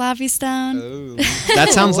like a sloppy stone? Ooh. That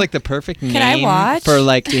sounds like the perfect name I watch? for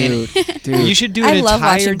like. dude. You should do I an love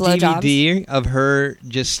entire watching blowjobs. DVD of her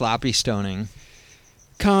just sloppy stoning,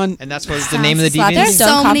 Con, and that's what's the name of the Sloppy DVD. There's Stone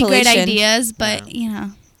so many great compilation. ideas, but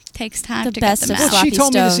takes time The to best get them of out. well, she Sloppy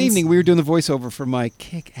told me this Stones. evening we were doing the voiceover for my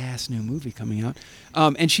kick-ass new movie coming out,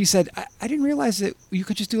 and she said, I didn't realize that you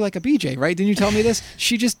could just do like a BJ, right? Didn't you tell me this?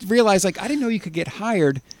 She just realized, like, I didn't know you could get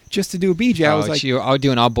hired just to do a BJ. I was like, I'll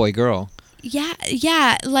do an all boy girl.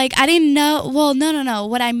 Yeah. Like I didn't know. Well, no.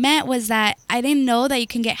 What I meant was that I didn't know that you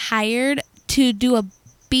can get hired to do a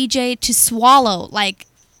BJ to swallow. Like,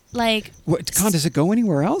 what, Con, does it go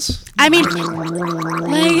anywhere else? I mean,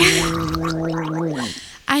 like,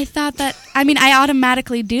 I thought that. I mean, I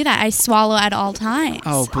automatically do that. I swallow at all times.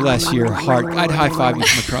 Oh, bless your heart. I'd high five you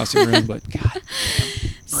from across the room, but God.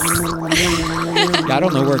 I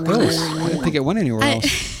don't know where it goes. I didn't think it went anywhere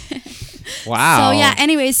else. Wow. So yeah.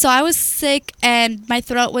 Anyways, so I was sick and my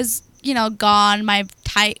throat was, gone.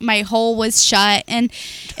 My hole was shut, and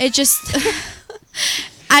it just.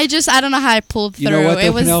 I don't know how I pulled through. You know what, though,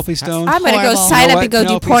 It was Penelope Stone? I'm going to go Horrible. sign You know up what, and go do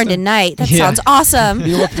Penelope porn Stone? tonight. That Yeah. sounds awesome.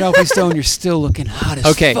 You know what, Penelope Stone? You're still looking hot as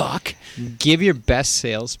Okay. fuck. Give your best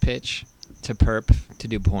sales pitch to Perp to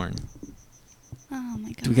do porn. Oh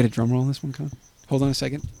my god. Do we get a drum roll on this one, Con? Hold on a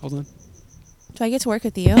second. Hold on. Do I get to work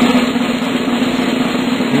with you? Here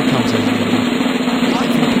comes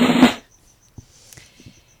it.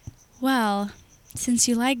 Well, since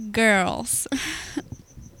you like girls,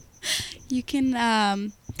 you can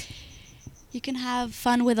have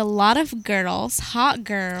fun with a lot of girls, hot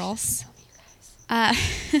girls. Do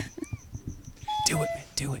it, man.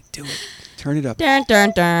 Do it. Turn it up. Dun,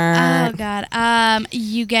 dun, dun. Oh god.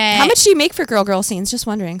 You get How much do you make for girl scenes? Just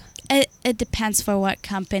wondering. It depends for what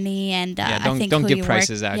company and Yeah, I think don't who give you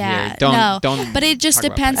prices work. out yeah, here. Don't- But it just talk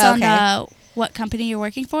about depends prices. on Okay. what company you're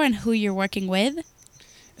working for and who you're working with.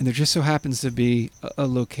 And there just so happens to be a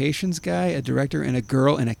locations guy, a director, and a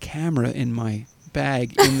girl and a camera in my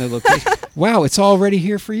bag in the location. Wow, it's already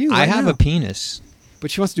here for you. I right have now. a penis. But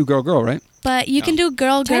she wants to do girl, right? But you can do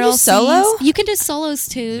girl Can I do scenes. solo? You can do solos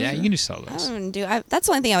too. Yeah, you can do I solos. don't do. That's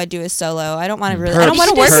the only thing I would do is solo. I don't want to really. Perps, I don't want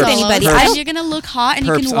to work with perps, anybody. perps. I And don't. you're gonna look hot, and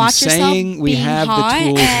you Perps, can I'm watch yourself saying we being have the hot,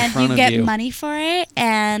 tools in and front you of get you. money for it,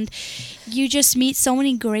 and you just meet so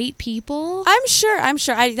many great people. I'm sure. That's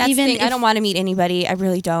Even the thing. I if- don't want to meet anybody. I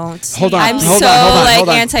really don't. Hold on, I'm hold so on, hold on, like hold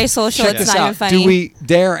on. antisocial. Check It's this not even out. funny. Do we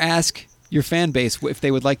dare ask your fan base if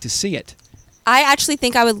they would like to see it? I actually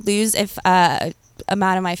think I would lose if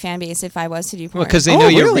amount of my fan base if I was to do porn. Well, because they Oh, know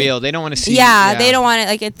you're really? real. They don't want to see. yeah, they don't want it.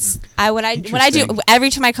 Like it's when I do Interesting. every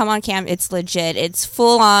time I come on cam, it's legit. It's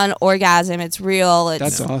full on orgasm. It's real. It's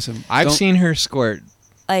That's awesome. I've Don't- seen her squirt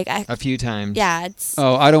like a few times. yeah. It's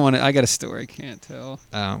Oh, I don't want to. I got a story. I can't tell.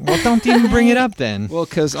 Well, don't even bring it up then. Well,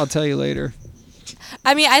 because I'll tell you later.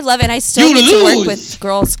 I mean, I love it. And I still get to work with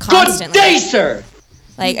girls constantly. Good day, sir.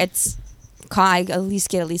 Like it's, I at least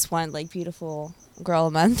get one like beautiful girl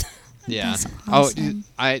a month. Yeah. That's Oh, awesome.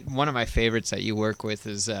 one of my favorites that you work with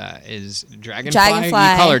is Dragonfly. Dragonfly.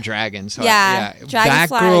 You call her Dragon. So Yeah, that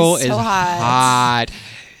Dragonfly girl is so hot. hot.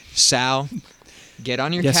 Sal, get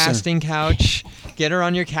on your Yes, sir. casting couch. Get her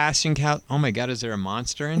on your casting couch. Oh my God, is there a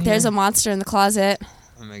monster in here? There's a monster in the closet.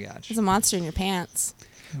 Oh my gosh. There's a monster in your pants.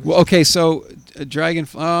 Well, okay. So, Dragon.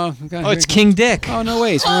 Oh, okay. Oh, it's King Dick. Oh no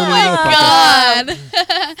way! It's ruining another podcast. God.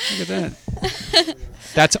 Look at that.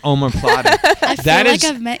 That's Omar Plata. I feel That like is-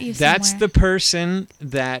 I've met you That's somewhere. the person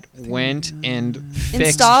that went and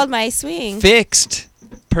Installed my swing. fixed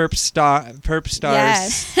Perp Stars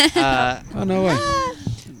Yes. Oh no way.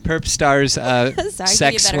 Perp Stars Sorry, give you a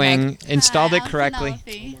sex better swing. Installed Hi, it I'm correctly.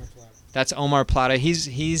 Penelope. That's Omar Plata.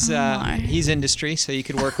 He's Omar. he's industry, so you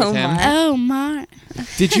could work with him. Omar. Oh my.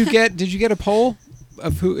 Did you get a poll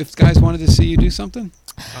of who if guys wanted to see you do something?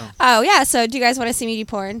 Oh yeah. So do you guys want to see me do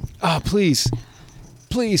porn? Oh please,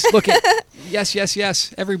 please look at.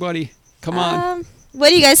 Yes. Everybody, come on. What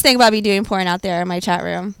do you guys think about me doing porn out there in my chat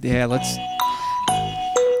room? Yeah, let's.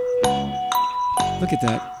 Look at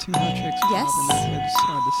that. Two hot chicks. Yes. bobbing their heads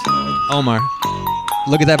side to side. Omar,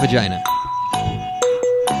 look at that vagina.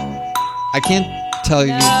 I can't tell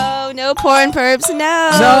you. No porn perps. No.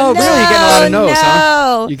 No, really? You're getting a lot of no's, no.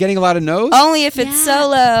 huh? You're getting a lot of no's? Only if it's Yeah.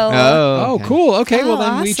 solo. Oh, Oh, cool. Okay, well Oh,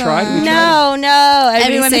 then we awesome. tried. We tried. No. Everyone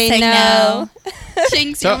Everyone is say saying no.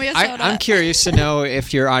 Jinx, So throw me a I'm soda. curious to know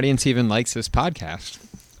if your audience even likes this podcast.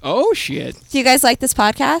 Oh shit. Do you guys like this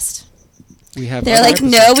podcast? We have. They're other like,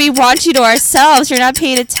 episodes. no, we want you to ourselves. You're not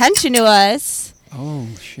paying attention to us. Oh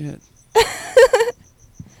shit.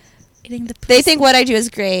 Eating the They pussy. think what I do is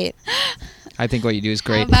great. I think what you do is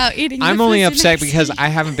great. How about eating I'm the only pussy upset next because week? I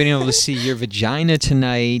haven't been able to see your vagina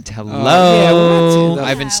tonight. Hello. yeah, well, that's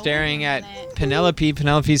it. I've been Yeah, staring wait a at minute. Penelope.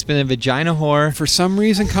 Penelope's been a vagina whore. For some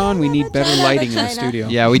reason, Con, we need better Vagina, lighting in the vagina. studio.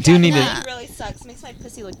 Yeah, we do need Yeah. to. It really sucks. It makes my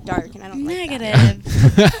pussy look dark, and I don't like that.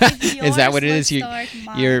 Negative. Is that what it Yours is? looks dark,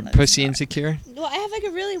 mine You're looks pussy dark. insecure? Well, I have like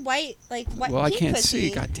a really white Well, I pink can't pussy.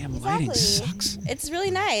 see. Goddamn lighting sucks. It's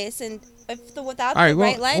really nice, and if without All right. the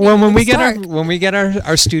Well, bright lighting, well, when it we looks get our dark. when we get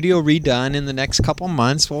our studio redone in the next couple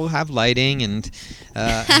months, we'll have lighting and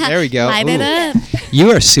there we go. Light it Ooh. up.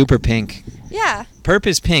 You are super pink. Yeah, Perp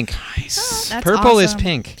is pink. Nice. That's Purple is awesome.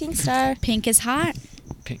 pink. pink star. Pink is hot.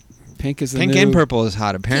 Pink is the Pink new. and purple is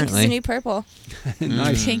hot, Pink is the apparently. new purple.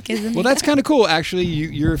 Nice. Pink is the Well, that's kind of cool. Actually,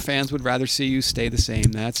 your fans would rather see you stay the same.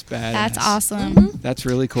 That's bad. That's awesome. Mm-hmm. That's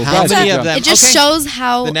really cool. How Guys, many good of job. them? It just Okay. shows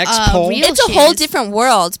how The next poll? real It's a she whole is. different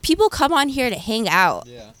world. People come on here to hang out.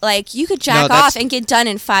 Like you could jack that's- off and get done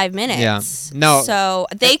in 5 minutes. Yeah. No. So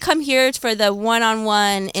they come here for the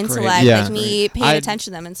one-on-one intellect, Yeah. like me paying I-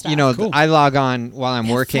 attention to them and stuff. You know, Cool. I log on while I'm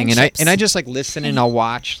Yeah, working, friendships. and I just like listen and I'll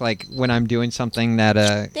watch like when I'm doing something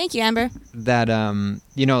that Thank you, Amber.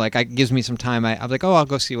 you know, like it gives me some time. I'm like, oh, I'll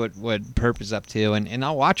go see what Perp is up to, and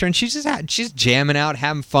I'll watch her, and she's jamming out,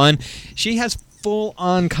 having fun. She has full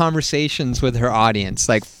on conversations with her audience,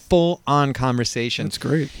 like full on conversations. That's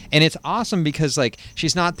great. And it's awesome because like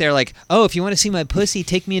she's not there like, oh, if you want to see my pussy,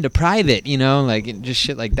 take me into private, you know, like just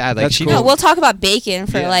shit like that. Like That's she cool. No, we'll talk about bacon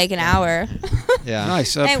for Yeah. like an hour. yeah.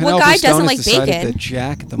 Nice. Hey, what Penelope guy Stone doesn't has like decided bacon? to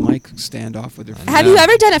jack the mic stand off with her. feet. Have you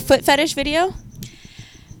ever done a foot fetish video?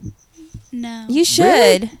 No. You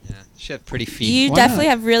should. Yeah. She has pretty feet. You Why definitely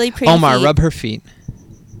not? have really pretty Omar, feet. rub her feet.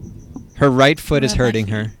 Her right foot is Rub my hurting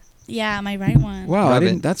feet. her. Yeah, my right one. Wow, Rub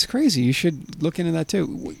it. that's crazy. You should look into that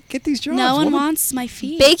too. Get these jobs. No one woman. wants my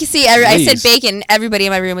feet. Bacon. See, I said Please. bacon. Everybody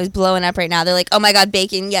in my room is blowing up right now. They're like, "Oh my god,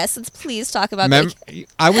 bacon! Yes, let's please talk about bacon."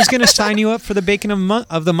 I was gonna sign you up for the Bacon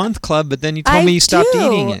of the Month Club, but then you told me you stopped do.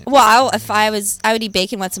 eating it. Well, I would eat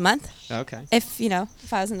bacon once a month Okay. if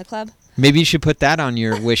I was in the club. Maybe you should put that on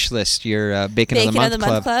your wish list. Your Bacon of the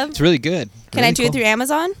Month Club. It's really good. Can Really I do it cool. through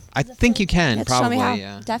Amazon? I think you can. Yeah, Probably. show me how.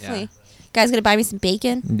 Yeah. Definitely. Guys, gonna buy me some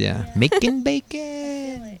bacon? Yeah. Making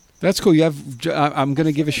bacon. That's cool. You have. I'm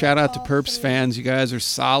gonna give a shout out to Perps fans. You guys are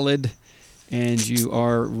solid, and you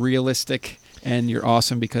are realistic. and you're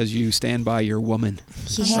awesome because you stand by your woman.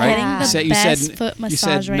 Yeah. Right? Getting the You said- best foot You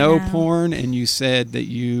massage said right no now. porn, and you said that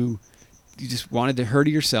you just wanted to hurt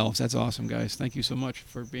yourselves. That's awesome, guys. Thank you so much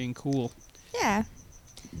for being cool. Yeah.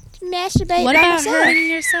 Masturbate. What by about myself. hurting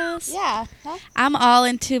yourselves? Yeah. Huh? I'm all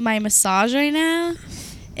into my massage right now.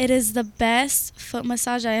 It is the best foot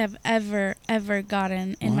massage I have ever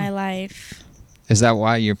gotten in my life. Is that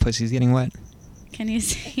why your pussy's getting wet? Can you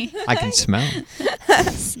see? I can smell.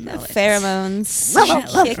 Smell it.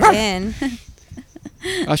 Pheromones kick in.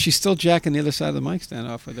 Oh, she's still jacking the other side of the mic stand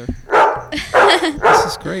off with her. This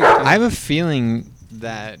is great. I have a feeling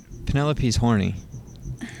that Penelope's horny.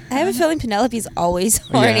 I have a feeling Penelope's always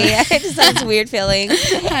horny. Yeah. I just have this weird feeling.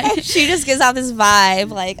 She just gives out this vibe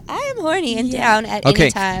like, I am horny and down at Okay,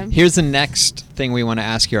 any time. here's the next thing we want to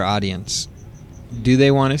ask your audience. Do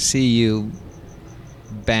they want to see you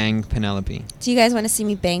bang Penelope? Do you guys want to see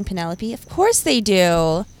me bang Penelope? Of course they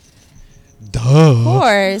do. Of Duh.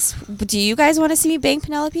 course. Do you guys want to see me bang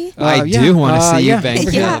Penelope? I do want to see you bang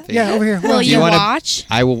over here. Penelope. Yeah, over here. Will Do you you wanna- watch?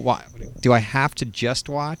 I will watch. Do I have to just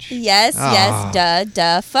watch? Yes, Ah. yes,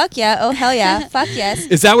 duh. Fuck yeah. Oh, hell yeah. Fuck yes.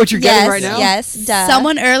 Is that what you're yes, getting right now? Yes, duh.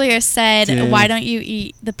 Someone earlier said, Dude. "Why don't you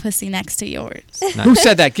eat the pussy next to yours?" Who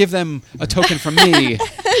said that? Give them a token from me.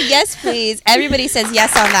 Yes, please. Everybody says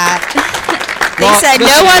yes on that. They Well, said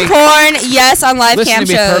listen no to on me. porn, yes on live Listen cam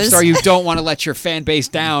to me, Perp shows. Star. You don't want to let your fan base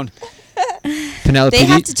down. Penelope, They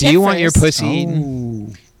do, have to do you tip want your first. pussy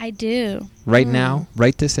eaten I do. right now?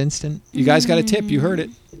 Right this instant? You guys got a tip. You heard it.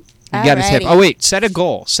 You got to tip. Alrighty. Oh, wait. Set a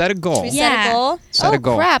goal. Set a goal. Should we set Yeah. a goal? Set oh, a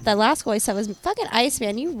goal. crap. That last goal I said was fucking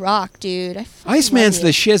Iceman. You rock, dude. I fucking Iceman's love the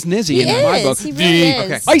you. shiz nizzy He in my is. book. He really is.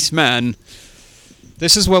 Okay. Iceman.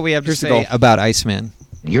 This is what we have to Here's the say goal. about Iceman.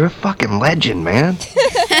 You're a fucking legend, man.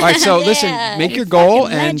 All right, so listen, Yeah, make you your goal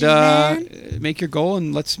fucking and legend, make your goal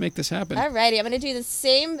and let's make this happen. Alrighty, I'm gonna do the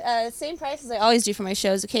same price as I always do for my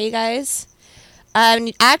shows. Okay, you guys.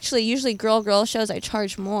 Actually, usually girl shows I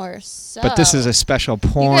charge more. So But this is a special you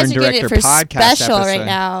porn guys are getting director it for podcast special episode. right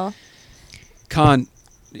now. Con,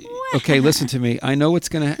 okay, listen to me. I know what's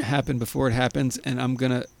going to happen before it happens, and I'm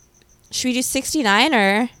going to, Should we do 69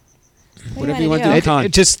 or whatever you want to wanna do.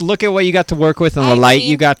 Con, Just look at what you got to work with and the I light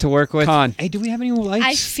mean- you got to work with. Con. Hey, do we have any lights?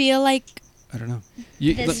 I feel like I don't know.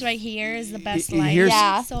 You, this right here is the best y- light. here's-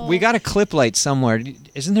 Yeah. So We got a clip light somewhere.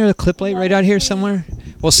 Isn't there a clip light right out here somewhere?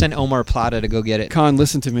 We'll send Omar Plata to go get it. Con,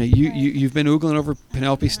 listen to me. You've been oogling over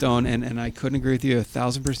Penelope Stone, and I couldn't agree with you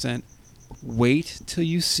 1,000%. Wait till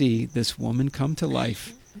you see this woman come to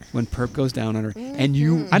life when Perp goes down on her, and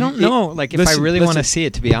you. I don't know. Like, if I listen, really want to listen. see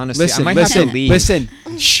it, to be honest, Listen, I might listen, have to leave. listen.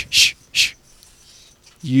 Shh, shh, shh.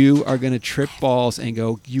 You are going to trip balls and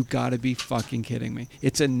go, you got to be fucking kidding me.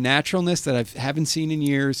 It's a naturalness that I haven't seen in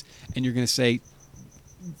years, and you're going to say,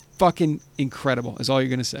 fucking incredible is all you're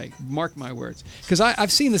going to say. Mark my words. Because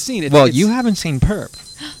I've seen the scene. Well, you haven't seen Perp.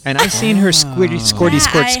 And I've seen her squirty, squirty, yeah,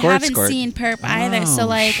 squirt, I squirt, haven't squirt. seen Perp either. So Oh,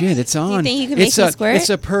 like, shit, it's on. think you can make it's me a, squirt?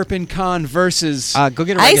 It's a Perp and Con versus. Go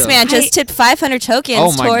get a regular. Iceman just tipped 500 tokens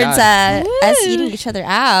Oh my towards God. us Woo. eating each other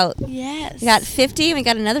out. yes. We got 50 and we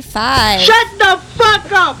got another 5.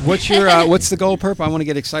 what's your what's the goal, Perp? I want to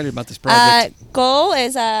get excited about this project. Goal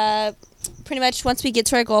is pretty much once we get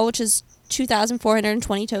to our goal, which is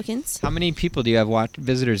 2,420 tokens. How many people do you have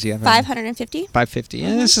visitors do you have? 550. 550.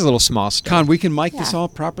 Yeah, this is a little small stuff. Con, we can mic this Yeah. all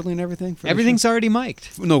properly and everything. For the Everything's already mic'd.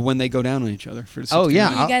 show? No, when they go down on each other. For the Oh, yeah,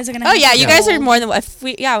 69. You guys are gonna. Oh have yeah, to you go. guys are more than if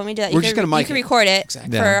we. Yeah, when we do that, We're you just can, gonna mic you can it. record it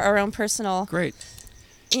Exactly. for Yeah. our own personal. Great.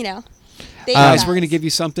 You know. Guys, we're going to give you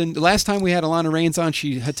something. The last time we had Alana Reigns on,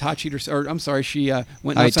 she Hitachi'd herself. Or I'm sorry, she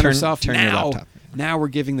went nuts on herself. turn your now, laptop. now we're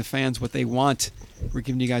giving the fans what they want. We're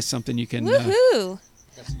giving you guys something you can. Woohoo!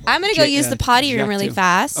 I'm gonna go use the potty room jack really to.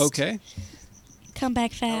 fast. Okay. Come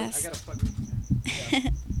back fast.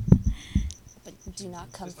 But do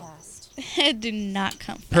not come fast. Do not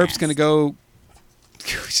come fast. Perp's going to go.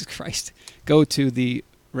 Jesus Christ. Go to the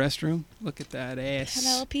restroom. Look at that ass.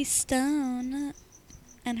 Penelope Stone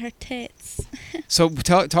and her tits. So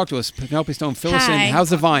talk to us, Penelope Stone. Fill us in. Hi. How's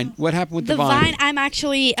the Vine? What happened with The Vine, I'm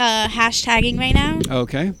actually hashtagging right now.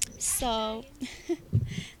 Okay. So,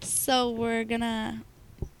 so we're gonna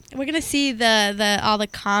see the all the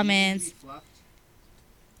comments, No,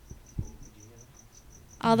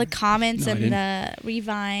 I and the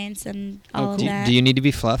revines and all of Do, that. do you need to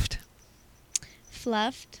be fluffed?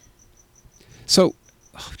 Fluffed? So,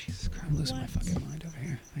 oh Jesus Christ, I'm losing my What? fucking mind over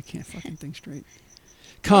here. I can't fucking think straight.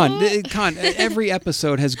 Con, every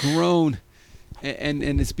episode has grown, and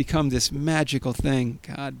it's become this magical thing.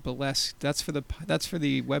 God bless. That's for the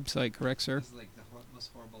website, correct, sir? Like the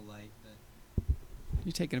most horrible light.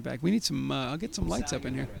 You're taking it back. We need some. I'll get some lights up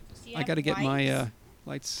in here. Do you I have got to get my lights?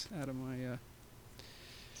 lights out of my.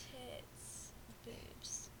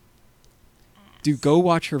 Dude, go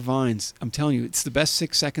watch her Vines. I'm telling you, it's the best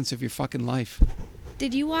 6 seconds of your fucking life.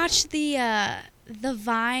 Did you watch the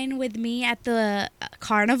Vine with me at the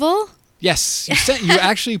carnival? Yes, you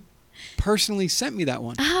actually personally sent me that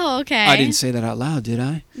one. Oh, okay. I didn't say that out loud, did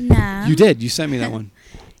I? No. You did. You sent me that one.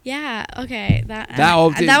 Yeah. Okay. That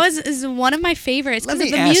is one of my favorites Let because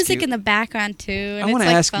of me the ask music you- in the background too. And I want to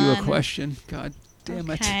it's, like, ask you a fun. question. God damn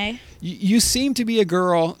it. Okay. You seem to be a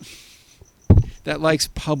girl that likes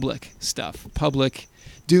public stuff. Public,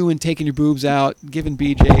 taking your boobs out, giving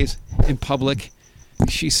BJs in public.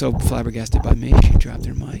 She's so flabbergasted by me, she dropped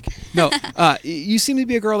her mic. No, you seem to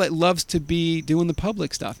be a girl that loves to be doing the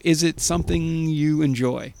public stuff. Is it something you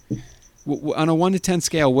enjoy? On a 1 to 10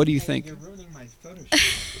 scale, what do you think? You're ruining my photo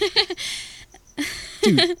shoot.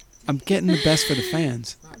 Dude, I'm getting the best for the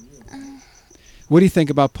fans. What do you think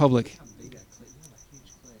about public?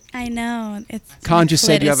 I know. Con my just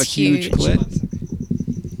said clit you have a is huge clit.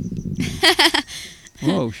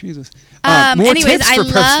 Whoa, Jesus. More anyways, tips I for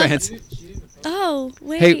love- Perps fans. Oh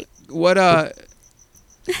wait. Hey, what?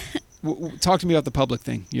 Talk to me about the public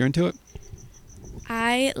thing. You're into it?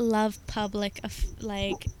 I love public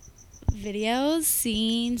like videos,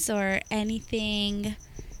 scenes, or anything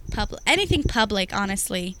public.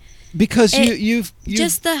 Honestly, Because It- you've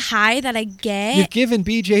just the high that I get. you've given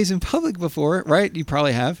BJ's in public before, right? You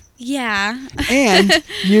probably have. Yeah. And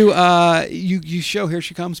you show Here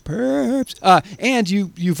She Comes Perps. And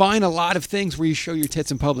you Vine a lot of things where you show your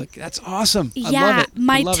tits in public. That's awesome. I Yeah, love it.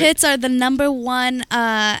 my I love tits are the number one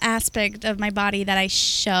aspect of my body that I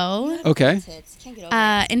show it. Okay. Tits. Can't get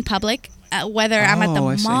over it. in public, whether I'm at Oh,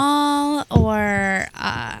 I the see. mall or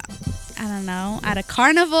I don't know, at a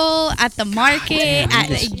carnival, at the market,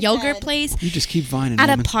 at a yogurt place, You just keep Vining at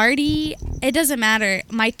a woman. party. It doesn't matter.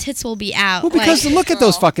 My tits will be out. Well, because like, look at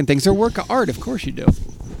those fucking things. They're work of art. Of course you do.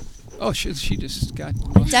 Oh, she just got...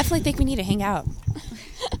 I definitely think we need to hang out.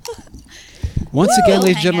 Once again, ladies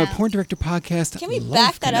and Hang gentlemen, out. Porn Director Podcast. Can we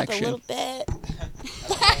Love back that Connection. up a little bit?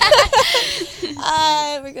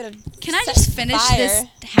 We're gonna. can I set just finish fire. this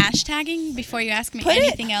hashtagging before you ask me Put it-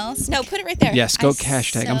 anything else? No, put it right there. Yes, go I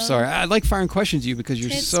hashtag. I'm so- sorry. I like firing questions at you because you're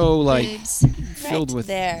Tits, so like boobs. filled Right with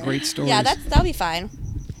there. great stories. Yeah, that'll be fine.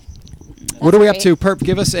 What are we up great. to, Perp?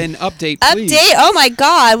 Give us an update, please. Update! Oh my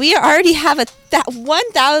God, we already have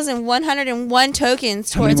 1,101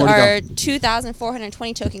 tokens How many towards more to our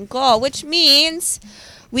 2,420 token goal, which means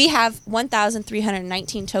we have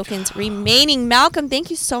 1,319 tokens remaining. Malcolm, thank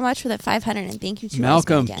you so much for that 500, and thank you to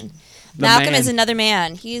Malcolm, Iceman again. the Malcolm man. is another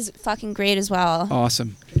man. He's fucking great as well.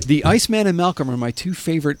 Awesome. The Iceman and Malcolm are my two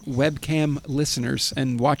favorite webcam listeners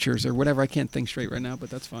and watchers, or whatever. I can't think straight right now, but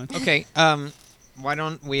that's fine. Okay. Why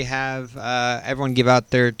don't we have everyone give out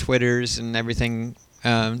their Twitters and everything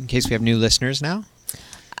in case we have new listeners now?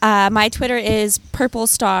 My Twitter is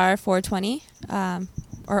purplestar420,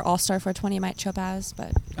 or allstar420 it might show up as,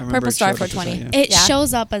 but I remember it showed up as that, purplestar420. yeah. It Yeah.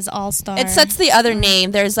 shows up as All Star. It sets the other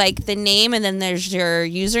name. There's like the name, and then there's your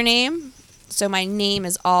username. So my name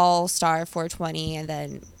is allstar420, and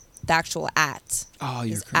then the actual at Oh,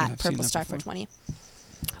 you're is correct. at I've seen that before. purplestar420,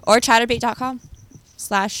 or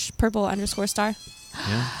chatterbait.com/purple_star.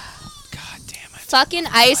 Yeah. God damn it. Fucking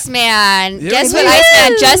Iceman. Yeah, Guess what woo!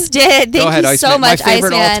 Iceman just did? Go Thank ahead, you Iceman. so much, My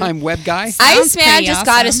favorite Iceman. all-time web guy. Sounds Iceman pretty just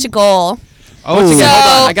got us awesome. to goal. Once So again,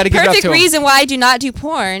 hold on. I got to give it up perfect to him. reason why I do not do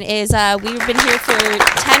porn is we've been here for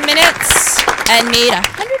 10 minutes and made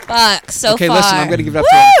 $100 so Okay, far. listen, I'm going to give it up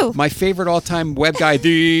to Woo! him. My favorite all-time web guy,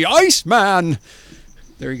 the Iceman.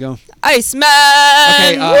 There you go. Iceman.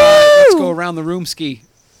 Okay, let's go around the room, Ski.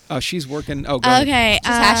 Oh, she's working. Oh, go ahead. Okay.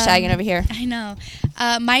 Just hashtagging over here. I know.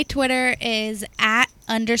 My Twitter is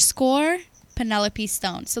 @_Penelope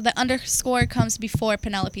Stone. So the underscore comes before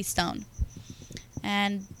Penelope Stone.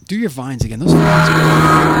 And Do your vines again. Those vines are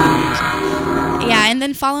amazing. yeah, and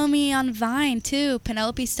then follow me on Vine too,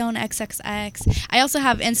 Penelope Stone XXX. I also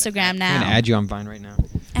have Instagram I'm now. going to add you on Vine right now.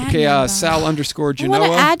 Add Okay, me on Vine. Sal_Genoa. I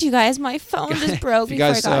want to add you guys. My phone just broke If you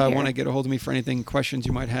before guys I got here. want to get a hold of me for anything, questions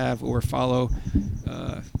you might have, or follow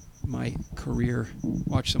my career,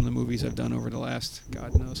 watch some of the movies I've done over the last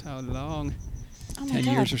God knows how long, Oh my 10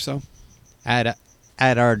 God. years or so. Add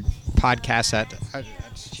our podcast at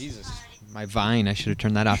Jesus, my Vine. I should have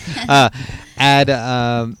turned that off. Add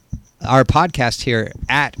our podcast here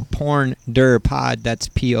at PornDirPod. That's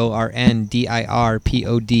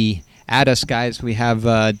PornDirPod. Add us, guys. We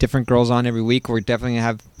have different girls on every week. We're definitely going to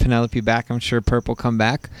have Penelope back. I'm sure Perp will come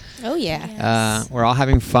back. Oh, yeah. Yes. We're all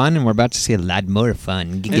having fun, and we're about to see a lot more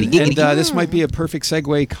fun. And this might be a perfect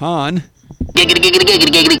segue, Con.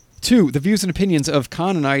 Two, the views and opinions of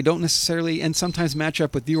Con and I don't necessarily and sometimes match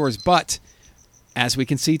up with yours, but as we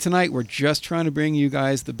can see tonight, we're just trying to bring you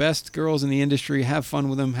guys the best girls in the industry. Have fun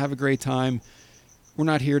with them. Have a great time. We're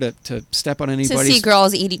not here to step on anybody's... To see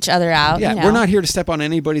girls eat each other out. Yeah, you know. we're not here to step on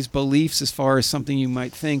anybody's beliefs as far as something you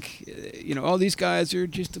might think. Oh, these guys are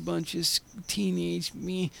just a bunch of teenage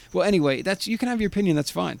me. Well, anyway, you can have your opinion. That's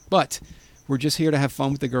fine. But we're just here to have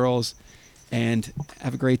fun with the girls and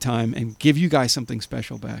have a great time and give you guys something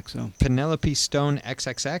special back. So Penelope Stone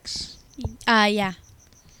XXX? Yeah.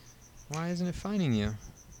 Why isn't it finding you?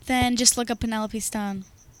 Then just look up Penelope Stone.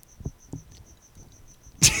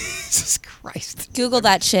 Jesus Christ. Google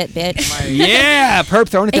that shit, bitch. Yeah, perp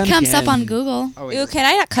throwing it down It comes again. up on Google. Oh, wait. Ooh, can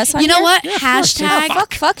I not cuss on You know here? what? Yeah, of course. Hashtag. Oh,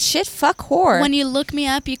 fuck, shit, fuck, whore. When you look me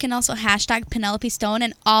up, you can also hashtag Penelope Stone,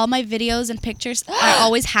 and all my videos and pictures are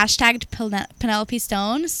always hashtagged Penelope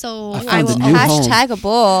Stone. So I found I a will new home. hashtag a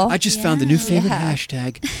bull. I just found the new favorite Yeah.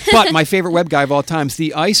 hashtag. But my favorite web guy of all time is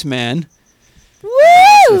the Iceman.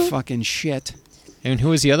 Woo! The fucking shit. And who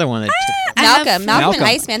was the other one that I have- Malcolm Malcolm. and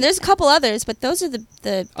Iceman. There's a couple others, but those are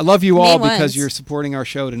the I love you all Main because ones. you're supporting our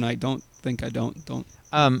show tonight. Don't think I don't.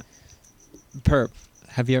 Perp,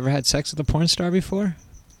 have you ever had sex with a porn star before?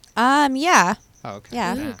 yeah. Oh, okay.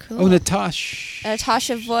 Yeah. Ooh, cool. Oh, Natasha.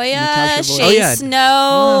 Natasha Voya, Natasha Voya. Shay Oh, yeah.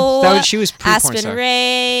 Snow, That was, she was pre-porn Aspen star.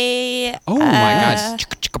 Ray. Oh, my God.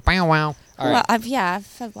 Chicka, chicka, bow, wow. All right. Well, I've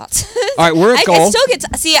had lots. All right, we're at I goal. still get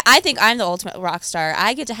to see. I think I'm the ultimate rock star.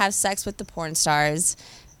 I get to have sex with the porn stars,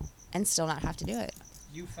 and still not have to do it.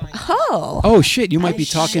 You find Oh, Oh, shit. You might be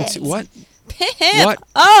Oh, talking shit. to... What? pimp. What?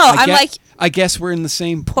 Oh, I I'm gue- like I guess we're in the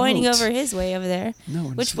same pointing boat. over his way over there. No. we're in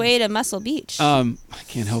the Which same- way to Muscle Beach? I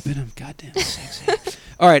can't help it. I'm goddamn sexy.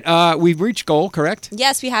 All right. We've reached goal, correct?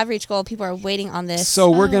 Yes, we have reached goal. People are waiting on this. So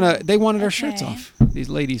we're going to... They wanted our shirts okay. off. These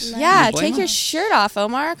ladies. yeah, You blame take them? your shirt off,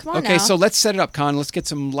 Omar. Come on Okay, now. so let's set it up, Con. Let's get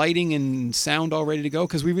some lighting and sound all ready to go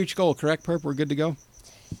because we reached goal, correct, Perp? We're good to go?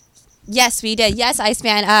 Yes, we did. Yes,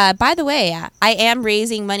 Iceman. By the way, I am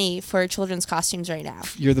raising money for children's costumes right now.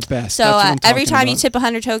 You're the best. So That's what I'm every talking time you about. tip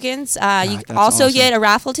 100 tokens, you that's also awesome. get a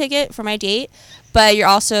raffle ticket for my date, but you're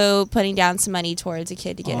also putting down some money towards a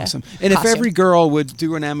kid to get Awesome. a And if costume. every girl would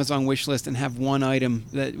do an Amazon wish list and have one item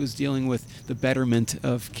that was dealing with the betterment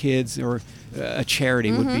of kids or a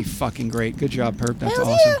charity would be fucking great. Good job, Perp. That's Hell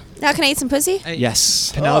awesome. yeah. Now can I eat some pussy? Hey,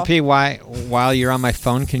 Yes. Penelope, while you're on my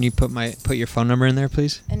phone, can you put your phone number in there,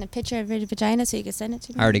 please? And a picture of your vagina so you can send it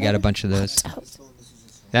to me. I already got a bunch of those.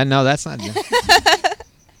 Oh. No, that's not.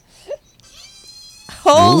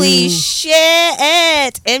 Holy Ooh.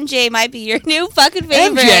 shit! MJ might be your new fucking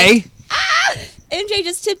favorite. MJ. MJ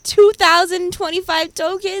just tipped 2,025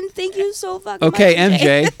 tokens. Thank you so fucking Okay, much,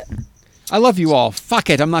 MJ. I love you all. Fuck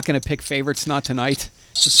it. I'm not going to pick favorites. Not tonight.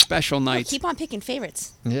 It's a special night. Keep on picking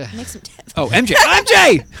favorites. Yeah. Make some tip. Oh, MJ.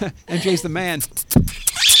 MJ! MJ's the man.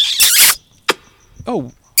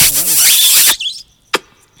 Oh.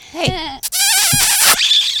 Hey,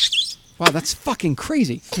 Wow, that's fucking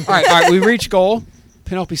crazy. All right. We reached goal.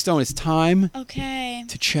 Penelope Stone, it's time Okay.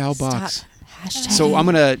 to chow box. stop. Hashtag. So we're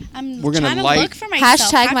trying gonna to like look for myself.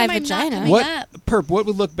 Hashtag How my come I'm not vagina. coming what up? Perp. What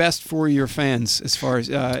would look best for your fans as far as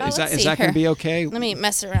is let's that see going to here. be okay? Let me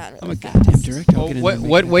mess around. I'm Really a fast. goddamn director. I'll get in What there,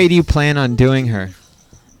 what make it way do you plan on doing her?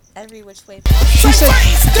 Every which way. She said,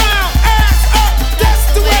 Face down, ass up.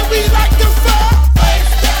 That's the way we like to fuck.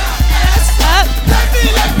 Face down, ass up. Let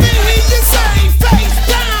me hear you say face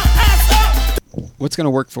down, ass up. "What's going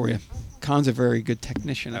to work for you?" Khan's a very good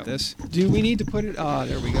technician at this. Do we need to put it? Ah,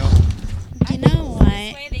 there we go. You know what?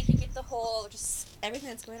 This way they can get the whole, just everything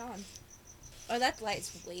that's going on. Oh, that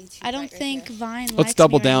light's way too I don't bright right think there. Vine. Let's likes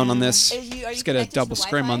double me right down on now. this. Are you Let's get a connected to double the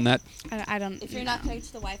scrim on Wi-Fi? that. I don't. If you're not connected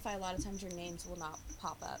to the Wi-Fi, a lot of times your names will not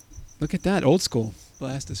pop up. Look at that old school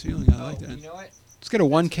blast this feeling. I like that. You know what? Let's get a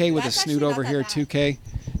 1K with a That's snoot actually not over that here. bad. 2K.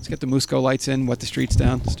 Let's get the Musco lights in. Wet the streets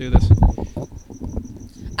down. Let's do this.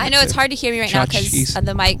 I know it's hard to hear me right now because Tchotchkes. on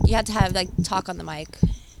the mic, you have to have like talk on the mic.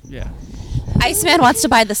 Yeah. Iceman wants to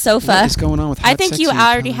buy the sofa. What is going on with I hot think you sexy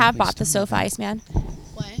already Penelope have bought the Stone? sofa, Iceman.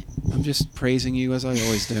 What? I'm just praising you as I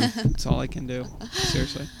always do. That's all I can do.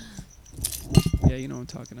 Seriously. Yeah, you know what I'm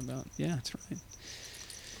talking about. Yeah, that's right.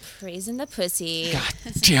 Praising the pussy. God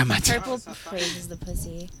damn it. Purple praises the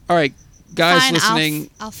pussy. All right, guys Fine, listening.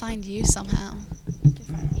 I'll find you somehow.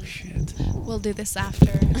 Oh, shit. We'll do this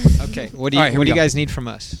after. Okay. What do All you right, here What we do you go. guys need from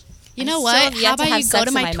us? You I know still what? have yet How to about have you sex go to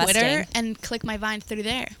in my my Twitter Mustang. and click my Vine through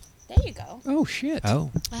there? There you go. Oh, shit.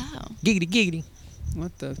 Oh. Wow. Giggity giggity.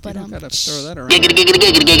 What the? You But, don't gotta shh. throw that around.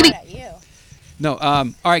 What at you? No. All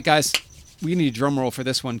right, guys. We need a drum roll for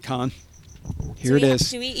this one, Con. Here it is.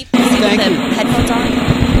 Do we eat pussy with Thank the you. headphones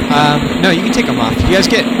on? No, you can take them off. You guys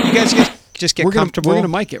get just get we're comfortable. We're gonna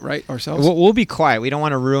mic it right ourselves. We'll be quiet. We don't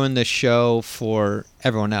want to ruin the show for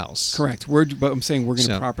everyone else. Correct. But I'm saying we're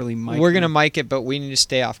gonna properly mic. We're gonna mic it, but we need to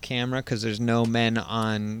stay off camera because there's no men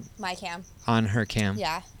on My cam. on her cam.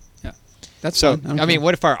 Yeah. That's So fine. I mean,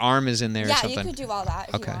 what if our arm is in there or Yeah, something? you could do all that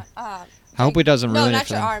if Okay. you want. I hope it doesn't No, ruin not it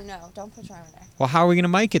for your them. arm. No, don't put your arm in there. Well, how are we gonna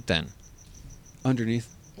mic it then? underneath.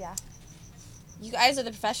 Yeah. You guys are the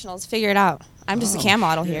professionals. Figure it out. I'm just a cam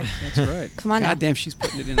model here. That's right. Come on now. God damn, she's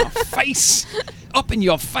putting it in our face. Up in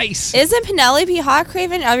your face. Isn't Penelope hot,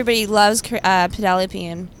 Craven? Everybody loves Penelope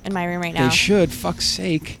in my room right now. They should. Fuck's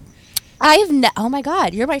sake. Oh my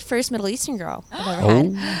God, you're my first Middle Eastern girl I've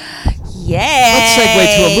ever had. Yeah. Let's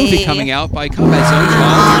segue to a movie coming out by Combat Zone.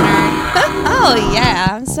 Oh yeah,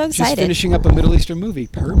 I'm so She's excited. finishing up a Middle Eastern movie,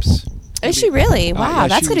 Perps. Is she really? Wow, yeah,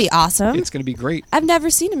 that's gonna be awesome. It's gonna be great. I've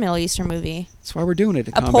never seen a Middle Eastern movie. That's why we're doing it at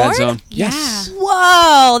A Combat porn? Zone. Yes.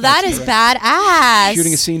 Whoa, that That's is correct. badass.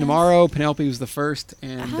 Shooting a scene tomorrow. Penelope was the first,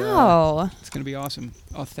 and Oh. it's gonna be awesome,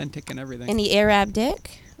 authentic, and everything. Any Arab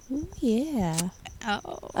dick? Ooh, yeah. Oh.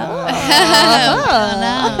 Oh.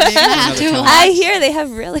 No, maybe not too much. I hear they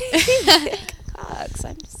have really big cocks.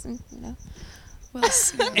 I'm just, you know. We'll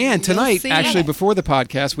see. And tonight, see. actually, before the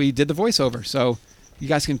podcast, we did the voiceover. So you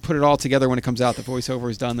guys can put it all together when it comes out. The voiceover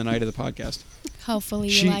is done the night of the podcast. Hopefully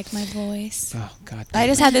She- you like my voice. Oh, God. I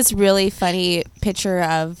just had this really funny picture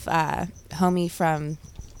of homie from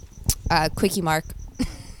Quickie Mark.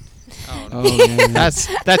 Oh, yeah.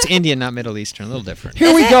 That's Indian, not Middle Eastern. A little different.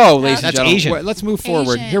 Here we go, ladies and That's gentlemen. Asian. Wait, let's move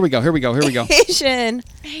forward. Asian. Here we go. Asian.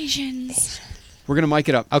 Asians. We're going to mic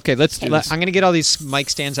it up. Okay, do this. I'm gonna get all these mic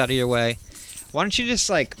stands out of your way. Why don't you just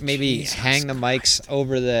like maybe Jesus hang the mics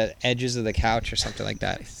over the edges of the couch or something like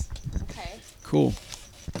that? Okay. Cool.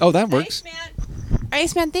 Oh, that works.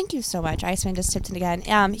 Iceman, thank you so much. Iceman just tipped in again.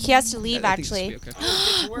 He has to leave, I think this will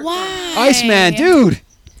actually. be okay. Why? Iceman, dude.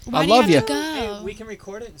 Why I do love you. you. Have to go? we can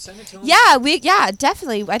record it and send it to him. Yeah,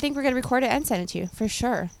 definitely. I think we're going to record it and send it to you, for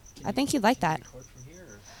sure. I think he'd like that. Record from here,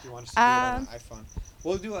 or do you want us to do it on an iPhone?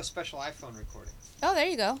 We'll do a special iPhone recording. Oh, there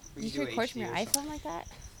you go. We You can can do record from HD your or something. iPhone like that?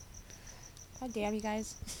 God damn, you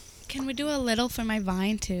guys. Can we do a little for my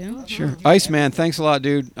Vine too? Sure. Iceman, thanks a lot,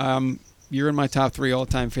 dude. You're in my top 3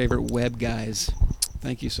 all-time favorite web guys.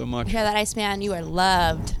 Thank you so much. Hear that, Iceman? You are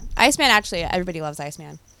loved. Iceman, actually, everybody loves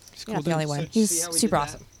Iceman. He's You're cool not the dude. only one. So He's see how we super did that?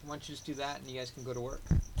 awesome. Why don't you just do that and you guys can go to work?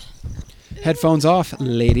 Headphones off,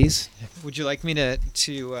 ladies. Would you like me to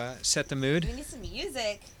set the mood? We need some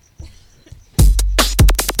music.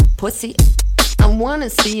 Pussy, I wanna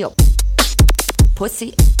see you.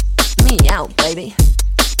 Pussy, me out, baby.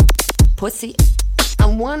 Pussy, I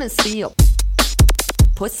wanna see you.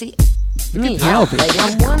 Pussy, me out, Penelope. baby.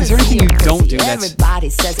 I wanna Is there anything see you your don't pussy. do that's Everybody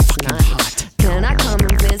says it's nice. hot? Can I come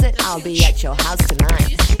and visit? I'll be at your house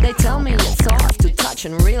tonight. They tell me it's soft to touch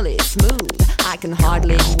and really smooth. I can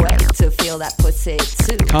hardly wait to feel that pussy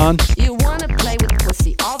too. Con, You wanna play with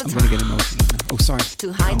pussy all the I'm time. going to get emotional now. Oh, sorry.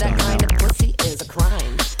 To hide that kind of pussy is a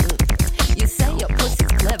crime. You say your pussy's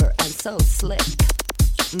clever and so slick,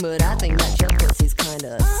 but I think that your pussy's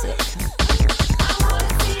kinda sick.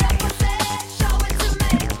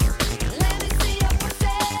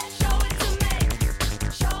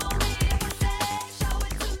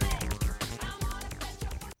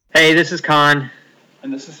 Hey, this is Con.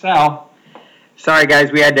 And this is Sal. Sorry,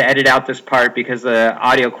 guys, we had to edit out this part because the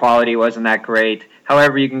audio quality wasn't that great.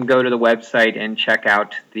 However, you can go to the website and check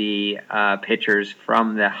out the pictures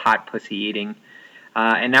from the hot pussy eating.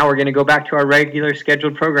 And now we're going to go back to our regular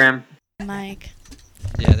scheduled program. Mike.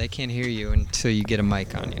 Yeah, they can't hear you until you get a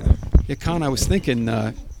mic on you. Yeah, Con, I was thinking,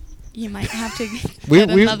 You might have to We get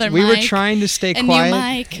another were mic. trying to stay A new quiet.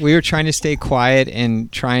 mic. We were trying to stay quiet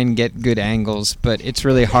and try and get good angles, but it's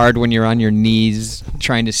really hard when you're on your knees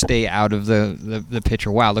trying to stay out of the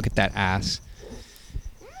picture. Wow, look at that ass.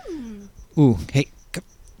 Ooh, hey,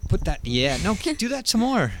 put that. Yeah, no, do that some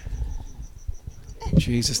more.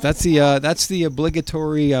 Jesus, that's the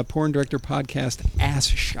obligatory porn director podcast ass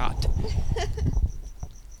shot.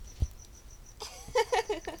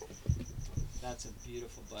 That's a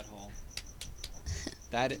beautiful butthole.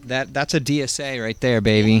 That's a DSA right there,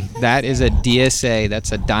 baby. That is a DSA.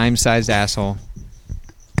 That's a dime-sized asshole.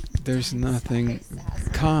 There's nothing,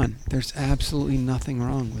 Con. There's absolutely nothing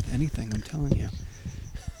wrong with anything. I'm telling you.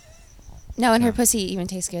 No, and her pussy even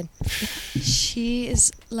tastes good. She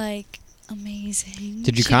is like amazing.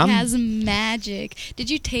 Did you she come? She has magic. Did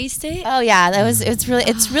you taste it? Oh yeah, it's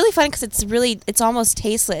really fun because it's almost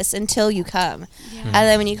tasteless until you come, Yeah. and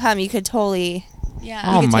then when you come, you could totally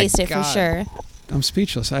Yeah. you Oh could my taste it for God. sure. I'm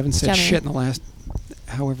speechless. I haven't said Yummy. shit in the last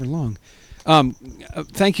however long.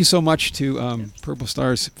 Thank you so much to Purple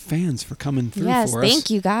Star's fans for coming through Yes, for us. thank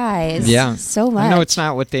you guys. Yeah. So much. I know it's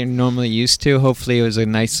not what they're normally used to. Hopefully it was a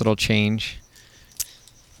nice little change.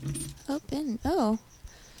 Open. Oh.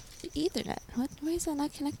 Ethernet. Why is that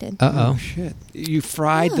not connected? Uh-oh. Shit. You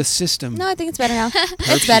fried the system. No, I think it's better now.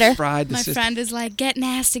 Perps, It's you better. fried the My system. friend is like, "Get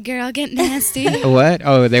nasty, girl. Get nasty." What?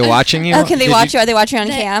 Oh, are they watching you? Oh, can they Did watch you? Are they watching on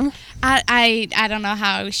They- cam? I don't know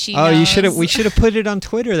how she. Oh, you should have. knows. We should have put it on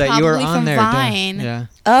Twitter that you were Probably on from there. Vine. Yeah.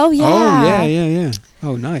 Oh, yeah. Oh, yeah.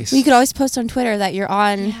 Oh, nice. We could always post on Twitter that you're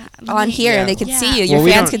on here and they can see you. Your Well,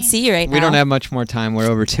 we fans don't- can see you right now. We don't have much more time. We're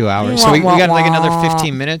over 2 hours, so Wah, we wah, got like another wah.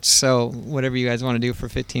 15 minutes. So whatever you guys want to do for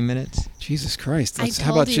 15 minutes. Jesus Christ. I How told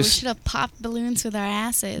about you we just... should have popped balloons with our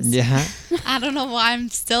asses. Yeah. I don't know why I'm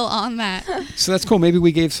still on that. So that's cool. Maybe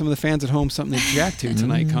we gave some of the fans at home something to jack to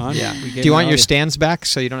tonight, Con. Yeah. We Do gave you them want your audio. stands back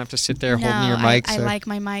so you don't have to sit there holding your mic? I like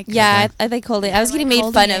my mic. Yeah, I like holding. I was getting made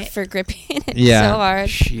holding fun of it. for gripping it Yeah. so hard.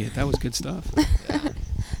 Shit, that was good stuff.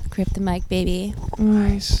 Grip the mic, baby.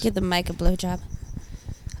 Nice. Give the mic a blowjob.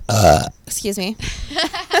 Excuse me.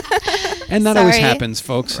 And that always Sorry. happens,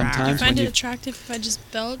 folks, sometimes. Find When it you... attractive if I just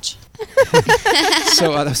belch?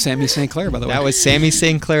 So, that was Sammy St. Clair, by the way. That was Sammy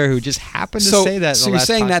St. Clair who just happened to so, say that. So the you're last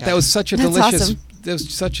saying that podcast. was such a That's delicious... awesome. That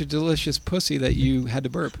was such a delicious pussy that you had to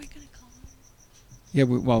burp. Yeah,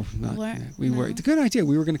 not, What? we were. It's a good idea.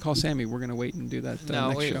 We were going to call Sammy. We're going to wait and do that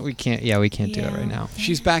No, next show. we can't. Yeah, we can't do it Yeah. right now.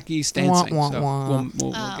 She's back east Wah, dancing, wah, so wah.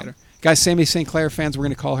 we'll Oh. get her. Guys, Sammy St. Clair fans, we're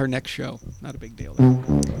going to call her next show. Not a big deal.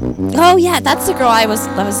 Oh, yeah. That's the girl I was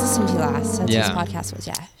listening to last. That's Yeah. whose podcast was.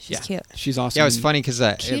 Yeah. She's cute. She's awesome. Yeah, it was funny because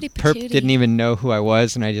Cutie Perp patootie. didn't even know who I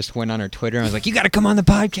was, and I just went on her Twitter and I was like, "You got to come on the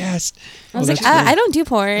podcast." I was Oh, like, that's great. I don't do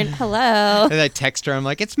porn. Hello. And I text her. I'm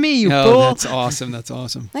like, "It's me, you No, fool." that's awesome. That's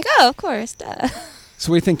awesome. Like, oh, of course. Duh. So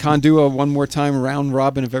what do you think, Con? Do a one more time round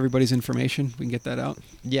robin of everybody's information. We can get that out.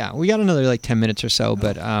 Yeah, we got another like 10 minutes or so,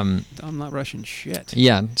 but I'm not rushing shit.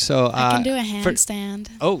 yeah. So I can do a for- handstand.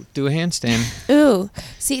 Oh, do a handstand. Ooh.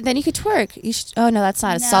 See, then you could twerk. You should, oh, no, that's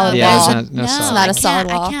not a No. solid Yeah, wall. it's not It's solid. not a I solid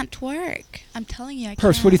can't- wall. I can't twerk. I'm telling you, I can't.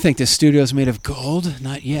 Perps, what do you think? This studio's made of gold?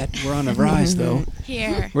 Not yet. We're on a rise, though.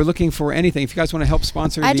 Here. We're looking for anything. If you guys want to help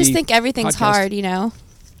sponsor I the just think everything's podcast, hard, you know?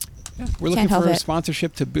 we're looking help for a it.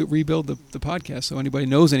 sponsorship to rebuild the podcast. So anybody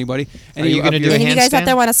knows anybody. Are you gonna of do your- a Any of you guys out handstand?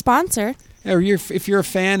 there want to sponsor? Or if you're a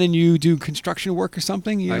fan and you do construction work or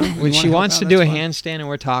something, you know, you When wanna she help wants out, to do a that's fine. handstand and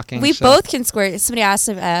we're talking. We so- both can squirt. Somebody asked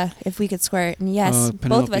if we could squirt, and yes, both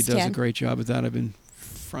Penelope of us does a can. great job at that. I've been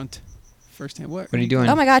first hand. What What are you doing?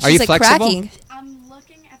 Oh my God, Are she's you like flexible? cracking. I'm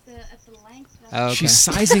looking at the length. Oh, okay. She's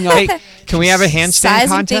sizing up. Hey, can we have a handstand Sizing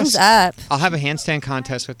contest? things up. I'll have a handstand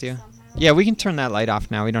contest with you. Yeah, we can turn that light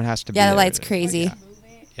off now. We don't have to. Yeah, be the there. light's crazy.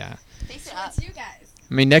 Yeah. So it's you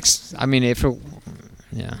guys. I mean, if it.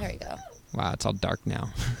 Yeah. There we go. Wow, it's all dark now.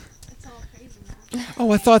 It's all crazy now.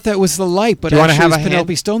 Oh, I thought that was the light, but Do you wanna actually have it's a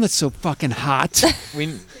Penelope hand- Stone that's so fucking hot.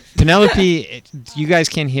 Penelope, you guys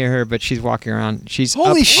can't hear her, but she's walking around. She's Holy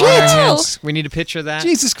up on shit! her hands. We need a picture of that.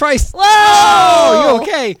 Jesus Christ! Whoa! Oh, you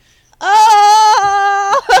okay?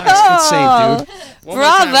 Oh! Nice, good save, dude. One more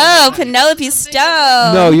time, Bravo, Penelope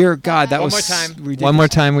Stone. No, you're God. That One was more time. ridiculous. One more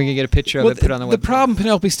time, we can get a picture of Well, it. Put it on the the website. problem,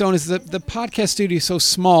 Penelope Stone, is that the podcast studio is so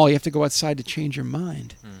small. You have to go outside to change your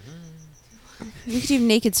mind. You could do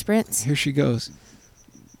naked sprints. Here she goes.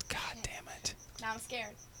 God damn it! Now I'm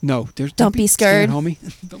scared. No, Don't be scared. homie.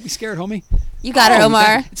 Don't be scared, homie. You got her, Oh,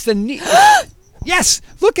 Omar. it's the knee. Yes.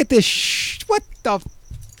 Look at this. What the?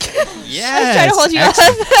 Yes. I was trying to hold you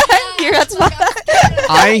excellent. up. You're at spot.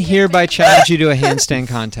 I hereby challenge you to a handstand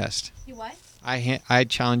contest. You what? I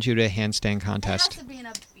challenge you to a handstand It has contest. to be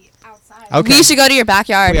outside. Okay. We should go to your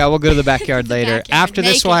backyard. Yeah, we'll go to the backyard later. Backyard, After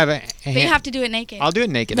this, we'll have naked. a. But you have to do it naked. I'll do it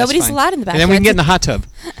naked. Nobody's that's fine. allowed in the And then we can backyard. get in the hot tub.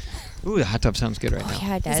 Ooh, the hot tub sounds good right Oh, now.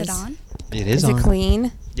 yeah, it does. Is it on? It is Is on. it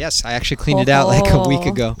clean? Yes, I actually cleaned it out like a week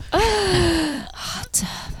ago. Hot tub.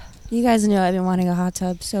 You guys know I've been wanting a hot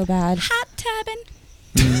tub so bad. Hot tubbing.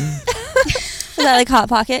 Is that like Hot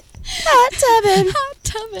Pocket? Hot tubbing. Hot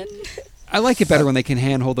tubbing. I like it better when they can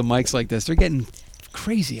handhold the mics like this. They're getting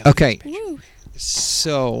crazy. out Okay, Woo.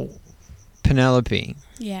 so Penelope,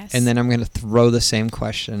 Yes. and then I'm going to throw the same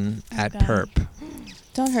question at God. Perp.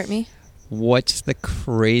 Don't hurt me. What's the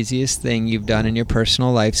craziest thing you've done in your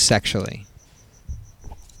personal life sexually?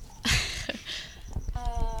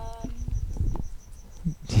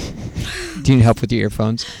 Do you need help with your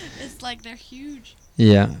earphones? It's like they're huge.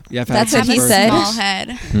 Yeah. Yeah, I've had That's it what since he birth. said. Small head.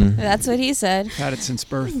 Mm. That's what he said. I've had it since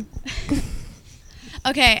birth.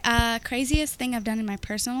 Okay, craziest thing I've done in my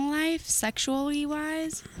personal life, sexually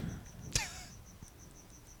wise.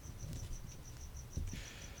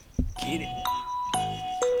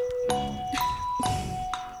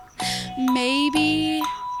 Maybe.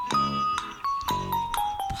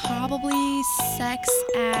 Probably sex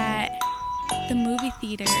at the movie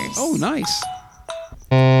theaters. Oh, nice.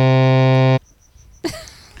 I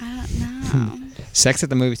don't know. Sex at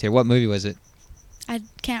the movie theater. What movie was it? I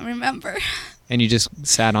can't remember. And you just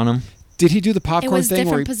sat on him? Did he do the It popcorn was thing? where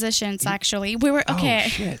different he- positions, actually. We were okay. Oh,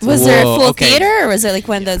 shit. Was there a Whoa, full okay. theater, or was it like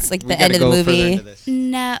one that's like We the gotta end of the go further movie? into this.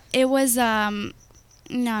 No, it was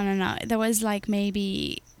no. There was like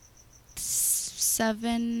maybe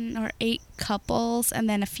 7 or 8 couples and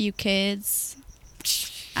then a few kids.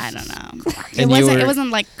 I don't know. And you were- It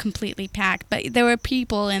wasn't like completely packed, but there were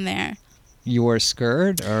people in there. You wore a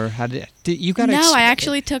skirt, or how did you got? No, I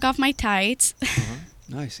actually took off my tights.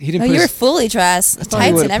 Nice. He didn't Oh, put you were his, fully dressed, I thought he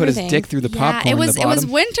tights would and have put his everything. dick through the popcorn it in was the it was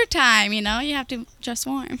bottom. winter time, you know. You have to dress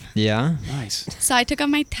warm. Yeah. Nice. So I took off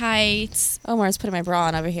my tights Omar's putting my bra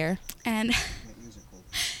on over here. and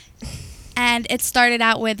and it started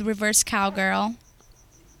out with reverse cowgirl.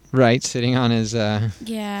 Right, sitting on his Yeah.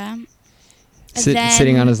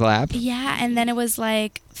 sitting on his lap. Yeah, and then it was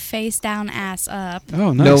like face down, ass up.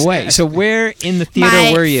 Oh, nice. No way. So where in the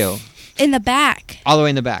theater were you? In the back. All the way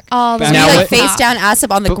in the back. All the Back. way You Now like what- face down, ass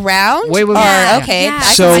up on the But- ground? wait, wait, Or, wait. okay, Yeah.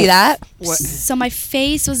 I So- can see that. What, So my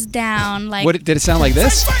face was down, like what did it sound like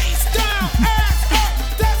this? Face down, ass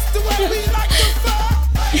up. That's the way we like to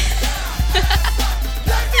fuck.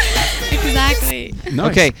 exactly.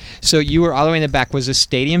 Nice. Okay, so you were all the way in the back. Was this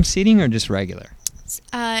stadium seating or just regular?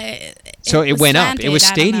 So it was went up. slanted, It was I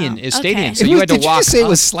don't stadium. know. It was stadium. Okay. So you had to Did walk you just say up. it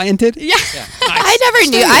was slanted? Yeah. I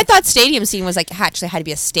never knew. I thought stadium seating was like actually had to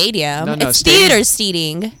be a stadium. No, It's stadium- theater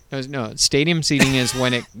seating. No, stadium seating is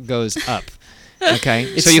when it goes up. Okay,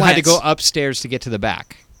 It so you had to slants. go upstairs to get to the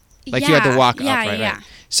back. Like you had to Yeah, walk yeah, up, right? yeah. Right.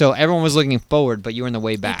 So everyone was looking forward, but you were in the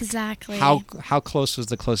way back. Exactly. How close was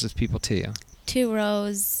the closest people to you? 2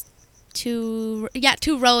 rows. 2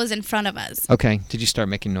 rows in front of us. Okay. Did you start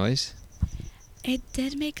making noise? It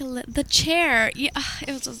did make the chair. Yeah,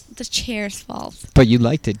 it was just the chair's fault. But you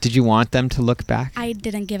liked it. Did you want them to look back? I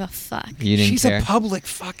didn't give a fuck. You didn't She's care. a public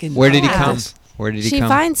fucking. Where did he Yeah. come? Where did he She come?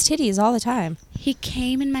 finds titties all the time. He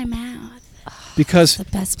came in my mouth. Because The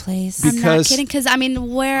best place. I'm not Because- kidding, because I mean,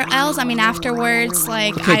 where else? I mean, afterwards,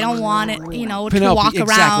 like, Okay. I don't want it, you know, to Penelope, walk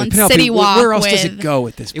exactly. around Penelope, City Walk where else with. does it go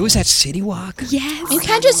at this point? It was at City Walk. Yes. You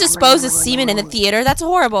can't just dispose of semen in the theater. That's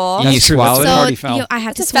horrible. You That's true. swallowed That's it? a So party foul. I had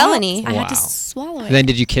It's to a swallow. felony. I had to Wow. swallow it. And then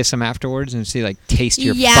did you kiss him afterwards and see like taste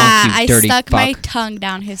your yeah, funk, you I dirty stuck fuck? my tongue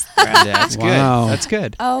down his throat. Yeah, that's Wow. good. That's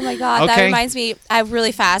good. Oh my god, that Okay. reminds me. I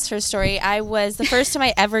really fast for a story. I was the first time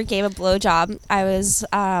I ever gave a blowjob. I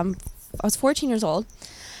was 14 years old,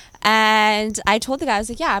 and I told the guy, I was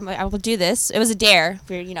like, "Yeah, I will do this." It was a dare.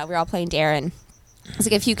 We were all playing dare, and I was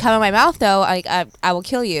like, "If you come in my mouth, though, I will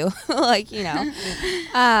kill you."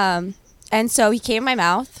 And so he came in my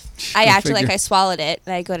mouth. I actually figure. I swallowed it,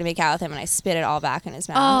 and I go to make out with him, and I spit it all back in his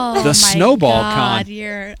mouth. Oh, The my snowball God, con.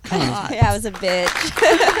 You're Yeah, I was a bitch.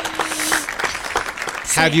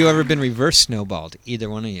 Have you ever been reverse snowballed? Either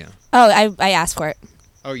one of you? Oh, I asked for it.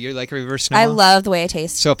 Oh, you're like a reverse snowball? I love the way it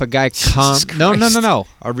tastes. So if a guy comes, no,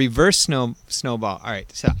 a reverse snowball. All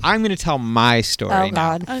right, so I'm gonna tell my story Oh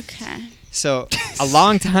now. god. okay. So a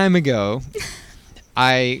long time ago,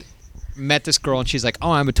 I met this girl and she's like,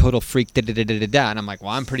 "Oh, I'm a total freak." Da, da, da, da, da, da. And I'm like,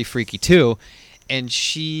 "Well, I'm pretty freaky too." And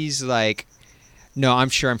she's like, "No, I'm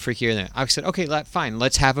sure I'm freakier than." I said, "Okay, fine.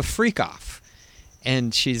 Let's have a freak off."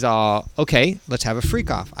 And she's all, "Okay, let's have a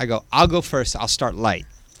freak off." I go, "I'll go first. I'll start light."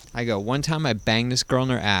 I go, "One time I banged this girl in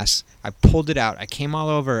her ass. I pulled it out. I came all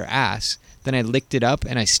over her ass. Then I licked it up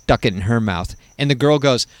and I stuck it in her mouth." And the girl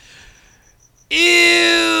goes, "Ew."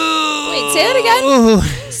 Wait, say that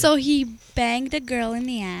again? So he banged a girl in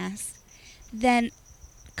the ass, then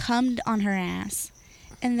cummed on her ass,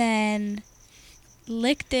 and then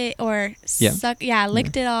licked it or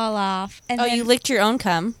licked it all off. And Oh, then, you licked your own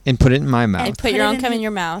cum And put it in my mouth. and put your own cum in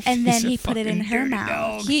your mouth. and then he put it in her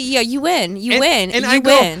mouth. You win. You win. And you I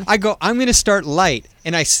win. go, I'm gonna start light.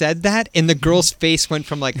 And I said that, and the girl's face went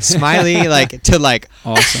from like smiley to like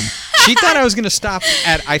awesome. She thought I was gonna stop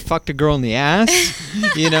at I fucked a girl in the ass,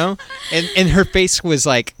 you know, and her face was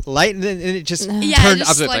like light, and then it just Yeah, turned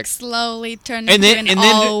just up like slowly turned and into then an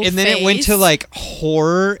and then it went to face. like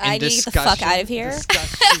horror and I need to get the disgustion. fuck out of here.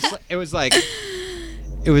 Disgustion.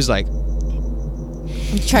 It was like.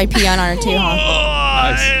 You try pee on her too,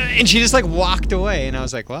 huh? And she just like walked away, and I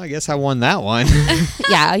was like, "Well, I guess I won that one."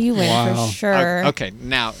 Yeah, you win Wow. for sure. Okay,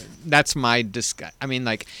 now that's my disgust. I mean,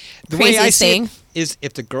 like the way I Craziest see thing. it is,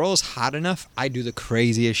 if the girl is hot enough, I do the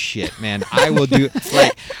craziest shit, man. I will do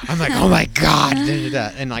like I'm like, "Oh my god," da, da,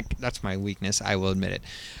 da. And like that's my weakness. I will admit it.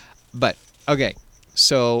 But okay,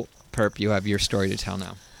 so Perp, you have your story to tell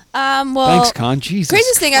now. Well, Thanks, Con. Jesus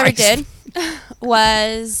craziest thing I ever Christ. did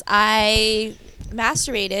was I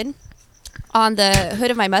masturbated on the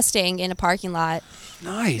hood of my Mustang in a parking lot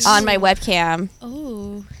Nice. on my webcam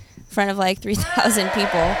Oh. in front of like 3,000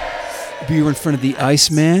 people. You were in front of the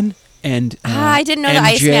Iceman and I didn't know MJ the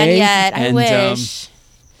Iceman yet. I and, wish.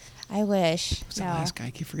 I wish. What's the No. last guy?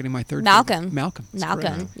 I keep forgetting my third. Malcolm. name. Malcolm. That's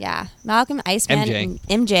Malcolm. correct. Yeah. Malcolm, Iceman, MJ.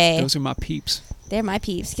 and MJ. Those are my peeps. They're my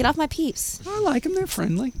peeps. Get off my peeps. I like them. They're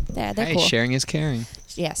friendly. They're Hey, cool. sharing is caring.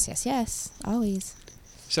 Yes. Always.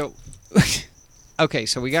 So, okay,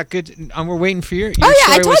 so we got good. We're waiting for your. Oh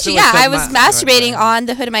yeah, I story told was you. with Yeah, the I was ma- masturbating on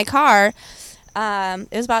the hood of my car.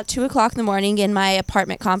 It was about 2:00 in the morning in my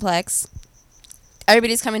apartment complex.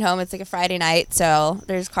 Everybody's coming home. It's like a Friday night, so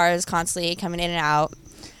there's cars constantly coming in and out.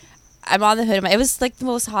 I'm on the hood of my. It was like the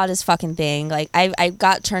most hottest fucking thing. Like I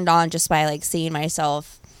got turned on just by like seeing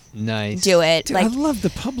myself Nice. do it. Dude, like I love the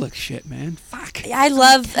public shit, man. Fuck. I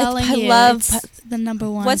love. Telling I you, love. it's the number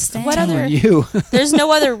one. What's thing. what other? Telling you. There's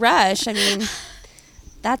no other rush. I mean,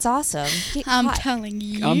 that's awesome. Get I'm hot. telling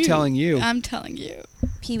you. I'm telling you. I'm telling you.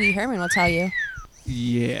 Pee Wee Herman will tell you.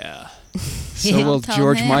 Yeah. So Yeah. will Tell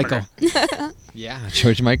George him. Michael. Yeah,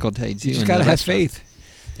 George Michael tell you too. You just in gotta the have restaurant. faith.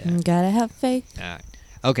 Yeah. You gotta have faith. All right.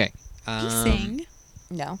 Okay. You sing.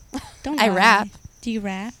 No, Don't I lie. rap. Do you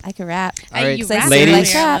rap? I can rap. All right, You Because I rap sing ladies,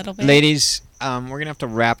 like a rap. little bit. Ladies, we're gonna have to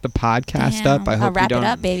wrap the podcast Damn. up. I hope I'll wrap we it don't.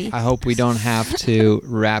 up, baby. I hope we don't have to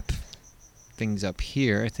wrap things up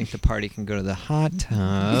here. I think the party can go to the hot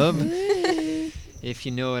tub, if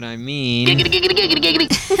you know what I mean.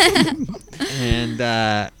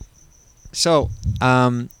 And so,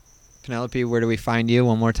 Penelope, where do we find you?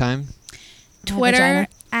 One more time. Twitter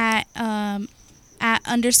at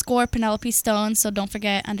 _ Penelope Stone. So don't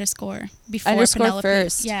forget _ before Underscore Penelope.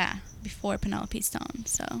 first. Yeah, before Penelope Stone.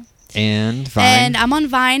 So. And Vine. And I'm on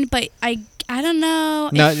Vine, but I don't know.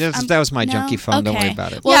 No, if that was my no? junky phone. Don't worry Okay.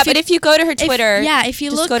 about it. Well, yeah, if you- but if you go to her Twitter, if you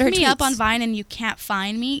just look go to her me up on tweets. Vine and you can't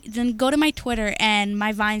find me, then go to my Twitter and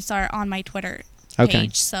my Vines are on my Twitter Okay.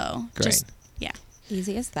 page. So Great. just yeah.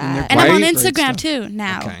 Easy as And they're that. And Why I'm are on you- Instagram Great stuff. too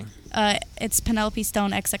now. Okay. It's Penelope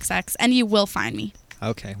Stone XXX, and you will find me.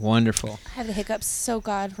 Okay. Wonderful. I have the hiccups. So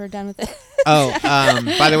God, we're done with it. Oh,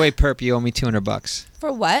 by the way, Perp, you owe me $200.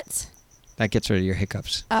 For what? That gets rid of your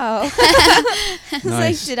hiccups. Oh, I was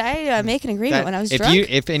Nice. like, did I make an agreement That- when I was if drunk?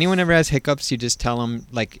 if anyone ever has hiccups, you just tell them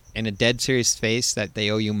like in a dead serious face that they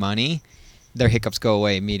owe you money. Their hiccups go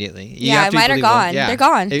away immediately. You Yeah, have to mine are believe them. gone. Yeah. They're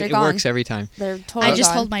gone. It, They're it gone. works every time They're totally I just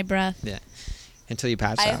gone. hold my breath. until you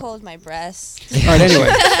pass I out. hold my breast. All right. Anyway.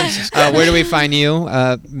 Where do we find you,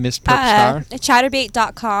 Miss Perpstar?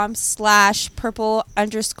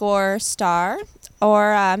 Chatterbait.com/purple_star.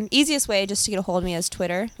 Or easiest way just to get a hold of me is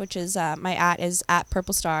Twitter, which is my is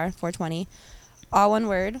 @purplestar420, all one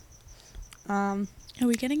word. Are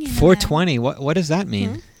we getting into 420. What does that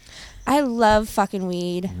mean? Hmm? I love fucking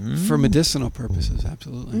weed. For medicinal purposes,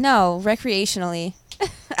 absolutely. No, recreationally.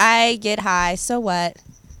 I get high. So what?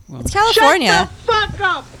 Well, It's California.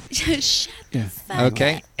 Shut yeah.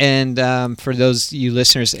 Okay. And for those you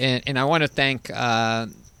listeners, and I want to thank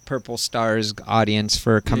Purple Star's audience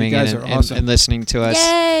for coming guys in are and, awesome. and listening to us.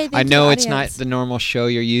 Yay, I thank know you, it's not audience. the normal show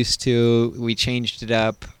you're used to. We changed it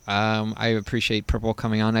up. I appreciate Purple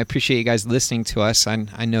coming on. I appreciate you guys listening to us.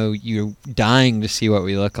 I know you're dying to see what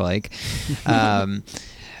we look like.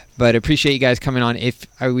 But appreciate you guys coming on.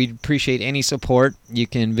 We'd appreciate any support, you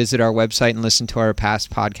can visit our website and listen to our past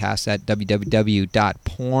podcasts at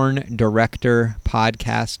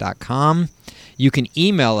www.porndirectorpodcast.com. You can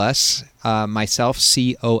email us, myself,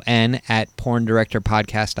 CON, at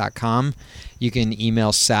porndirectorpodcast.com. You can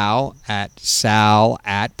email Sal at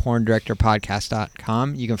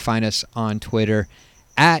porndirectorpodcast.com. You can find us on Twitter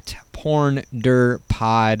at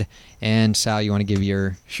porndirpod. And Sal, you want to give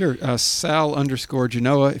your... Sure.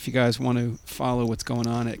 Sal_Genoa, if you guys want to follow what's going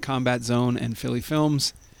on at Combat Zone and Philly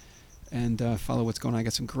Films. And follow what's going on. I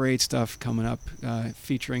got some great stuff coming up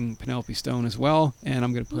featuring Penelope Stone as well. And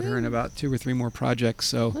I'm going to put her in about 2 or 3 more projects.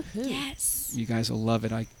 So Yes. you guys will love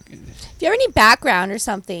it. If you have any background or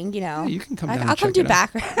something, Yeah, you can come down I'll and come check do it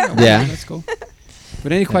out. background. Yeah. That's cool.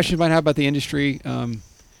 But any questions you might have about the industry,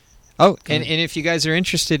 Oh, and if you guys are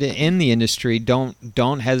interested in the industry,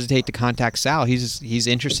 don't hesitate to contact Sal. He's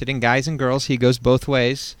interested in guys and girls. He goes both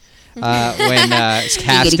ways. When it's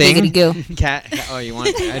casting. Giggity, Oh, you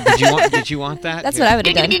want? Did you want that? That's Here. what I would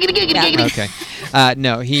have done. Yeah. Okay.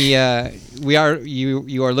 No, you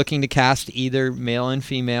are looking to cast either male and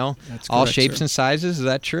female, That's all correct, shapes sir. and sizes. Is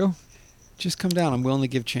that true? just come down. I'm willing to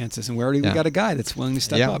give chances. And we Yeah. got a guy that's willing to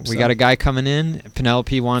step up. We so. got a guy coming in.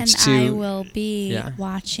 Penelope wants And to. I will be Yeah.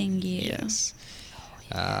 watching you. Yes.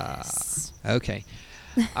 Okay.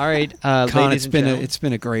 All right, Con, ladies and gentlemen. it's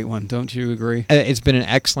been a great one. Don't you agree? It's been an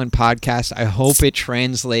excellent podcast. I hope it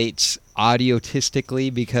translates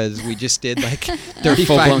audiotistically because we just did like 35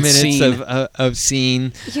 Full-blown minutes scene. of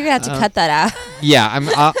scene. You're gonna have to cut that out.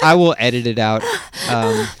 Yeah, I will edit it out.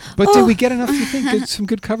 But did we get enough? You think some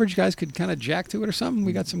good coverage? You guys could kind of jack to it or something.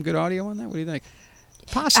 We got some good audio on that. What do you think?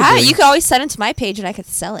 Possibly. You could always send it to my page and I could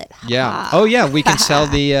sell it. Yeah. Oh yeah, we can sell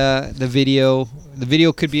the video. The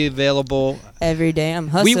video could be available every day. I'm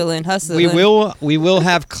hustling. We will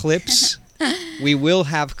have clips. We will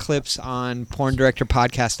have clips on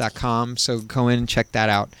porndirectorpodcast.com, so go in and check that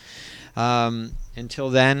out. Until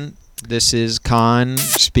then, this is Con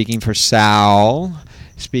speaking for Sal,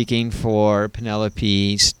 speaking for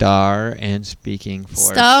Penelope Star, and speaking for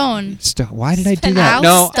Stone. Why did I do that?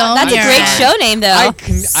 No, that's a great show name, though.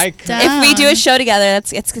 If we do a show together,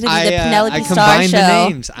 it's going to be the Penelope Star combined show. the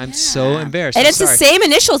names. I'm so embarrassed. And I'm it's sorry. the same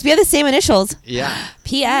initials. We have the same initials. Yeah.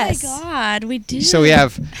 P.S. Oh my God, we do. So we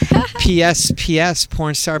have P.S.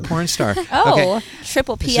 Porn Star. Oh, okay.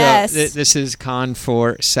 triple P.S. So this is Con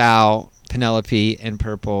for Sal, Penelope, and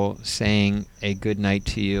Purple saying a good night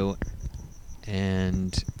to you.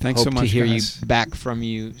 And Thanks hope so much, to hear guys. you back from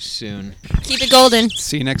you soon. Keep it golden.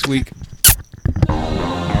 See you next week.